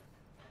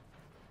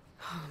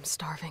 Oh, I'm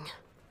starving.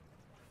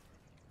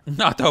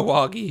 Not the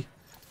woggy.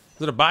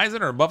 Is it a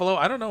bison or a buffalo?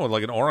 I don't know,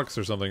 like an oryx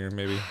or something, or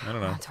maybe. I don't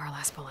know. On to our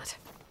last bullet.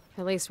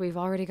 At least we've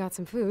already got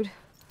some food.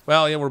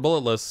 Well, yeah, we're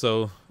bulletless,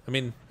 so... I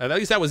mean, at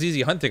least that was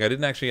easy hunting. I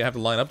didn't actually have to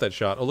line up that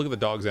shot. Oh, look at the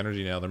dog's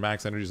energy now. Their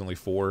max energy is only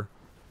 4.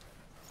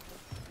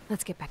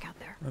 Let's get back out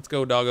there. Let's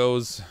go,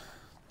 doggos.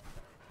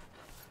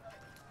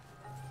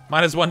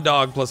 -1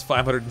 dog plus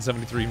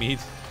 573 meat.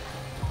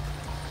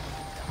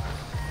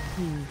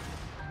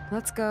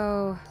 Let's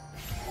go.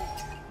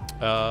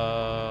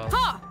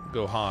 Ha!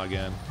 Go ha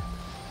again.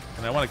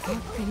 And I want to...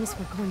 Good things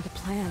we're going to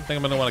plan. I think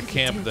I'm going to want to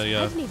camp the...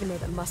 I didn't even know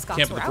that muskox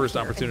camp were the out first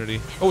here, opportunity.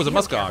 and Oh, it was a they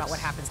don't care muskox. about what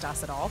happens to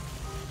us at all.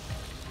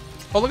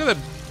 Oh, look at that.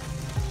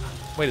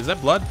 Wait, is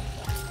that blood?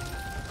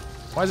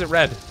 Why is it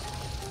red?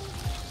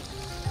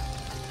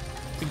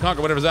 We can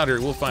conquer whatever's out here.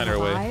 We'll find our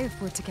way. Alive,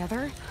 we're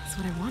together. That's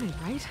what I wanted,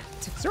 right?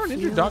 Is there an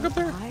injured dog up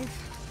there? Alive,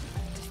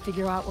 to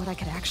figure out what I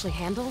could actually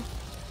handle.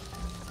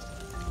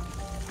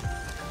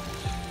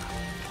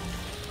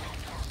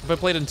 If I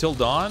played until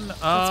dawn?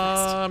 rest.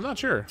 I'm not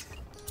sure.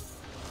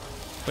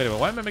 Wait a minute.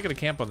 Why am I making a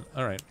camp on...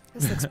 All right.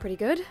 This looks pretty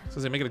good. It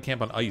says they make it a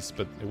camp on ice,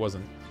 but it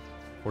wasn't.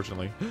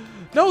 Fortunately.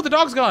 No, the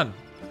dog's gone.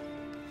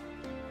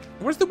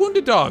 Where's the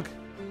wounded dog?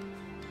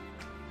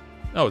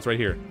 Oh, it's right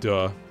here.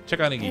 Duh. Check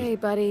on Iggy. Hey,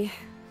 buddy.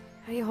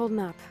 How you holding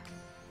up?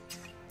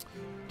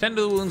 Tend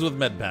to the wounds with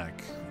med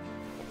pack.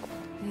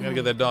 You gotta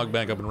get that dog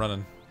back up and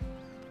running.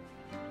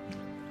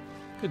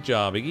 Good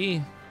job,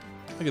 Iggy.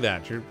 Look at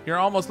that. You're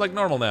almost like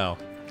normal now.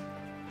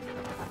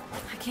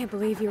 I can't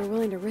believe you were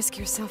willing to risk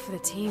yourself for the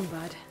team,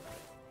 bud.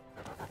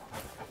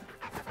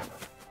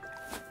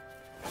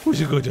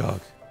 Who's a good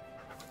dog?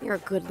 You're a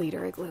good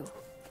leader, Igloo.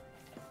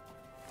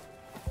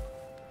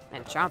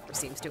 And Chomper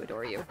seems to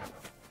adore you.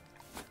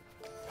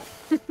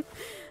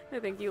 I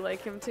think you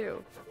like him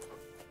too.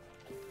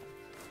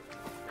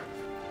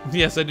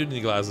 Yes, I do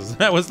need glasses.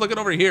 I was looking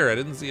over here. I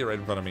didn't see it right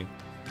in front of me.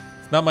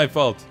 It's not my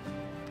fault.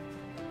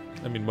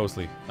 I mean,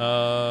 mostly.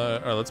 All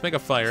right, let's make a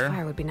fire.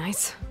 Fire would be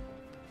nice.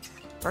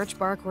 Birch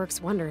bark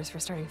works wonders for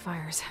starting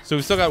fires. So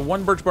we've still got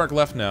 1 birch bark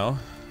left now.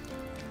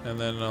 And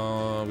then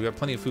we got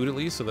plenty of food at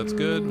least, so that's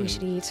good. We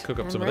should eat. Cook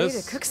up I'm some of ready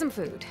this. to cook some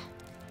food.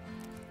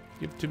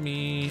 Give to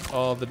me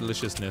all the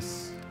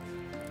deliciousness.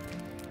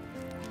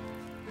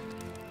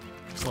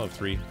 Still have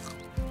 3.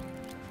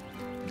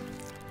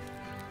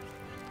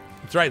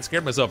 That's right,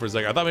 scared myself for a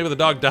second. I thought maybe the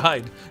dog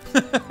died.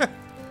 I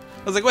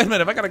was like, wait a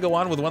minute, if I gotta go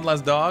on with one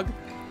last dog?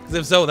 Because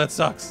if so, that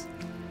sucks.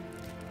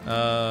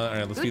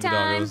 Alright, let's feed the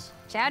doggos.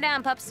 Chow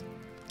down, pups.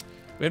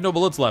 We have no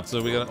bullets left,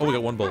 so we got. Oh, we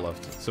got one bullet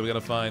left. So we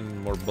gotta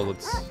find more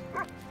bullets.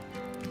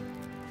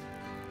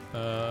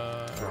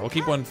 Alright, we'll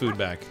keep one food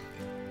back.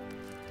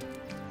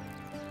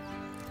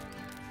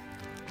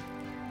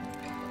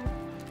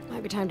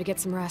 Might be time to get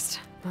some rest.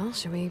 Well,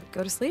 should we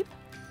go to sleep?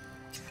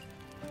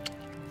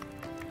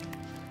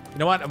 You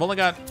know what? I'm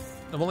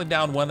only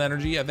down 1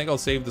 energy. I think I'll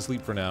save the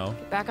sleep for now.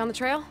 Back on the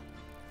trail?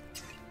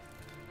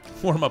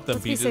 Warm up them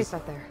Let's peaches. be safe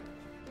out there.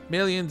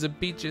 Millions of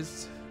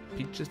peaches.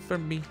 Peaches for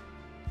me.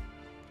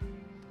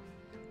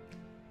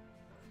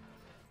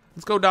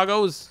 Let's go,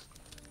 doggos.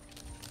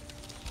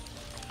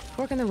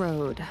 Fork in the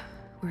road.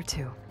 Where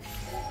to?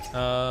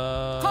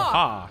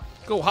 Ha.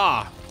 Go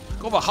ha.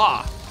 Go ba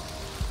ha.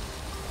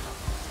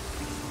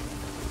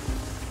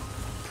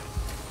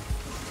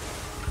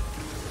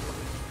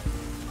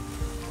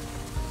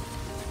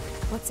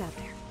 What's out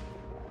there?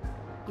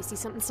 You see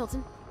something,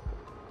 Stilton?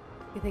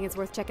 You think it's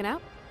worth checking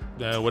out?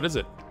 What is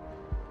it?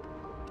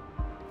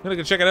 I'm gonna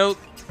go check it out.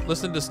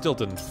 Listen to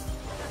Stilton.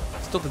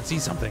 Stilton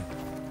sees something.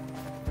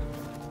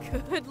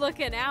 Good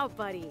looking out,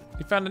 buddy.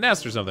 He found a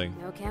nest or something.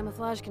 No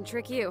camouflage can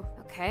trick you.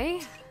 Okay.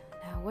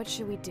 Now what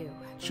should we do?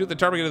 Shoot the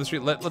target in the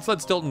street. Let's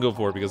let Stilton go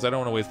for it because I don't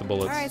want to waste the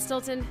bullets. All right,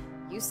 Stilton.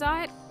 You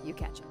saw it. You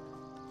catch it.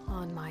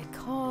 On my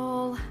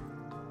call.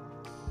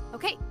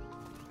 Okay.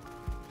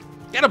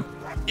 Get him!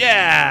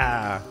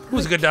 Yeah!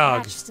 Who's a good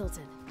dog? Catch,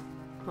 Stilton.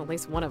 Well, at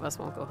least one of us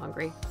won't go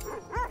hungry.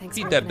 Thanks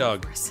Feed for that looking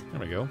out dog. for us. There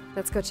we go.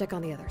 Let's go check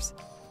on the others.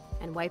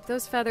 And wipe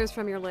those feathers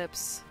from your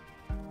lips.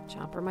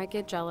 Chomper might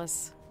get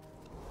jealous.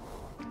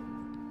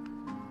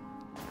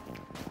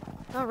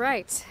 All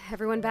right,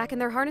 everyone back in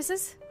their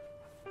harnesses?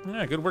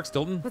 Yeah, good work,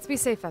 Stilton. Let's be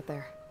safe out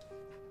there.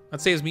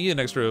 That saves me an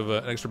extra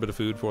bit of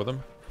food for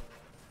them.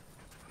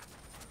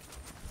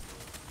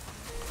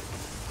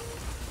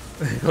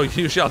 Oh,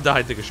 you shall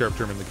die. Take a sharp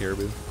turn in the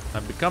caribou.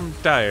 I've become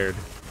tired.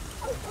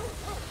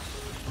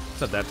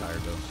 It's not that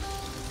tired though.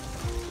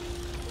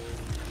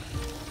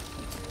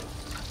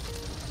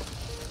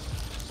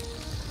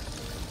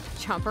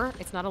 Chomper,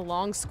 it's not a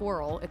long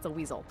squirrel, it's a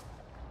weasel.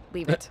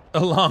 Leave it.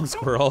 A long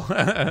squirrel.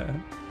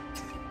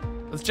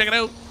 Let's check it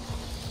out.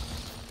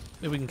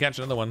 Maybe we can catch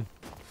another one.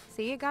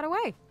 See, it got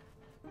away.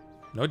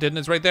 No, it didn't.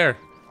 It's right there.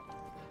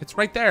 It's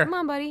right there. Come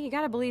on, buddy, you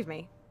gotta believe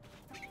me.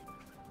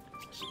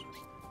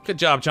 Good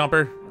job,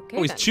 Chomper. Okay,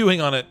 Oh, he's then. chewing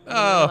on it. I didn't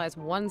Oh. realize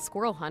one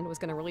squirrel hunt was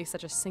gonna release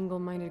such a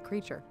single-minded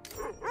creature.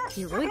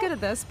 You're really good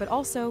at this, but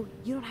also,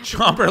 you don't have to...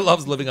 Chomper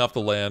loves living off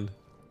the land.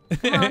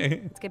 Come on,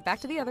 let's get back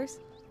to the others.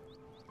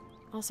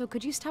 Also,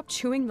 could you stop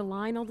chewing the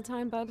line all the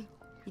time, bud?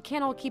 You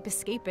can't all keep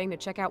escaping to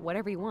check out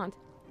whatever you want.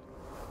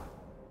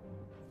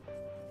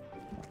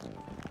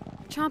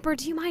 Chomper,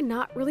 do you mind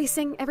not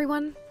releasing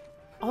everyone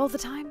all the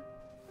time?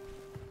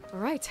 All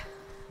right,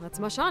 let's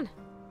mush on.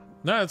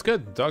 No, that's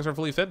good. Dogs are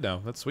fully fed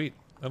now. That's sweet.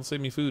 That'll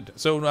save me food.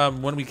 So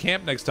when we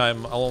camp next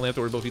time, I'll only have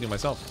to worry about feeding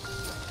myself.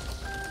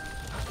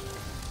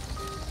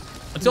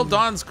 Until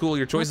dawn's cool,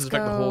 your choices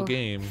affect the whole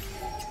game.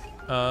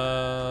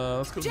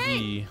 Let's go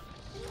D.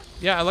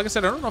 Yeah, like I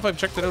said, I don't know if I've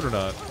checked it out or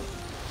not.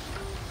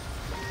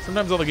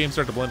 Sometimes all the games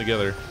start to blend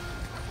together.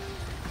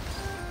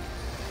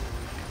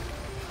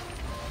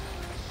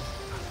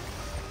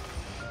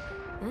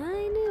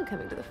 I knew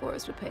coming to the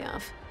forest would pay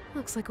off.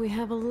 Looks like we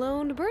have a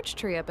lone birch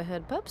tree up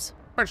ahead, pups.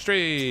 Birch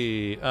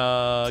tree.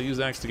 Use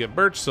axe to get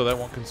birch, so that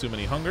won't consume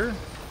any hunger.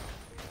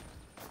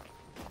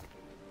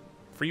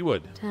 Free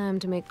wood. Time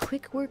to make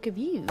quick work of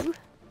you.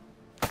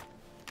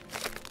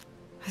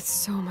 It's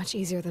so much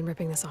easier than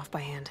ripping this off by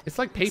hand. It's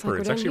like Looks paper. we're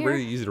It's done actually here.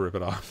 very easy to rip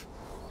it off.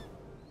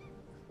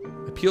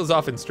 It peels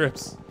off in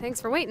strips.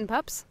 Thanks for waiting,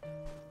 pups.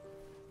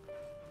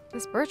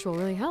 This birch will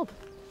really help.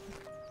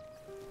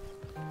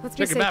 Let's be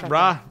Check safe your map, out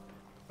brah.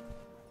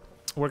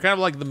 We're kind of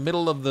like the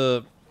middle of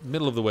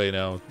the way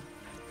now.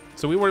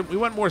 So we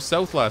went more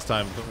south last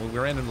time, but we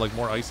ran into like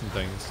more ice and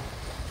things.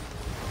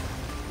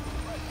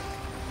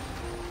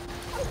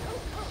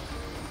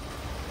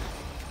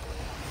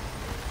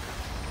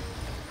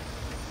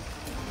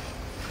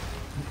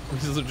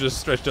 These are just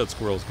stretched out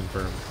squirrels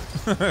confirmed.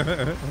 What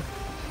there.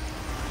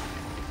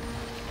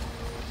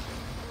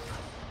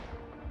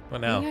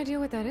 now? Any idea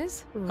what that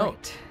is?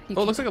 Right. You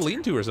Oh, it looks like a can't.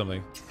 lean-to or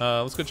something.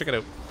 Let's go check it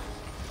out.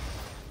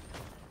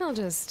 I'll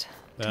just.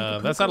 take a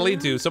That's quick not a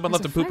lean-to. look. Someone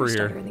There's left a pooper fire here.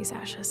 starter in these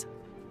ashes.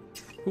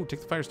 Ooh,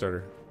 take the fire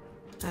starter.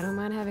 I don't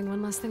mind having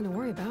one less thing to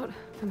worry about.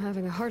 I'm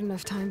having a hard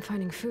enough time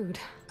finding food.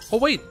 Oh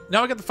wait,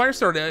 now I got the fire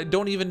starter. I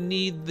don't even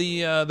need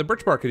the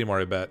birch bark anymore.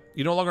 I bet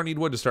you no longer need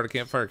wood to start a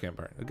campfire.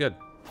 Good.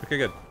 Okay,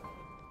 good.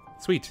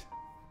 Sweet.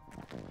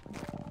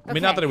 I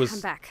mean, not that it was. I'm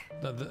back.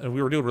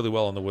 We were doing really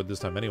well on the wood this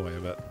time anyway. I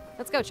bet.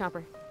 Let's go,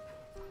 Chomper.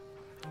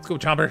 Let's go,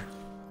 Chomper.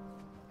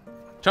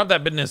 Chomp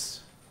that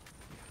business.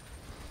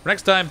 For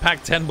next time,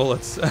 pack 10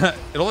 bullets. It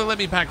only let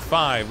me pack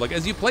 5. Like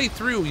as you play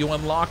through, you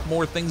unlock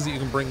more things that you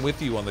can bring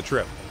with you on the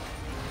trip.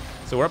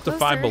 So we're up to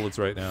 5 bullets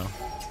right now.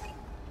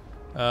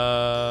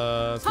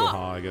 Let's go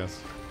Ha, I guess.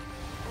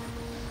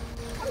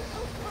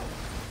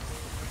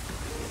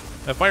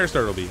 That fire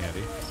starter will be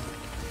handy.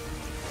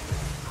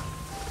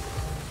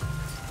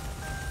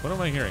 What am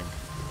I hearing?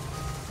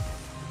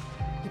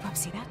 You Pop,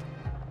 see that?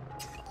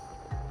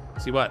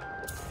 See what?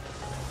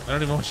 I don't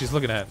even know what she's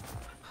looking at.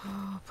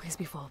 Oh, please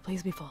be full.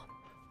 Please be full.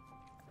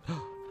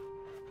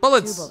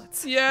 Bullets! 2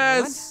 bullets.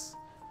 Yes!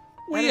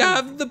 We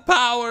have the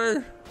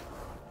power!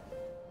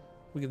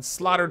 We can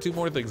slaughter 2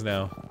 more things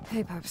now.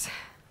 Hey, Pops.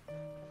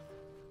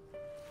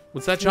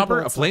 What's that, 3 Chomper? A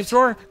bullets left.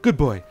 flamethrower? Good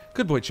boy.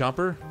 Good boy,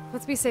 Chomper.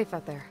 Let's be safe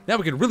out there. Now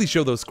we can really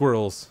show those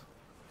squirrels.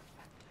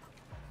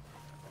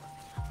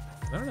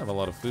 I don't have a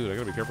lot of food. I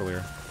gotta be careful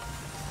here.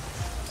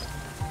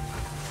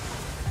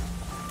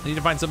 I need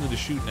to find something to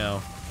shoot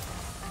now.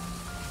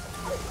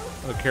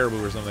 A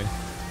caribou or something.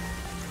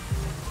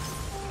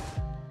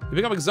 You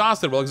become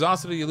exhausted. While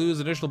exhausted, you lose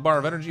an additional bar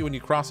of energy when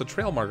you cross a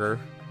trail marker.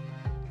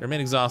 You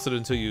remain exhausted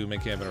until you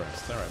make camp and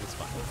rest. Alright, that's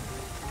fine.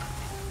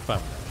 Fine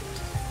with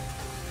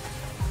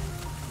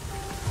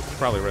that.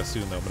 Probably rest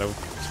soon though, but I was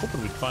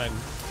hoping we'd find...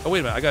 Oh, wait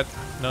a minute. I got...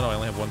 No, I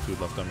only have 1 food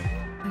left on me.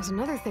 There's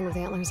another thing with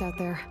antlers out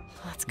there.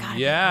 Well, that's gotta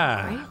be,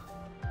 Yeah. right?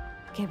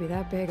 Can't be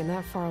that big and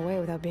that far away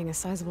without being a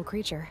sizable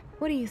creature.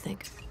 What do you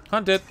think?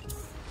 Hunt it.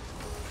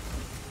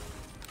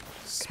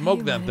 Smoke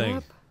Okay, that line it thing.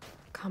 up,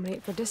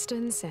 accommodate for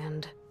distance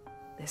and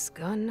this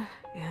gun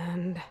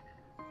and...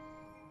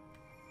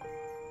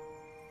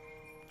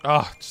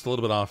 Oh, just a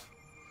little bit off.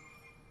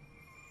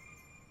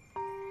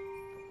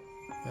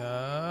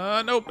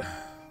 Nope.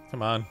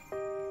 Come on.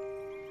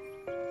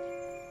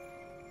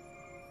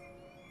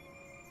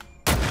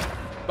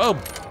 Boom.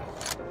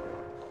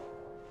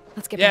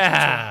 Let's get back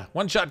Yeah.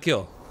 1-shot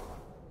kill. to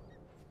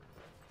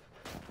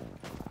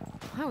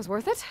it. That was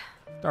worth it.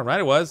 All right,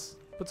 it was.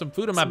 Put some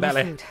food in my Some more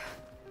belly. food.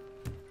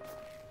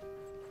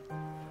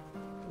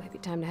 Might be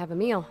time to have a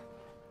meal.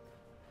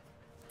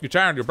 You're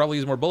tired. You'll probably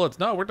use more bullets.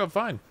 No, we're done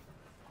fine.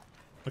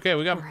 Okay,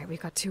 we got All right, we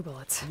got 2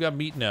 bullets.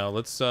 meat now.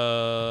 Let's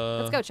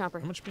Let's go, Chomper.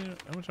 How much meat?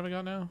 How much have I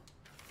got now?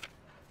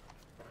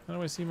 How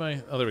do I see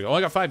my? Oh, there we go. Oh,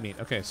 I got 5 meat.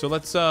 Okay, so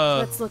let's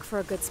look for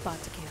a good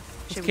spot to camp.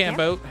 Should let's we camp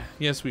out.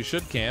 Yes, we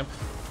should camp.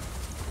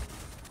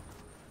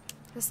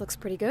 This looks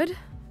pretty good.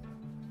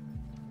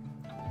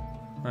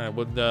 All right,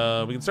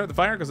 well, we can start the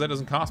fire because that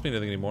doesn't cost me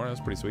anything anymore.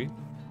 That's pretty sweet.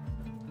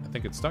 I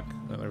think it's stuck.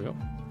 Oh, there we go.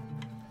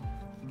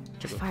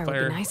 Check out the Fire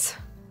would be nice.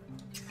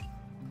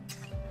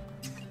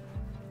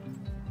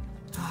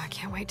 Oh, I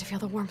can't wait to feel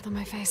the warmth on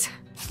my face.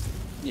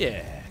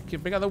 Yeah,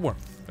 bring out the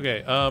warmth.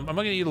 Okay, I'm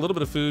gonna eat a little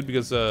bit of food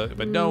because if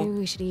I don't, Maybe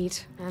we should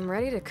eat. I'm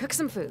ready to cook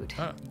some food.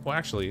 well,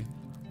 actually,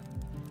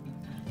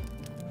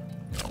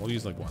 no, we'll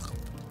use like 1.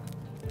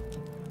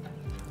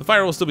 The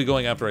fire will still be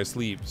going after I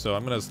sleep, so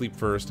I'm gonna sleep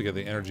first to get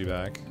the energy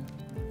back.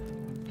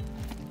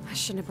 I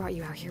shouldn't have brought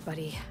you out here,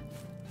 buddy.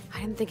 I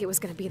didn't think it was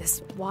gonna be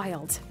this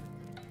wild.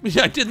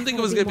 Yeah, I didn't think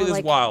it was It'll gonna be be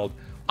this more like wild.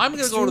 I'm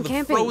gonna go to the extreme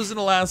camping. frozen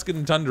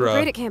Alaskan tundra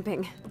Great at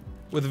camping.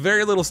 with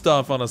very little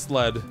stuff on a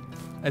sled.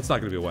 It's not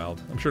gonna be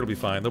wild. I'm sure it'll be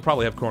fine. They'll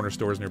probably have corner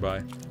stores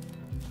nearby.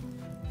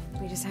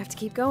 We just have to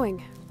keep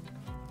going.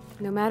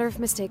 No matter if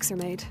mistakes are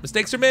made.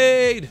 Mistakes are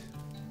made!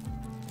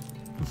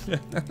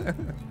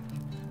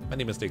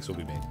 Many mistakes will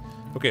be made.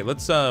 Okay,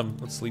 let's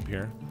sleep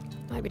here.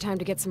 Might be time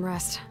to get some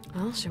rest.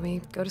 Well, should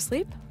we go to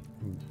sleep?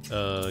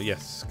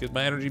 Yes. Get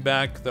my energy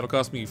back. That'll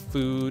cost me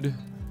food.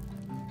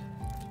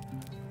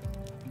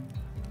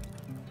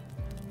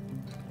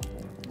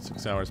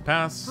 6 hours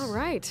pass. All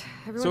right.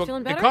 Everyone So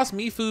feeling it better? costs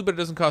me food, but it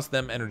doesn't cost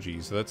them energy,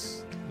 so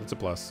that's a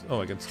plus.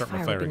 Oh, I can start my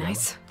Fire fire would be again.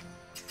 nice.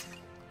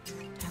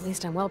 At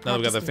least I'm well Now that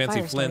we got practiced the in fancy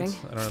fire flint,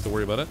 starting. I don't have to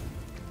worry about it.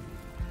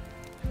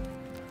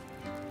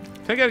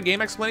 Can I get a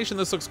game explanation?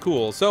 This looks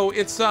cool. So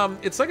it's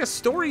like a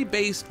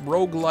story-based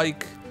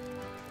roguelike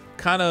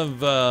kind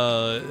of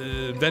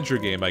adventure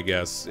game, I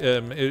guess.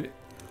 You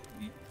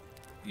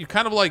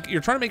kind of like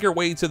you're trying to make your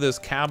way to this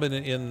cabin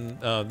in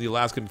the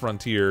Alaskan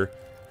frontier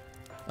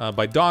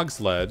by dog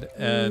sled,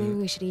 and Maybe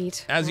we should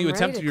eat. as you I'm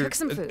ready attempt to cook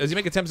some food. as you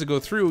make attempts to go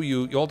through,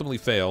 you ultimately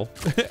fail,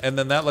 and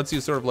then that lets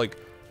you sort of like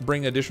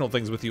bring additional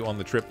things with you on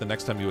the trip the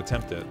next time you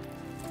attempt it.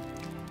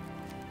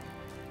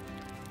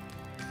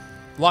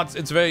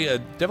 It's very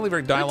definitely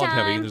very dialogue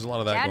heavy. There's a lot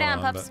of that Chow going down,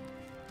 on. pups.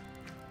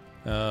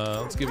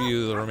 But, let's give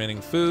you the remaining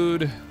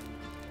food.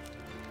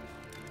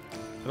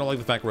 I don't like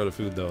the fact we're out of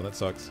food though. That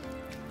sucks.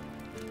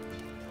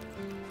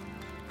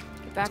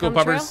 Get back Let's go, on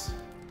the trail? puppers.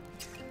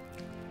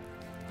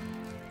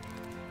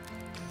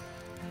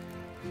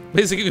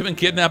 Basically, you've been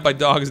kidnapped by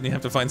dogs and you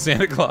have to find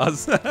Santa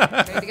Claus.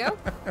 Ready to go?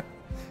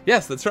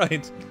 Yes, that's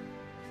right.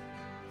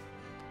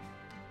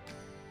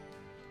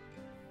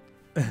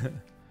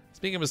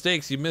 Speaking of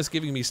mistakes, you missed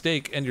giving me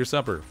steak and your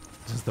supper.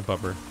 Just the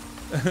pupper.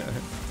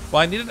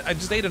 Well, I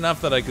just ate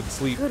enough that I could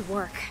sleep. Good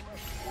work.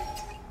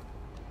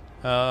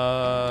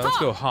 Let's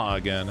go ha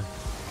again.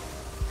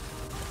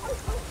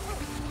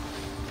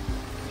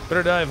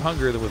 Better die of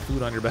hunger than with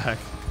food on your back.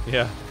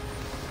 Yeah.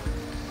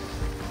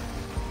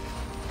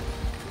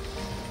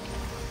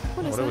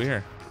 What do we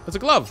hear? It's a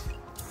glove.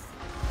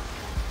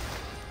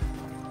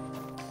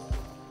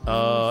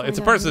 It's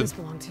a person.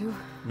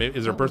 Maybe,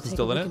 is there a person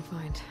still in it?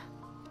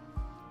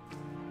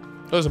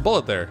 Oh, there's a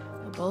bullet there.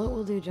 A bullet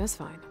will do just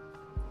fine.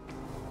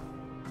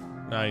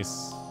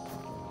 Nice.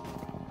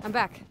 I'm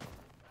back.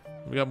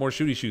 We got more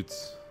shooty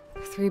shoots.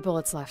 3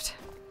 bullets left.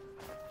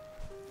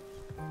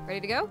 Ready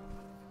to go?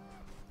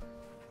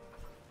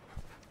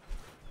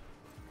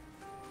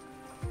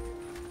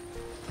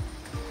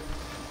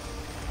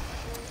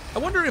 I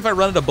wonder if I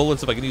run out of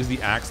bullets if I can use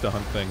the axe to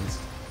hunt things.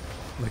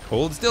 Like,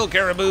 hold still,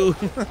 caribou.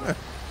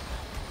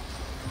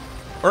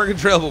 Oregon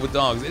Trail, but with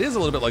dogs. It is a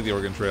little bit like the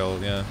Oregon Trail,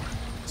 yeah.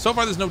 So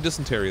far, there's no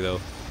dysentery,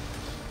 though.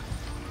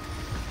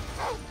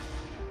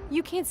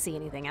 You can't see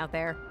anything out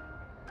there.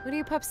 What do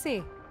you pups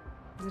see?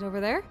 Is it over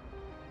there?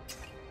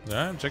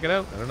 Yeah, check it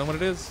out. I don't know what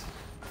it is.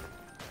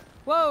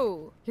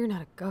 Whoa! You're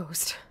not a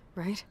ghost,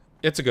 right?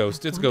 It's a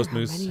ghost. It's a ghost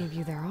moose. How many of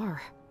you there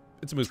are?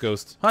 It's a moose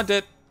ghost. Hunt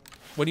it.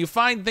 When you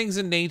find things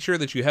in nature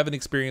that you haven't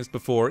experienced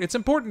before, it's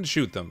important to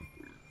shoot them.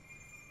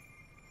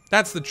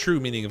 That's the true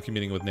meaning of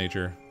communing with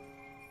nature.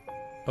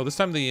 Oh, this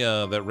time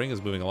the that ring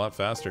is moving a lot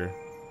faster.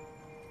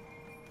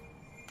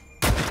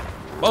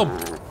 Boom!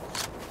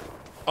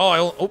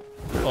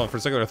 Oh, for a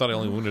second I thought I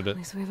only wounded it. At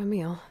least we have a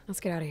meal. Let's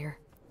get out of here.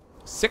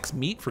 6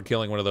 meat for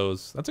killing one of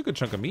those. That's a good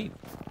chunk of meat.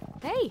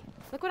 Hey,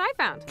 look what I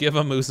found. Give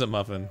a moose a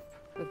muffin.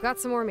 We've got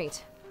some more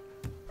meat.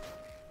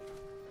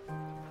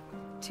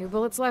 2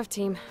 bullets left,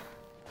 team.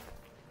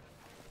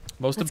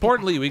 Most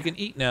importantly, we can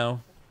eat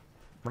now.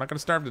 We're not gonna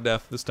starve to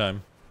death this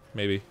time.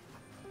 Maybe.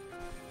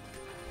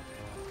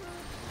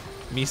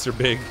 Meese are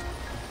big.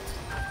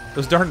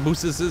 Those darn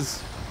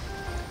mooses.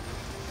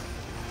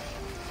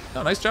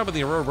 Oh, nice job with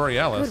the Aurora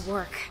Borealis. Good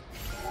work.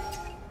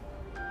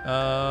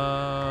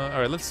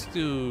 Alright, let's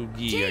do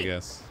ghee, I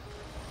guess.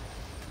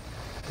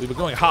 We've been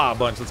going ha a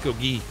bunch. Let's go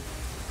ghee.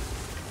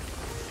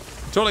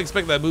 Totally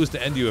expect that moose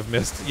to end you if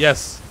missed.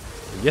 Yes.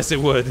 Yes, it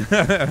would.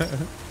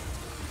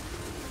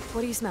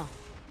 What do you smell?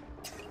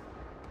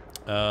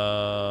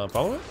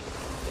 Follow it?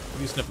 What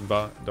are you sniffing,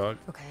 dog?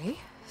 Okay,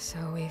 so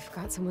we've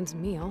got someone's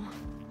meal.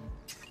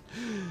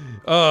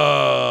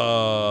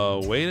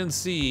 Wait and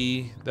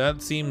see.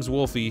 That seems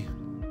wolfy.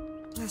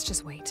 Let's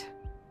just wait.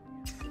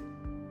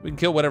 We can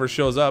kill whatever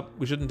shows up.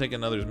 We shouldn't take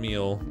another's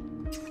meal.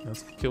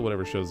 Let's kill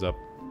whatever shows up.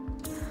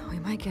 We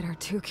might get our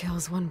 2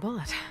 kills, 1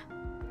 bullet.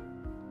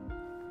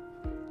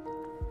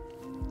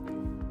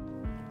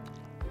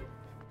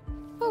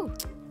 Oh.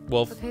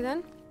 Wolf. Okay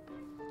then.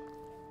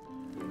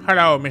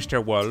 Hello,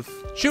 Mr. Wolf.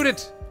 Shoot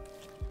it!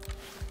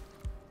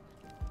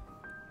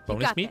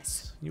 Bonus got meat?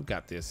 this. You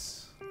got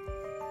this.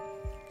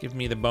 Give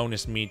me the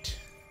bonus meat.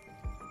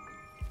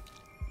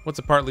 What's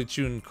a partly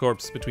chewed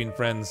corpse between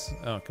friends?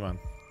 Oh, come on.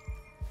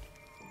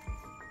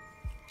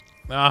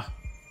 Ah.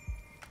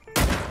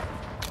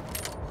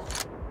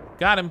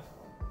 Got him.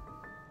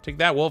 Take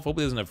that, Wolf. Hope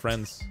he doesn't have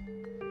friends.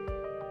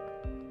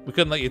 We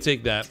couldn't let you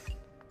take that.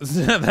 This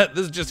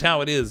is just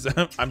how it is.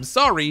 I'm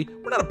sorry.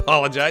 We're not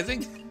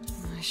apologizing.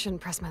 I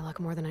shouldn't press my luck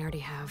more than I already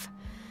have.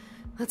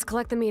 Let's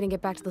collect the meat and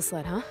get back to the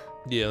sled, huh?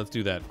 Yeah, let's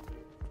do that.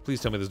 Please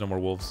tell me there's no more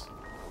wolves.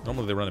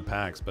 Normally they run in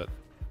packs, but...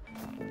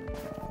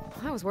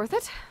 That was worth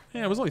it.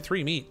 Yeah, it was only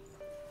 3 meat.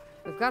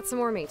 We've got some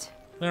more meat.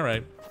 All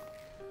right.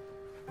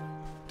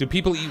 Do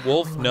people eat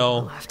wolf?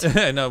 No.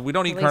 No, we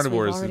don't eat At least we've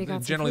carnivores. already got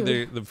some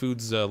Generally, food. the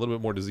food's a little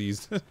bit more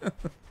diseased. It's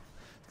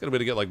got a way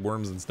to get like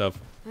worms and stuff.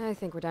 I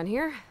think we're done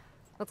here.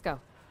 Let's go.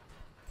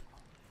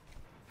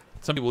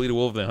 Some people eat a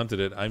wolf if they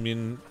hunted it. I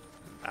mean,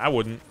 I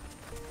wouldn't.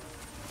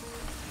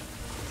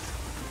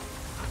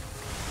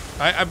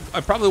 I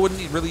probably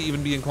wouldn't really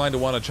even be inclined to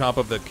want to chop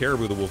up that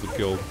caribou the wolf had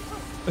killed.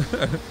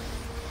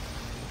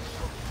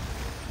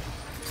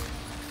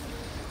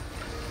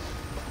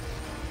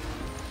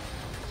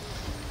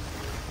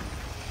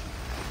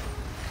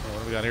 What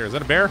do we got here? Is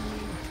that a bear?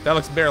 That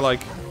looks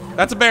bear-like.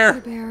 That's a bear. Hey,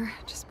 bear,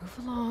 just move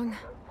along.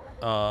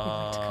 We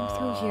want to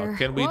come through here.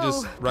 Can we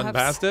just run pups.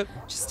 past it?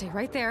 Just stay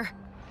right there.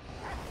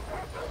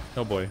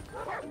 Oh boy.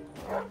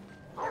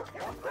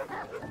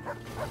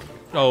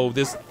 Oh,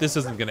 this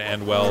isn't gonna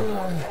end well.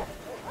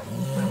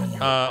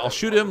 I'll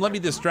shoot him. Let me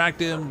distract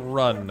him.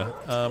 Run.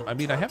 I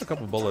mean, I have a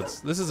couple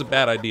bullets. This is a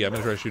bad idea. I'm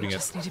gonna try shooting it.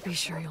 Just need to be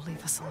sure you'll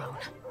leave us alone.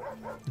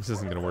 This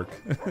isn't gonna work.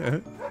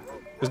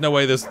 There's no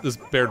way this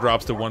bear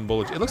drops to 1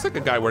 bullet. It looks like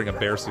a guy wearing a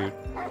bear suit.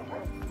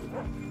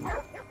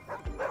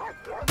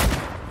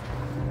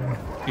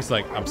 He's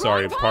like, I'm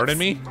sorry, pardon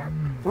me?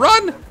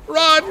 Run!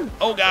 Run!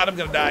 Oh god, I'm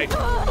gonna die.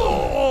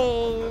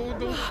 Oh!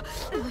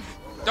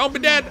 Don't be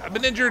dead! I've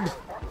been injured.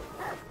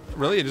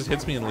 Really? It just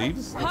hits me and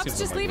leaves? That Pups, seems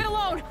just unlikely. leave it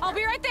alone. I'll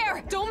be right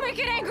there. Don't make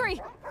it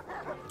angry.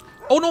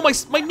 Oh no, my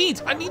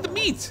meat! I need the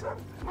meat!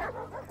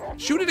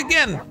 Shoot it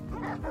again!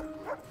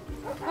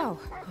 Oh, well,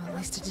 at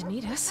least it didn't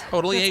eat us.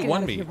 Totally Let's ate get one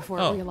out of meat. here before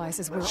Oh. it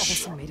realizes we're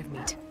also made of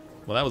meat.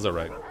 Well, that was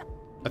alright.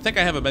 I think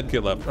I have a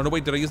medkit left. Oh no,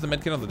 wait, did I use the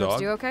medkit on the dog?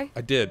 You okay?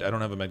 I did. I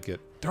don't have a medkit.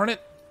 Darn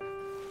it!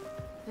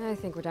 I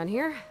think we're done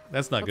here.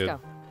 That's not Let's good. go.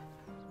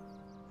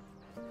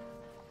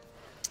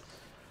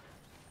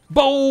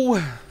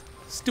 Bow!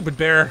 Stupid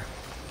bear.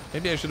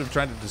 Maybe I should have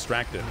tried to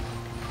distract it. I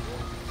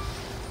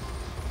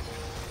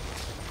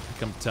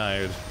think I'm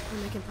tired.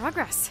 We're making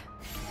progress.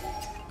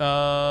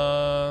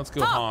 Let's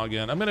go haw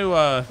again. I'm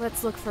gonna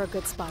Let's look for a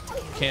good spot to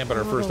camp. camp at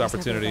our I've first always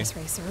never been opportunity. a best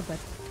racer, but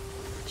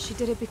She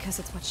did it because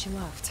it's what she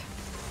loved.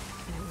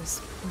 And it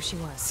was who she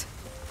was.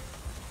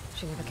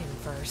 She never came in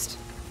first.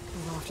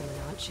 More often than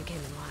not, she came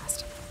in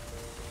last.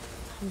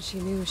 And she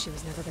knew she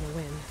was never gonna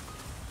win.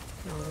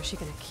 Nor was she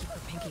gonna keep her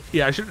pinky free.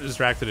 Yeah, I should have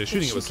distracted it.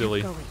 Shooting it was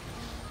silly. Going.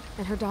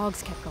 And her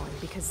dogs kept going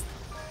because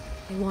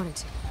they wanted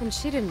to. And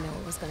she didn't know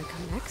what was gonna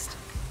come next.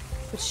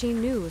 But she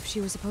knew if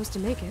she was supposed to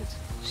make it,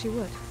 she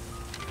would.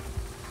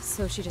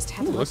 So she just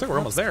had to looks like we're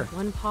almost there.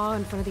 One paw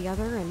in front of the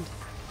other and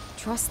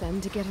trust them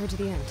to get her to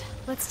the end.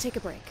 Let's take a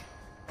break.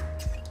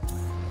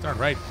 Darn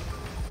right.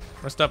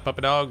 Rest up,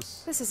 puppy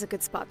dogs. This is a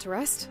good spot to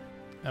rest.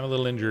 I'm a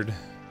little injured.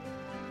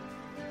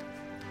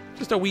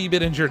 Just a wee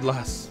bit injured,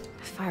 lass.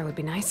 Fire would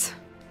be nice.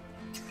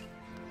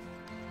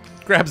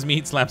 Grabs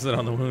meat, slaps it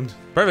on the wound.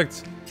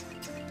 Perfect.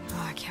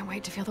 Oh, I can't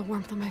wait to feel the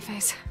warmth on my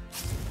face.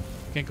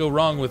 Can't go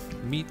wrong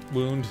with meat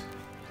wound.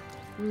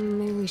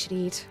 Maybe we should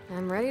eat.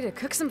 I'm ready to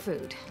cook some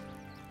food.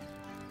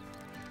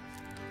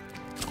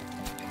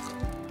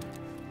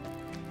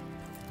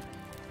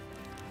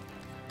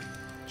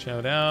 Chow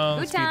down,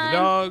 Food feed the time.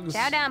 dogs.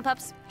 Chow down,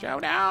 pups. Chow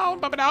down,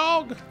 puppy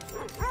dog.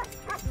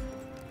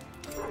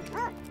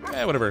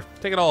 Yeah, whatever.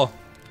 Take it all.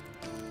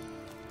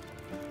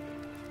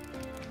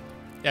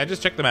 Yeah,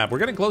 just check the map. We're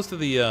getting close to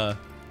the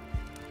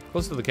cabin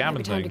Maybe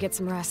time thing. to get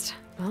some rest.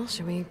 Well,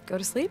 should we go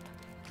to sleep?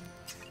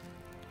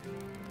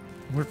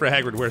 Word for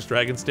Hagrid wears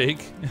dragon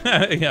steak.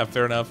 Yeah,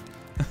 fair enough.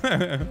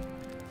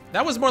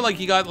 That was more like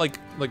he got like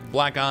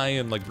black eye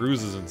and like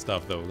bruises and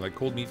stuff though, like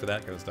cold meat for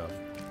that kind of stuff.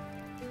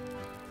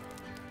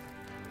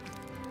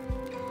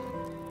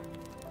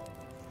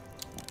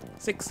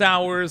 Six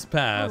hours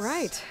pass. All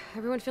right.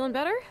 Everyone feeling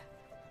better?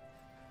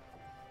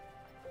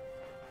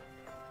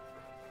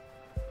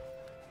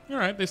 All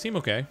right, they seem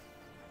okay.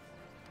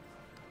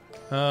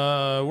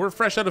 We're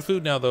fresh out of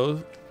food now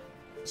though,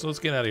 so let's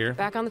get out of here.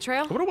 Back on the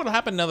trail? I wonder what'll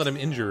happen now that I'm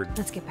injured.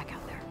 Let's get back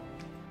out there.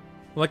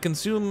 Will I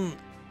consume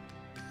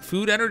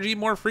food energy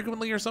more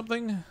frequently or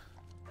something?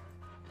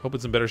 Hope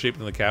it's in better shape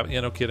than the cabin.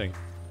 Yeah, no kidding.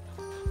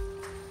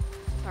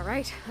 All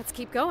right, let's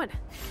keep going.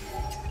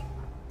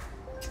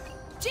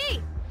 Gee!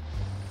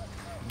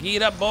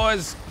 Get up,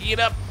 boys. Get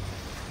up.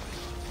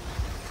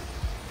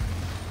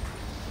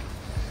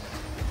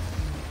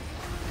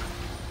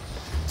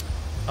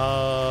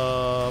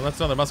 That's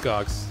another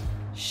muskox.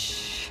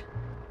 Shh.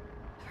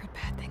 I've heard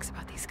bad things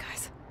about these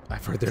guys.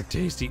 I've heard they're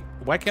tasty.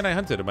 Why can't I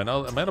hunt it? Am I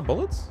out of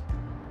bullets?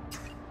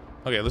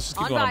 Okay, let's just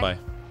keep going on by.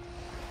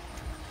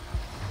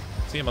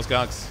 See you,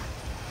 muskox.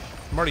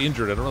 I'm already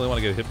injured. I don't really want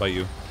to get hit by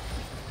you.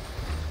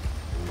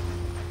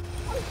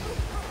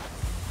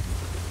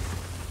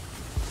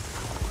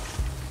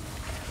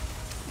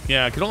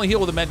 Yeah, I can only heal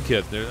with a med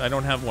kit. I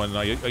don't have one.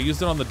 I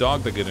used it on the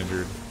dog that got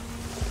injured.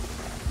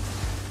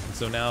 And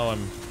so now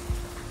I'm...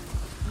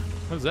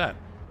 What is that?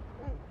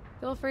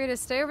 Feel free to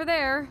stay over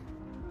there.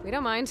 We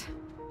don't mind.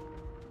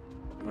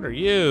 What are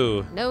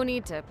you? No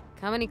need to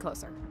come any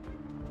closer.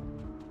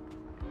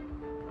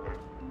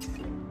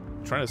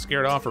 Trying to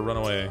scare it off or run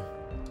away?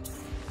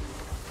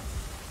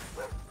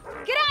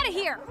 Get out of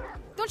here!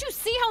 Don't you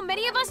see how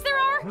many of us there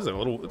are? It looks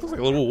like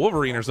a little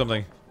Wolverine or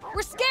something.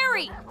 We're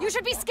scary! You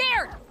should be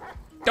scared!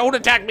 Don't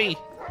attack me!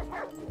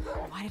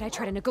 Why did I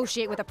try to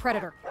negotiate with a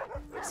predator?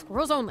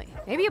 Squirrels only.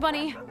 Maybe a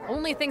bunny.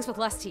 Only things with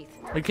less teeth.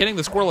 Are you kidding?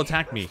 The squirrel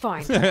attacked me.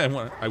 Fine.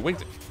 I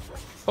winked it.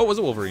 Oh, it was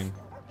a Wolverine.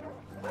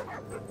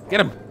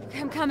 Get him.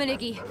 I'm coming,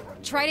 Iggy.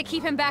 Try to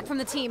keep him back from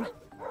the team.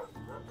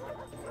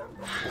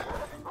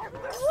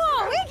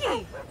 Whoa,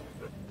 Iggy!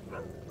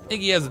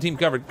 Iggy has the team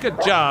covered.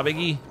 Good job,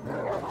 Iggy.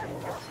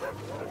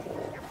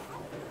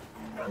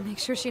 Make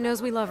sure she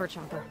knows we love her,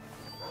 Chomper.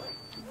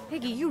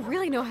 Iggy, you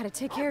really know how to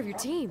take care of your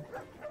team.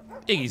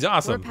 Iggy's We're a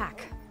awesome.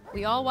 pack.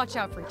 We all watch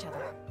out for each other.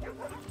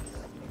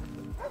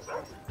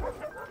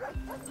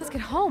 Let's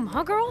get home,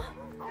 huh, girl?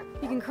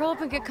 You can curl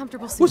up and get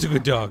comfortable soon. Who's a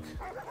good dog?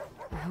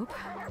 I hope.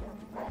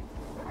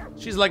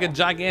 She's like a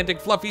gigantic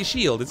fluffy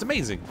shield. It's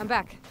amazing. I'm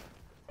back.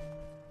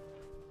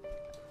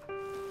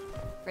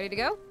 Ready to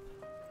go?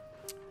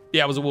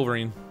 Yeah, it was a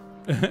Wolverine.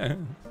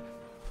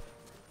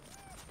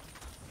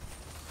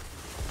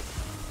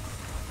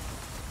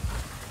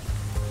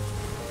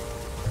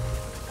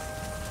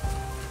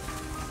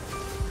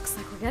 Looks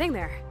like we're getting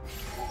there.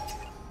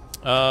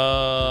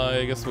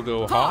 I guess we'll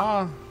go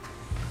ha.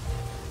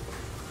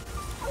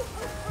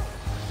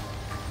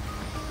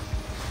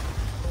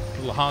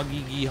 Little ha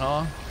gee gee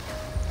ha.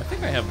 I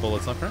think I have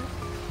bullets left, right?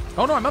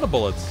 Oh no, I'm out of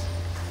bullets.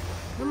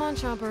 Come on,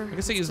 Chomper. I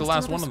guess I used the Just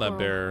last another one on that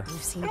squirrel. bear.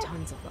 You've seen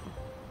tons of them.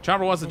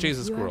 Chomper wants to And chase a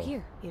you are squirrel.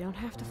 here. You don't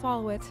have to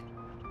follow it.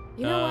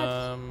 You know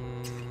what?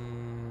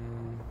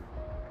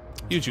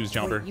 You choose,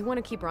 Chomper. Wait, you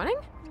want to keep running?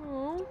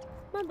 Oh,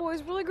 my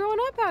boy's really growing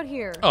up out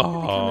here. Oh,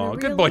 You're becoming a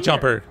good real boy, leader.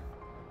 Chomper.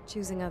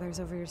 Choosing others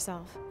over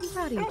yourself. I'm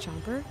proud of you,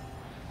 Chomper.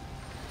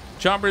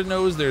 Chomper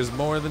knows there's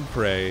more than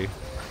prey.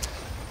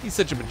 He's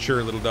such a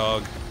mature little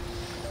dog.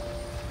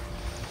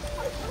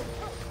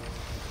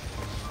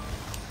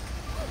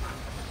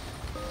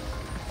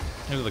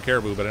 Into the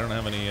caribou, but I don't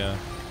have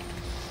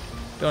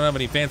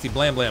any fancy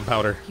blam blam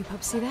powder. You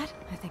pups see that?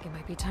 I think it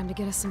might be time to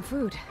get us some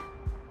food.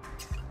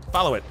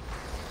 Follow it.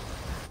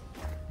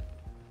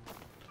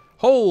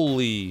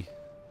 Holy.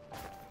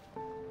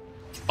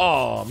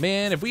 Oh,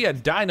 man. If we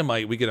had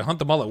dynamite, we could hunt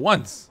them all at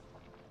once.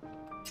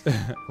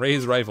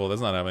 Ray's rifle.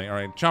 That's not happening. All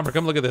right. Chomper,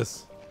 come look at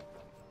this.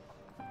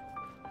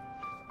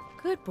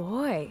 Good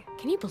boy.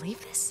 Can you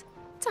believe this?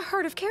 It's a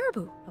herd of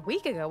caribou. A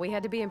week ago, we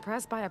had to be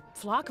impressed by a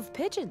flock of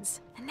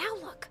pigeons. And now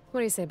look.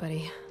 What do you say,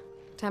 buddy?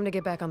 Time to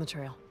get back on the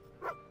trail.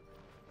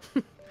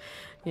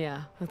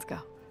 Yeah, let's go.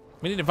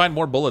 We need to find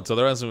more bullets,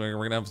 otherwise we're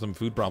going to have some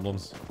food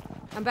problems.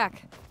 I'm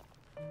back.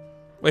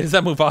 Wait, is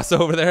that Mufasa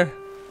over there?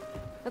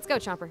 Let's go,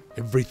 Chomper.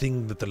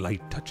 Everything that the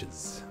light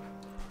touches.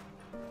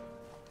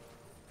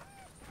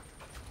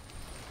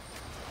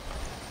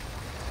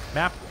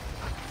 Map.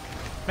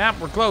 Map,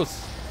 we're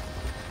close.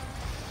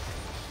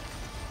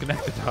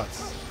 Connect the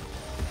dots.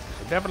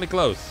 We're definitely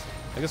close.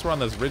 I guess we're on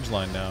this ridge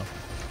line now.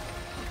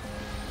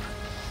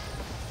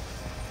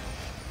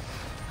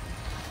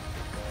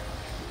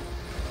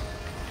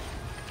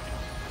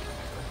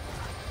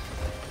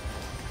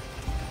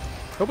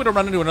 Hope we don't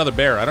run into another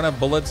bear. I don't have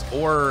bullets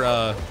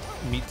or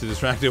meat to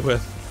distract it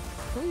with.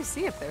 What do you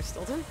see up there,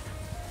 Stilton?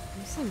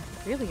 You seem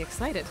really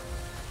excited.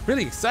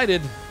 Really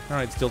excited. All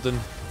right, Stilton.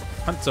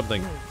 Hunt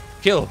something. No.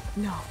 Kill.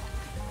 No.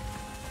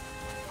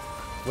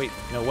 Wait,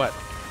 no what?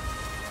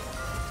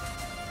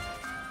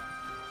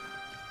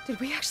 Did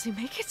we actually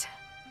make it?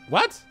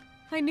 What?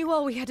 I knew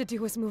all we had to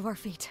do was move our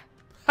feet.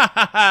 Ha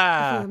ha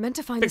ha! If we were meant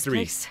to find Victory.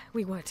 this place,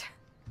 we would.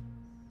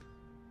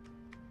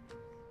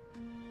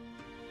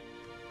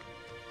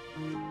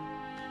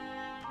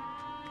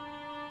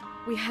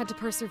 We had to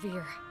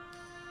persevere.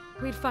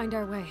 We'd find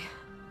our way.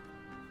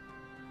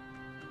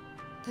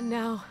 And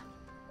now,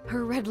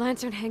 her red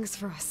lantern hangs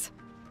for us,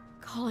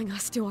 calling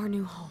us to our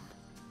new home.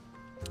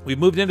 We've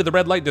moved into the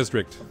red light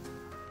district.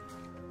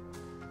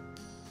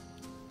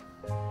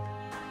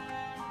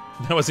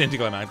 That was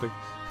anticlimactic.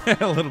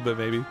 A little bit,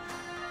 maybe.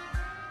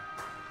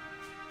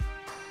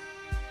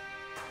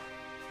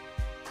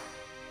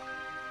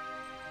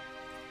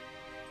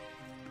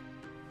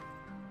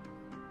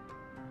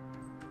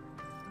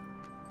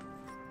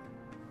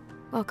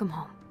 Welcome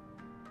home.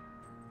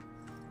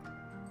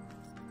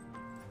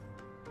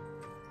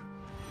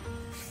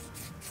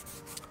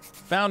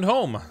 Found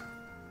home.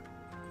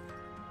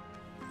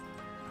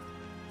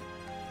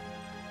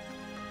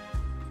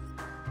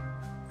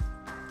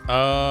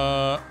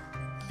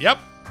 Yep.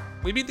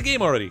 We beat the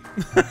game already.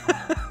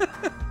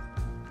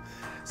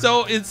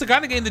 So it's the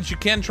kind of game that you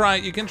can try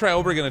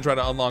over again and try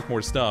to unlock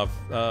more stuff.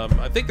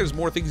 I think there's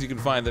more things you can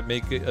find that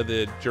make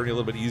the journey a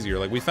little bit easier.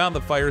 Like we found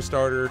the fire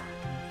starter,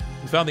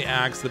 we found the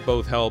axe that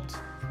both helped.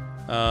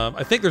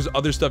 I think there's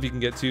other stuff you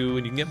can get to,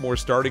 and you can get more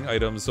starting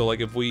items. So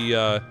like if we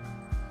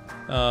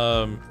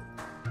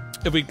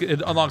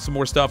could unlock some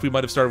more stuff, we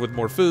might have started with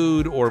more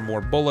food or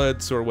more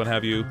bullets or what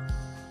have you.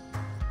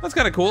 That's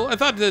kind of cool. I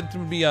thought it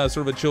would be sort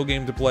of a chill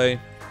game to play.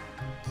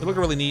 It looked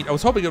really neat. I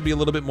was hoping it would be a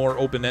little bit more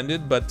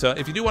open-ended, but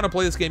if you do want to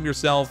play this game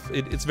yourself,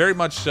 it's very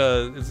much,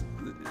 it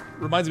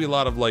reminds me a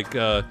lot of like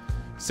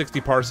 60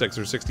 parsecs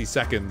or 60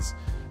 seconds,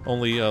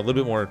 only a little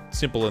bit more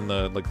simple in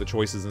the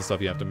choices and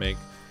stuff you have to make.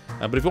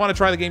 But if you want to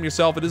try the game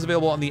yourself, it is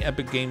available on the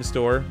Epic Game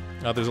Store.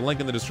 There's a link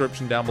in the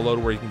description down below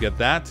to where you can get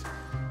that.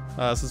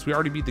 Since we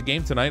already beat the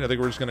game tonight, I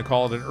think we're just going to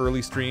call it an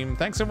early stream.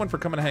 Thanks everyone for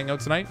coming to hang out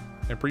tonight.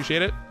 I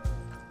appreciate it.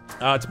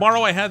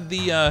 Tomorrow I had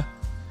the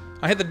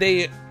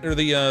day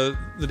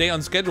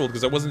unscheduled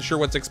because I wasn't sure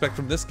what to expect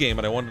from this game,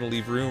 and I wanted to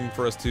leave room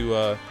for us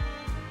to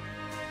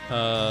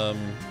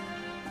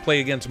play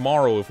again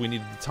tomorrow if we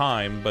needed the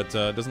time, but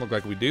it doesn't look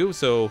like we do.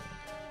 So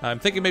I'm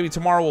thinking maybe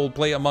tomorrow we'll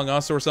play Among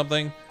Us or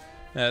something,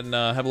 and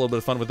have a little bit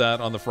of fun with that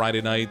on the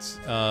Friday nights.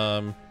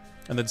 And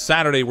then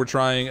Saturday we're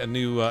trying a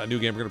new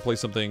game. We're gonna play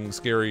something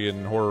scary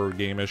and horror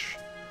game-ish.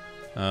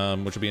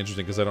 Which will be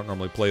interesting because I don't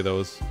normally play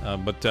those.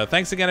 But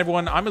thanks again,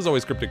 everyone. I'm, as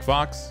always,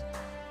 CrypticFox.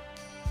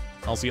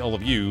 I'll see all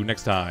of you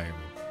next time.